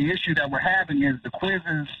mean, the issue that we're having is the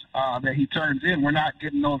quizzes that he turns in, we're not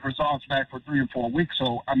getting those results back for 3 or 4 weeks.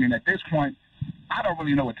 So, I mean, at this point, I don't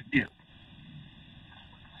really know what to do.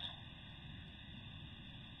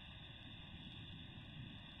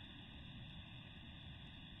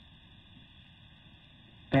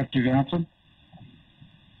 Dr. Johnson?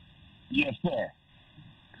 Yes, sir.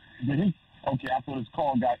 Did he? Okay, I thought his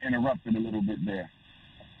call got interrupted a little bit there.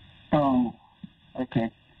 Oh, okay.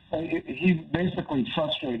 He's basically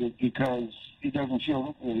frustrated because he doesn't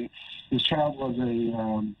feel his child was a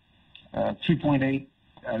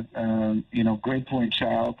 2.8, grade point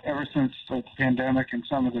child. Ever since the pandemic and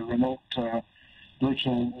some of the remote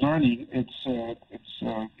virtual learning, it's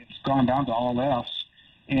gone down to all Fs.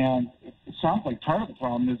 And it sounds like part of the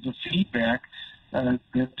problem is the feedback.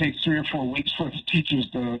 It takes 3 or 4 weeks for the teachers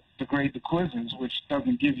to grade the quizzes, which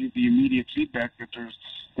doesn't give you the immediate feedback that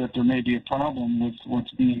there may be a problem with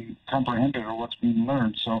what's being comprehended or what's being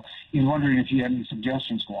learned. So he's wondering if you had any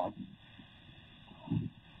suggestions for him.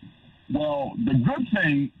 Well, the good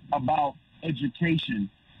thing about education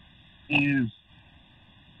is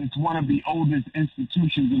it's one of the oldest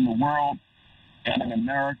institutions in the world. And in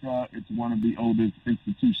America, it's one of the oldest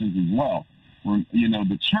institutions as well. Where,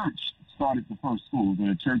 the church started the first schools, and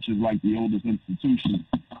the church is like the oldest institution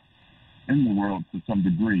in the world to some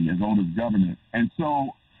degree, as old as government. And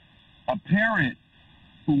so a parent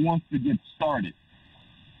who wants to get started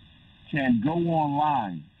can go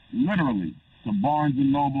online, literally, to Barnes &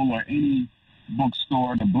 Noble or any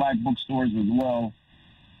bookstore, the black bookstores as well,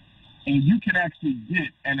 and you can actually get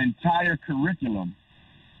an entire curriculum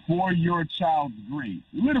for your child's grade.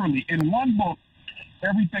 Literally, in one book,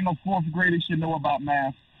 everything a fourth grader should know about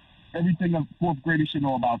math, everything a fourth grader should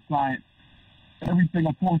know about science, everything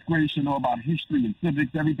a fourth grader should know about history and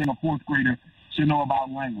civics, everything a fourth grader should know about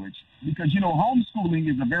language. Because, homeschooling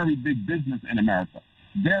is a very big business in America,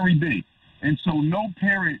 very big. And so no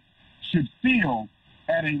parent should feel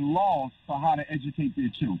at a loss for how to educate their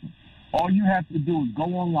children. All you have to do is go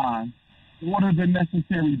online, order the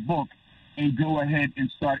necessary book, and go ahead and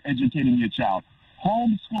start educating your child.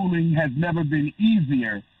 Homeschooling has never been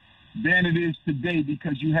easier than it is today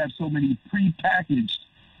because you have so many prepackaged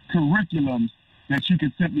curriculums that you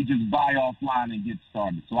can simply just buy offline and get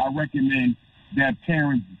started. So I recommend that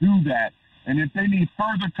parents do that. And if they need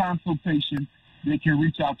further consultation, they can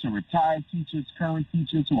reach out to retired teachers, current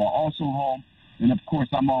teachers who are also home. And of course,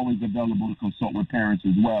 I'm always available to consult with parents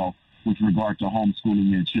as well with regard to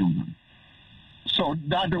homeschooling their children. So,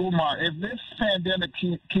 Dr. Umar, if this pandemic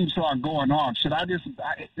keeps on going on,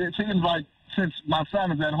 it seems like since my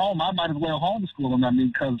son is at home, I might as well homeschool him. I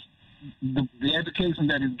mean, because the education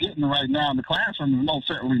that he's getting right now in the classroom is most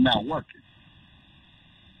certainly not working.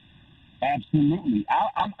 Absolutely.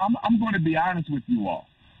 I'm going to be honest with you all.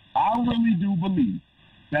 I really do believe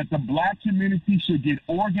that the black community should get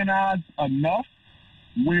organized enough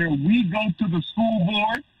where we go to the school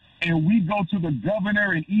board and we go to the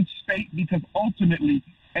governor in each state, because ultimately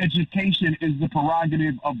education is the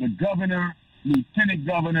prerogative of the governor, lieutenant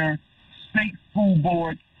governor, state school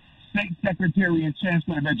board, state secretary, and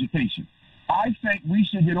chancellor of education. I think we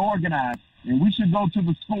should get organized and we should go to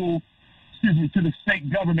the to the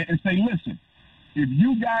state government and say, listen, if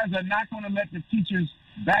you guys are not going to let the teachers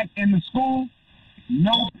back in the school,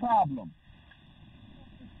 no problem.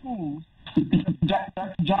 Schools,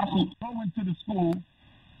 Dr. Johnson, go into the school.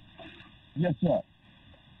 Yes, sir.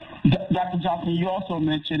 Dr. Johnson, you also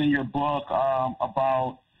mentioned in your book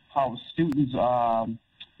about how students, are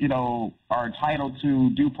entitled to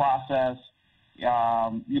due process. You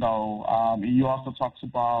also talks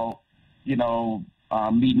about,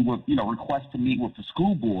 request to meet with the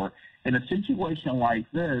school board. In a situation like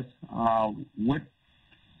this, would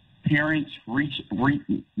parents reach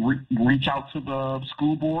out to the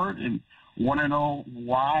school board and want to know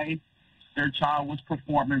why their child was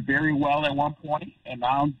performing very well at one point, and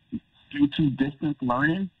now due to distance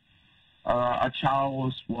learning, a child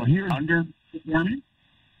was underperforming?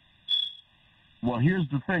 Well, here's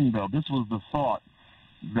the thing, though. This was the thought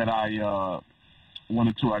that I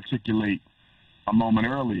wanted to articulate a moment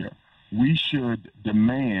earlier. We should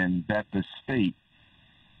demand that the state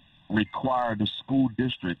require the school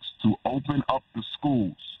districts to open up the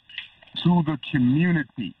schools to the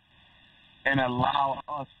community and allow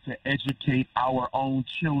us to educate our own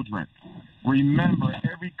children. Remember,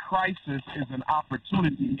 every crisis is an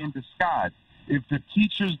opportunity in disguise. If the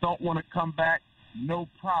teachers don't want to come back, no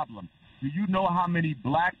problem. Do you know how many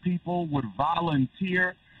black people would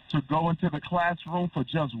volunteer to go into the classroom for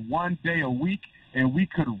just one day a week, and we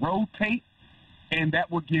could rotate, and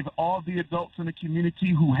that would give all the adults in the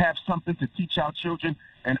community who have something to teach our children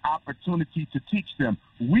an opportunity to teach them?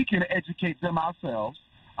 We can educate them ourselves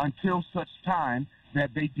until such time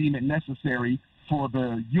that they deem it necessary for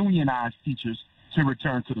the unionized teachers to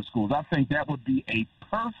return to the schools. I think that would be a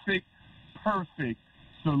perfect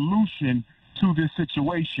solution to this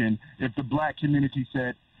situation if the black community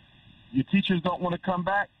said, your teachers don't want to come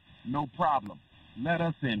back? No problem. Let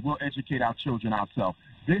us in. We'll educate our children ourselves.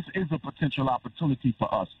 This is a potential opportunity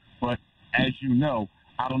for us. But as you know,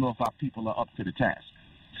 I don't know if our people are up to the task.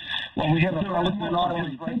 Well, we have a listening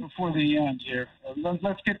audience right before the end here.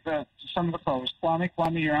 Let's get to some of the calls.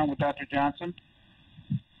 Kwame, you're on with Dr. Johnson.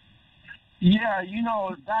 Yeah,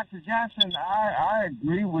 Dr. Johnson, I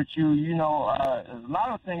agree with you. A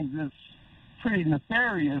lot of things is pretty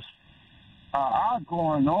nefarious are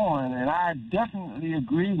going on, and I definitely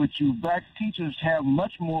agree with you. Black teachers have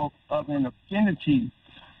much more of an affinity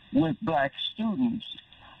with black students.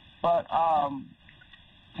 But,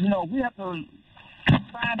 we have to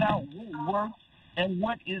find out what works and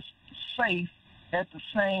what is safe at the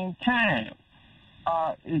same time.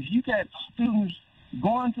 If you got students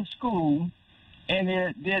going to school and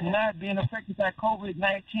they're not being affected by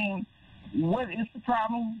COVID-19, what is the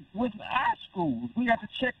problem with our schools? We have to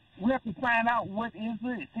check. We have to find out what is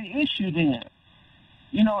the issue then.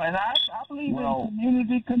 And I believe in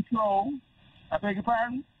community control. I beg your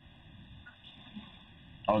pardon?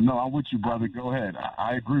 Oh, no, I'm with you, brother. Go ahead.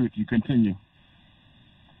 I agree with you. Continue.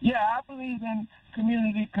 Yeah, I believe in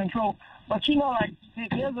community control. But,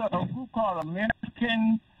 there's a group called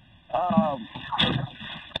American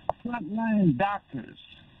Frontline Doctors.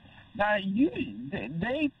 Now,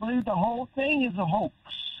 they believe the whole thing is a hoax.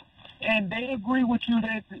 And they agree with you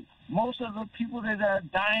that most of the people that are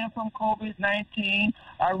dying from COVID-19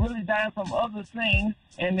 are really dying from other things,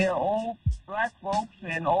 and they're old black folks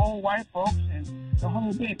and old white folks and the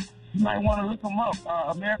whole bit. You might want to look them up,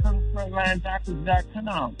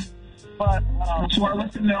 AmericanFrontlineDoctors.com. But to our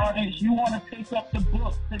listening audience, you want to pick up the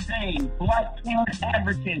book today, Black Parent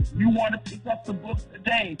Advocate. You want to pick up the book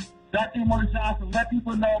today. Dr. Umar Johnson, let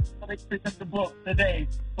people know so they pick up the book today,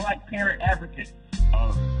 Black Parent Advocate.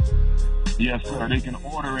 Yes, sir. They can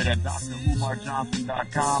order it at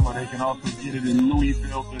drumarjohnson.com, or they can also get it in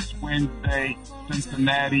Louisville this Wednesday,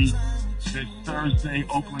 Cincinnati this Thursday,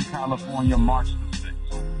 Oakland, California, March the 6th.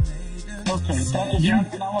 Okay, Dr.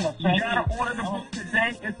 Johnson, I want to thank you. You got to order the book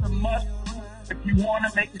today. It's a must if you want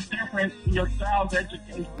to make a difference in your child's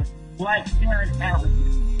education. Black Parent Advocate.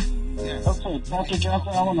 Okay, Dr.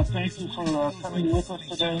 Johnson, I want to thank you for coming with us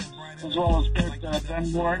today, as well as Greg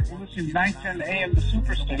Dunmore. You're listening to 910 AM The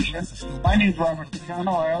Superstation. My name is Robert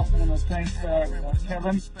Ficano. I also want to thank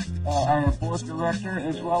Kevin, our board director,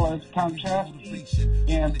 as well as Tom Choske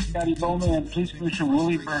and Scotty Boman and Police Commissioner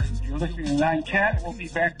Willie Burton. You're listening to 910. We'll be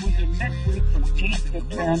back with you next week from 8 to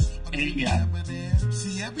 10 AM.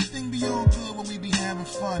 See, everything be all good when we be having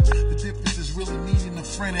fun. The difference is really needing a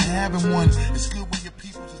friend and having one. It's good when your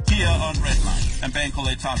people just... Here on Redline and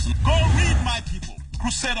Bancolay Thompson. Go read My People,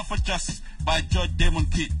 Crusader for Justice by Judge Damon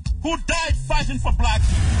Kidd, who died fighting for black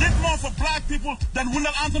people, did more for black people than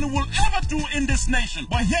Wendell Anthony will ever do in this nation.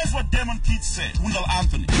 But here's what Damon Kidd said. Wendell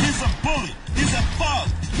Anthony, he's a bully, he's a thug,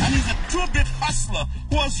 and he's a two-bit hustler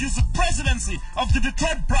who has used the presidency of the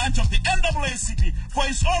Detroit branch of the NAACP for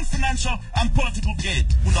his own financial and political gain.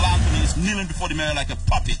 Wendell Anthony is kneeling before the mayor like a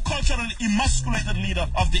puppet, culturally emasculated leader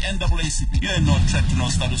of the NAACP. You ain't no threat to no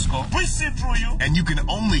status quo. We see through you. And you can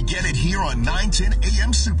only get it here on 910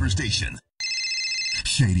 AM Superstation.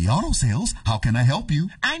 Shady Auto Sales, how can I help you?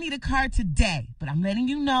 I need a car today, but I'm letting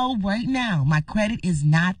you know right now, my credit is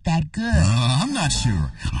not that good. I'm not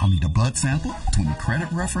sure. I'll need a blood sample, 20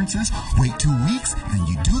 credit references, wait 2 weeks, then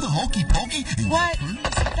you do the hokey pokey. What?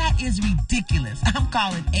 That is ridiculous. I'm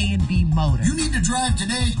calling A&B Motors. You need to drive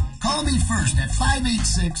today? Call me first at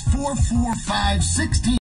 586-445-16.